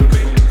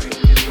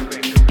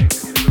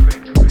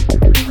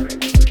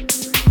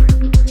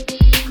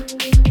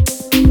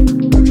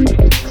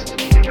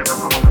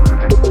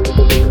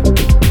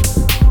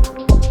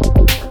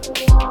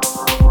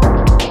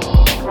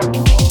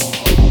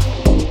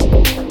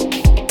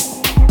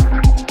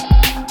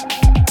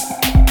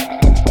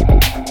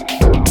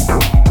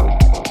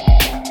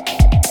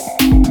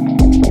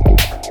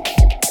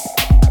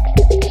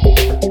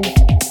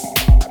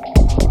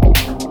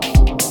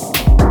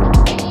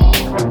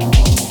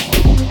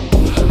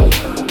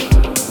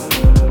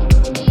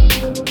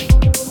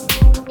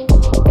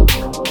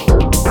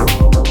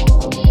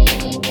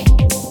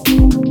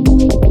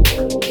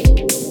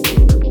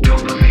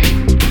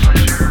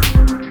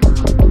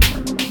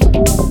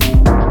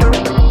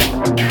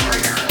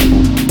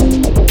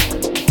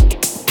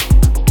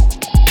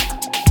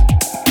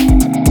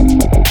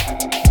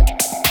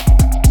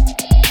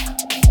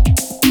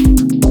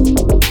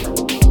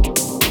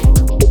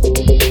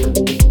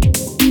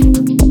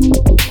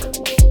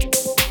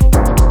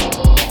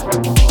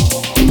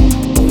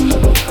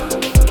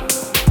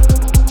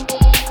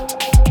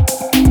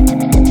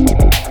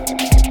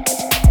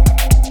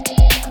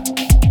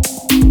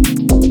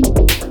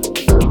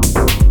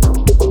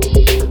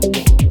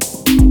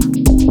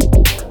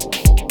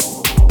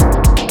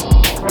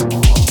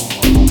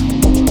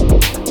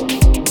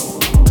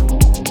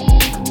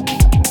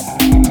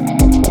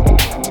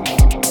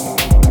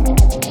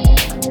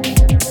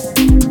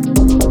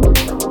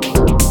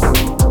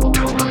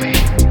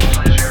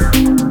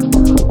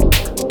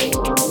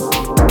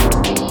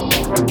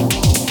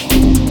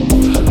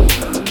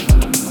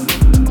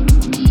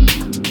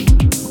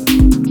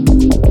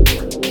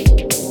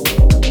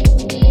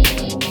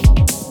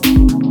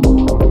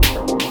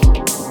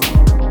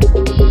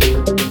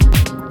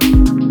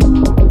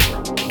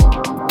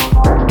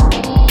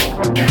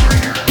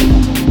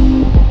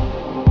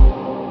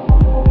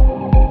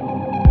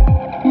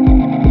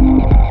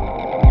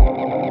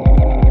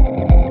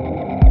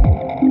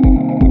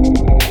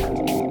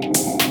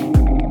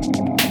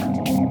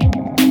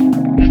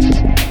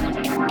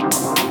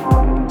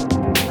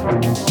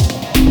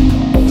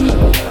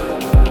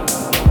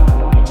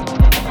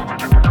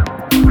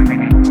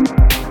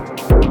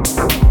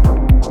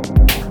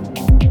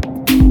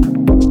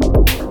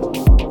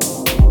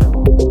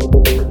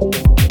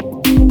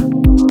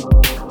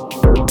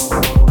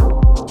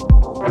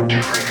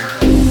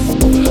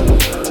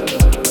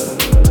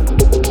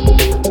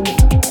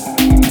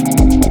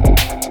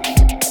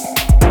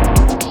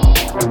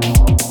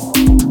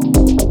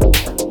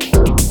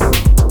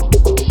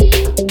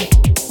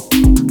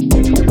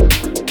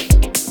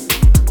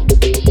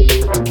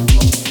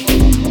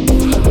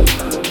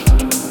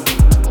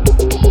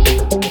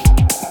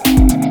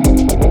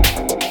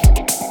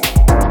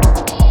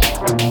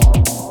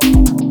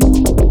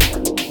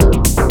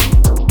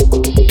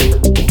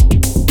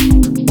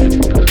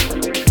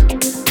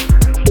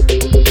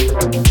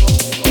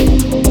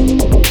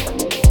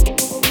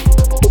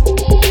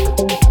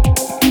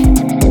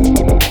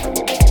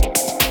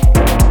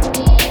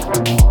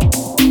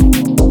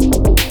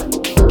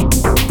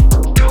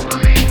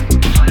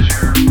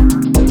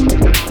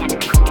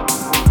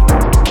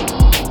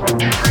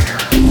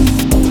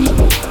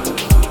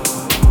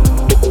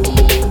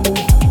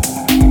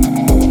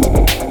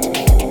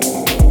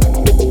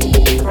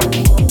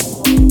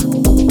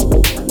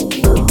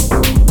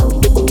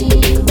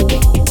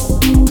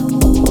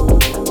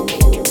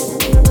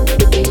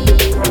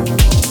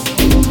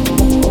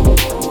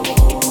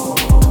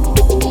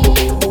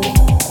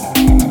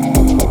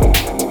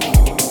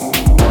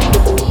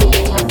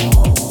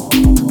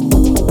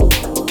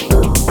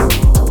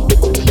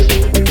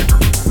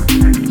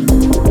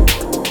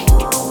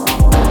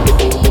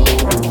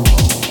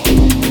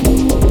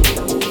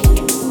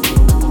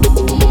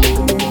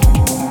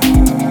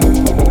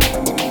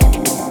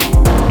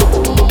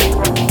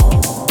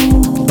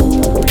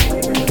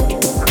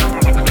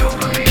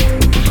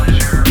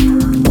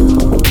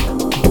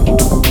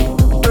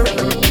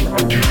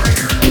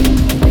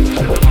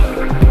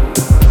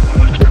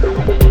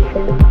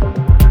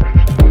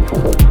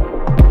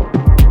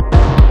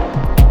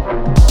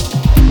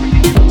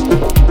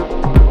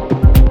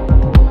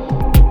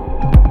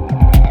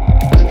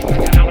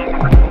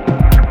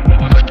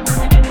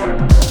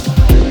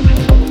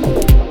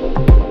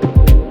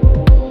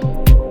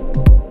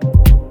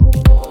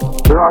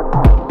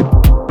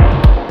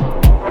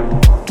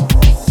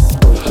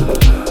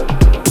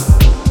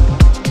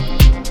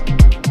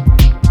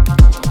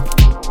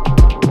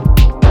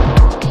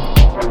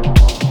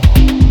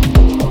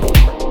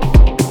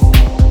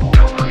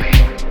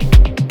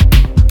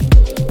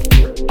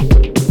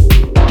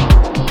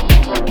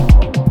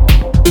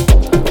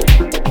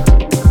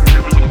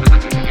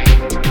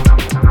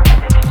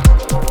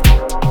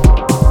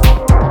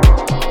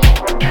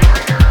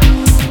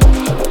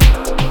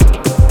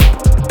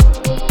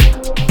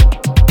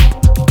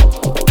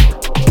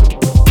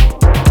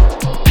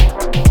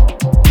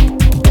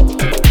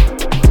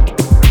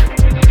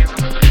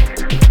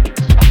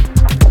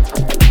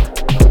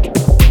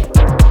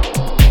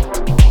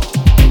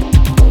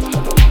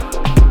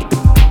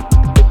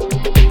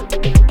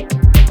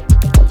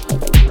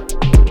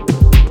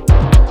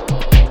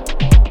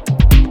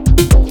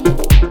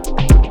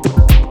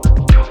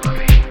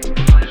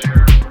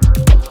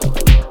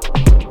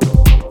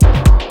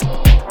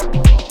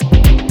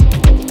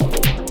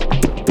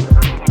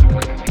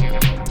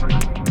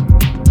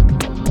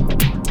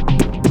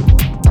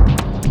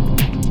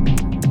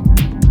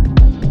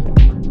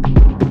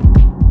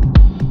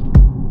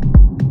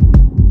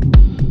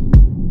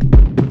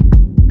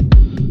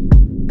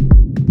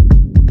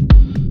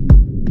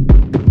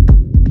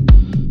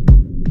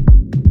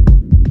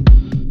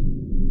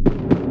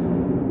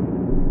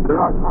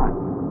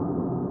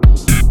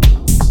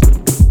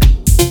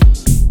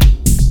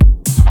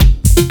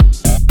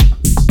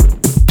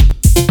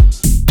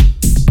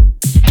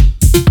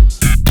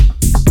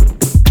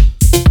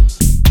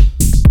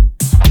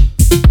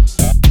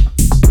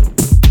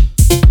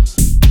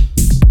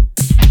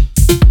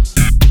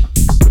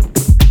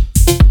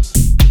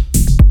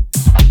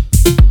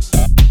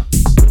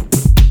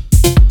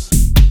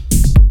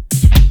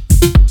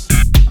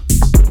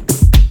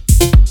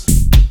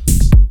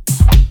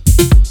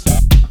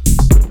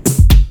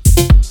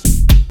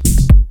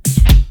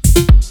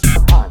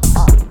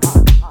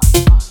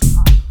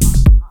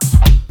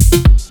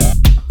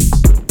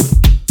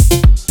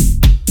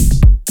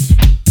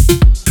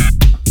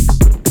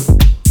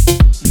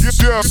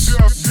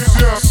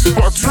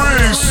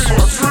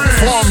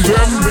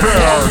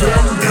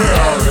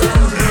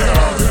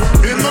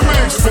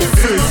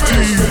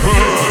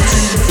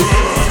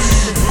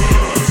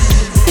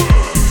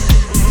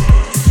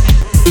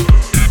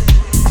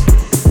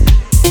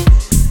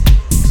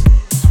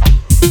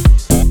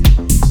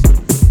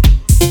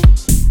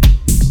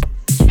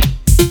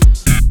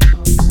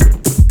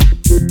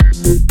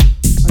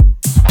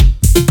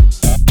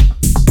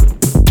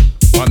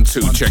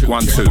 check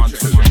 1 2.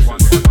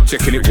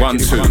 Checking it 1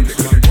 2.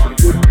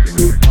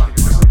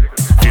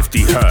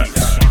 50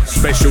 hertz.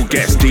 Special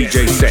guest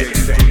DJ set.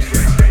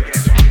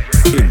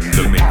 In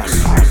the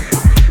mix.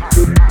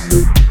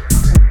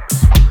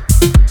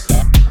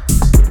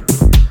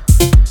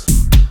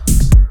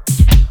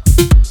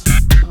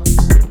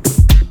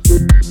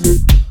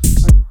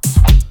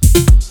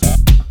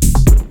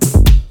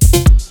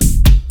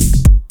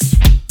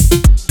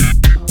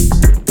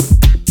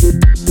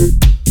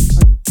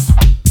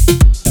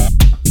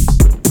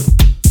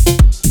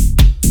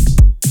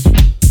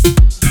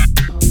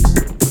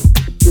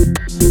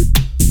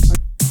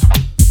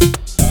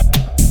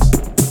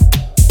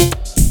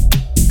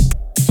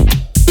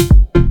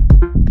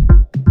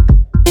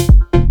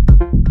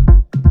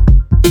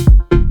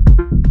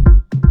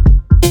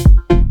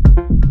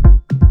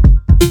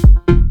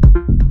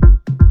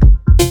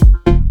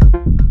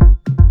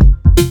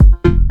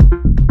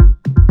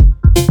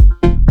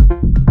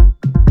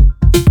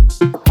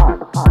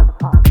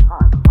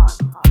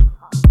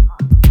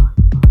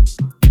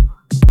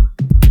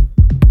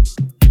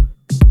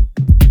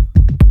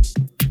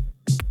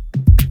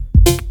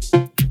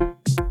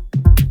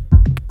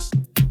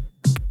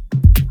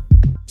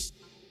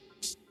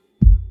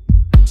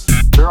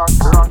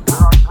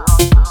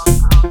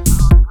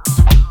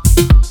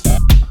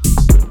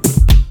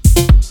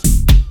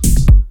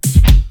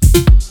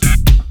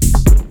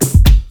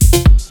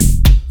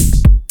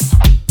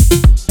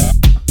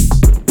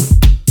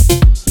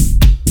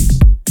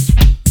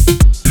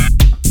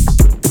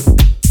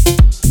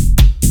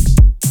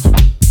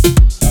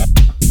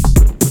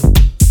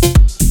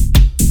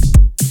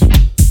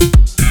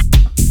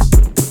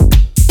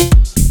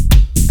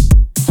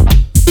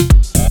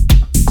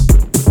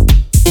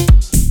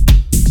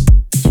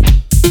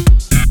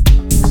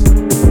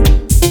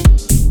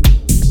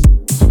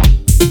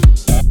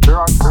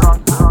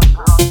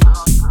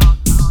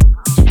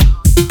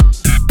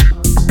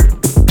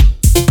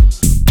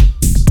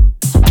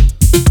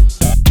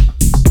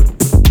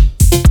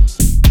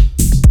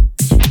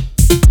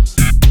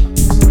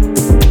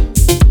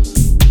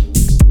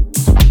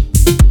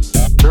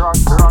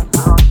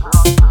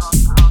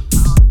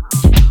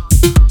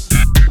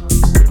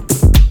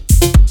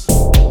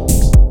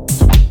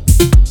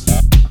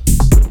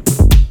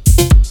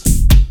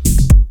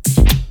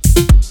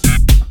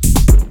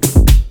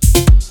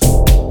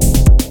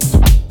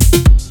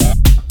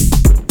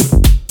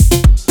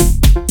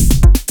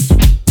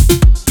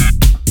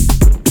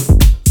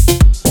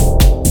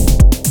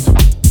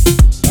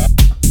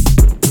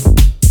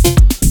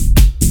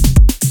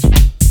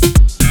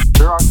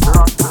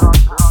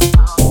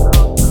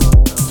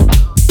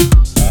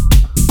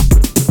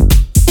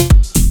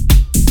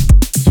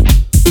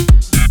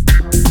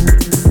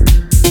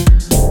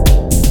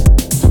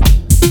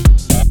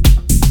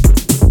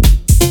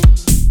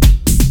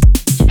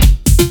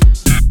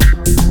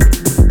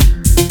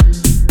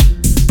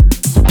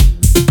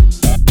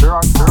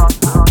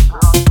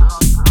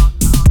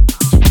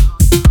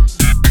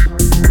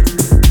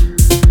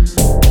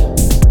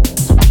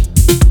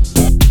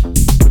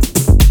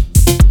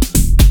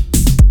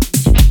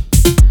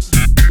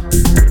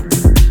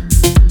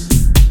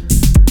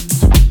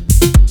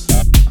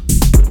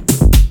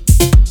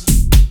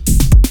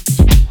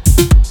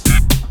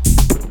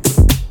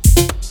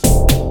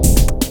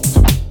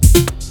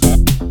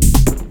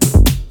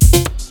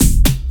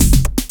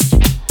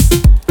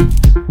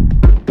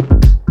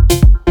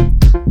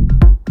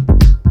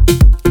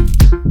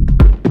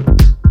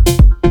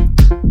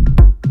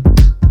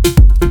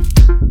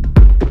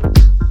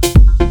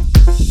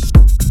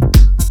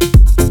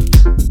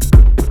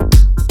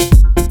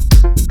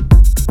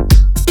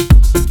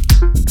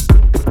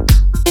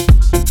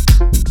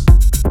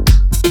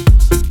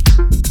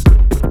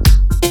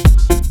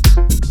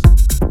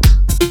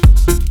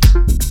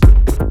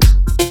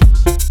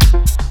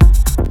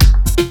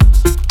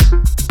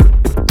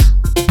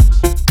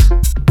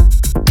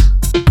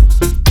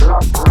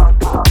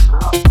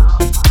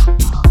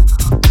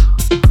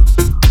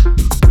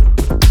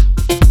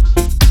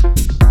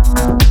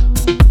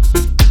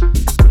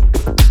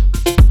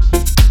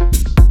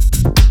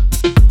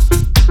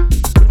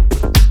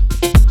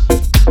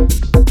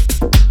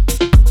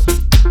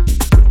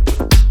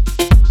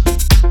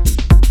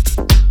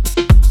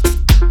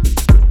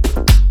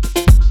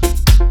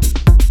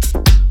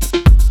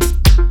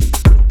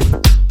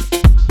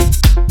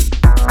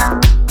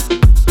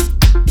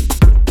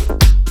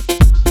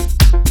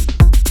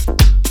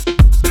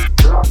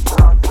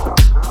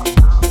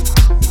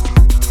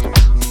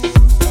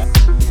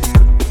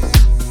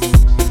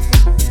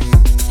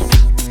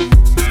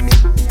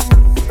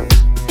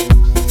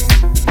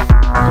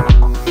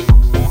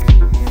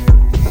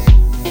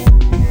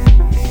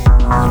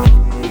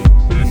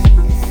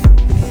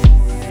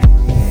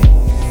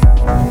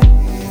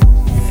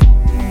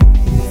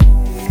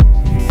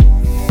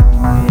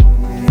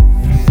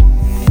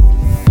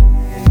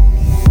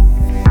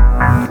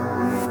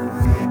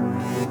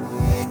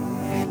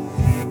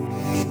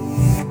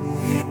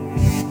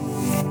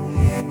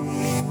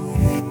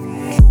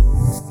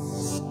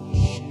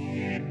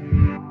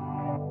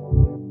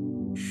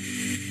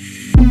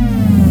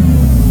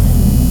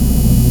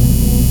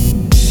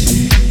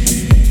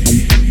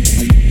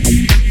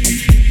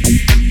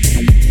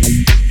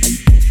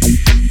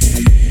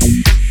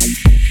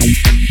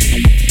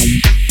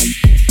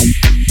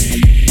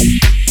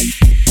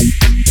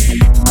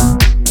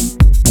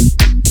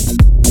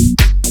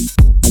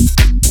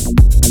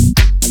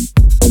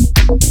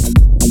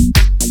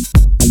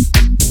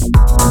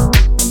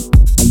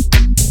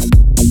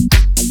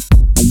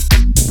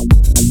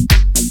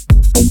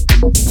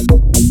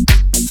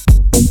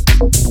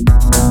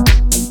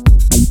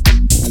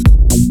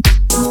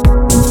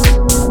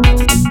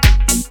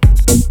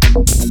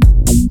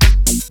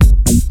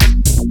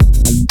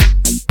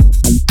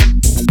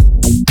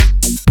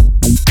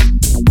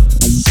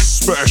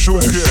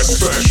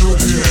 special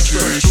guest,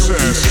 DJ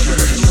Sass.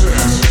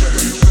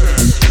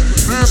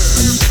 This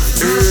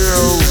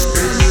is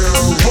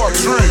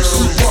Patrice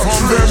from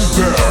them.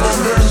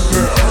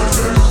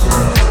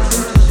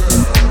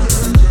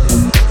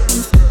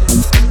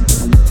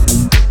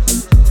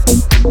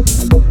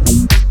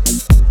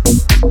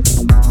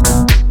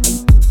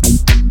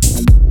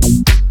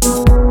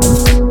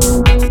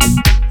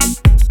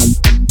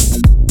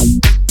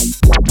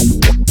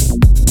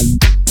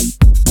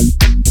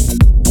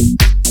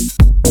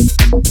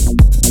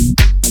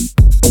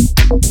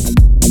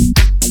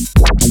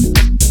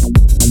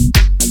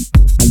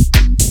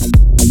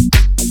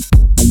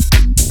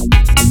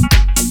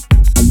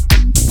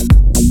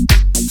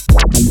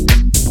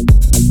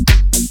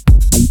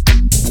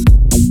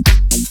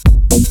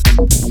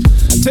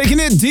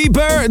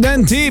 Deeper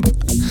than deep.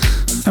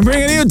 I'm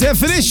bringing a new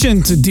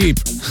definition to deep.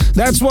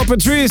 That's what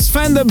Patrice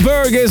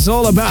Vandenberg is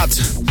all about.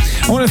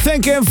 I want to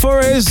thank him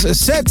for his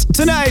set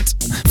tonight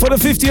for the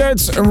 50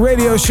 Hertz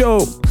radio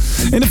show.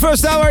 In the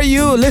first hour,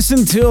 you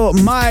listened to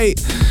my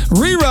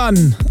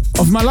rerun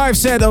of my live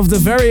set of the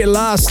very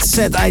last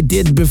set I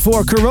did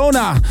before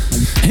Corona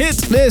hit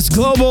this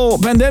global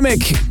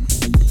pandemic.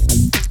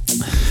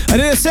 I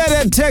did a set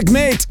at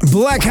TechMate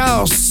Black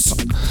House.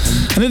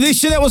 An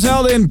edition that was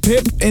held in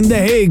Pip in The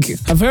Hague.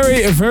 A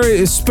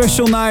very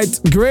special night.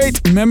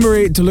 Great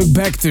memory to look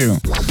back to.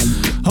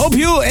 Hope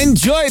you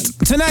enjoyed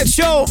tonight's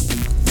show.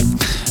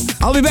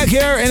 I'll be back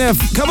here in a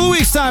couple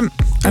weeks' time.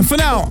 And for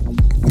now,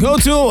 go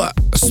to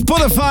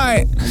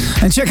Spotify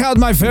and check out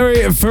my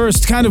very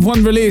first Kind of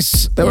One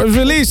release that was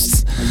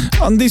released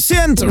on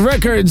Descent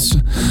Records,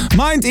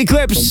 Mind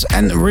Eclipse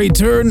and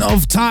Return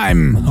of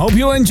Time. Hope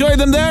you enjoyed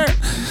them there.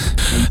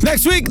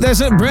 Next week, there's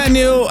a brand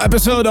new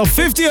episode of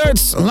 50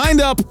 Hertz lined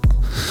up.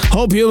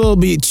 Hope you will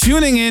be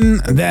tuning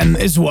in then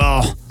as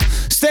well.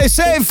 Stay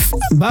safe.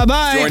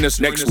 Bye-bye. Join us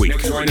next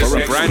week for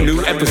a brand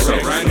new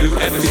episode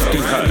at 50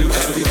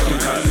 Hertz.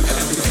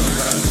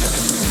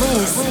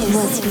 This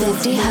was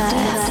 50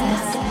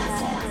 Hertz.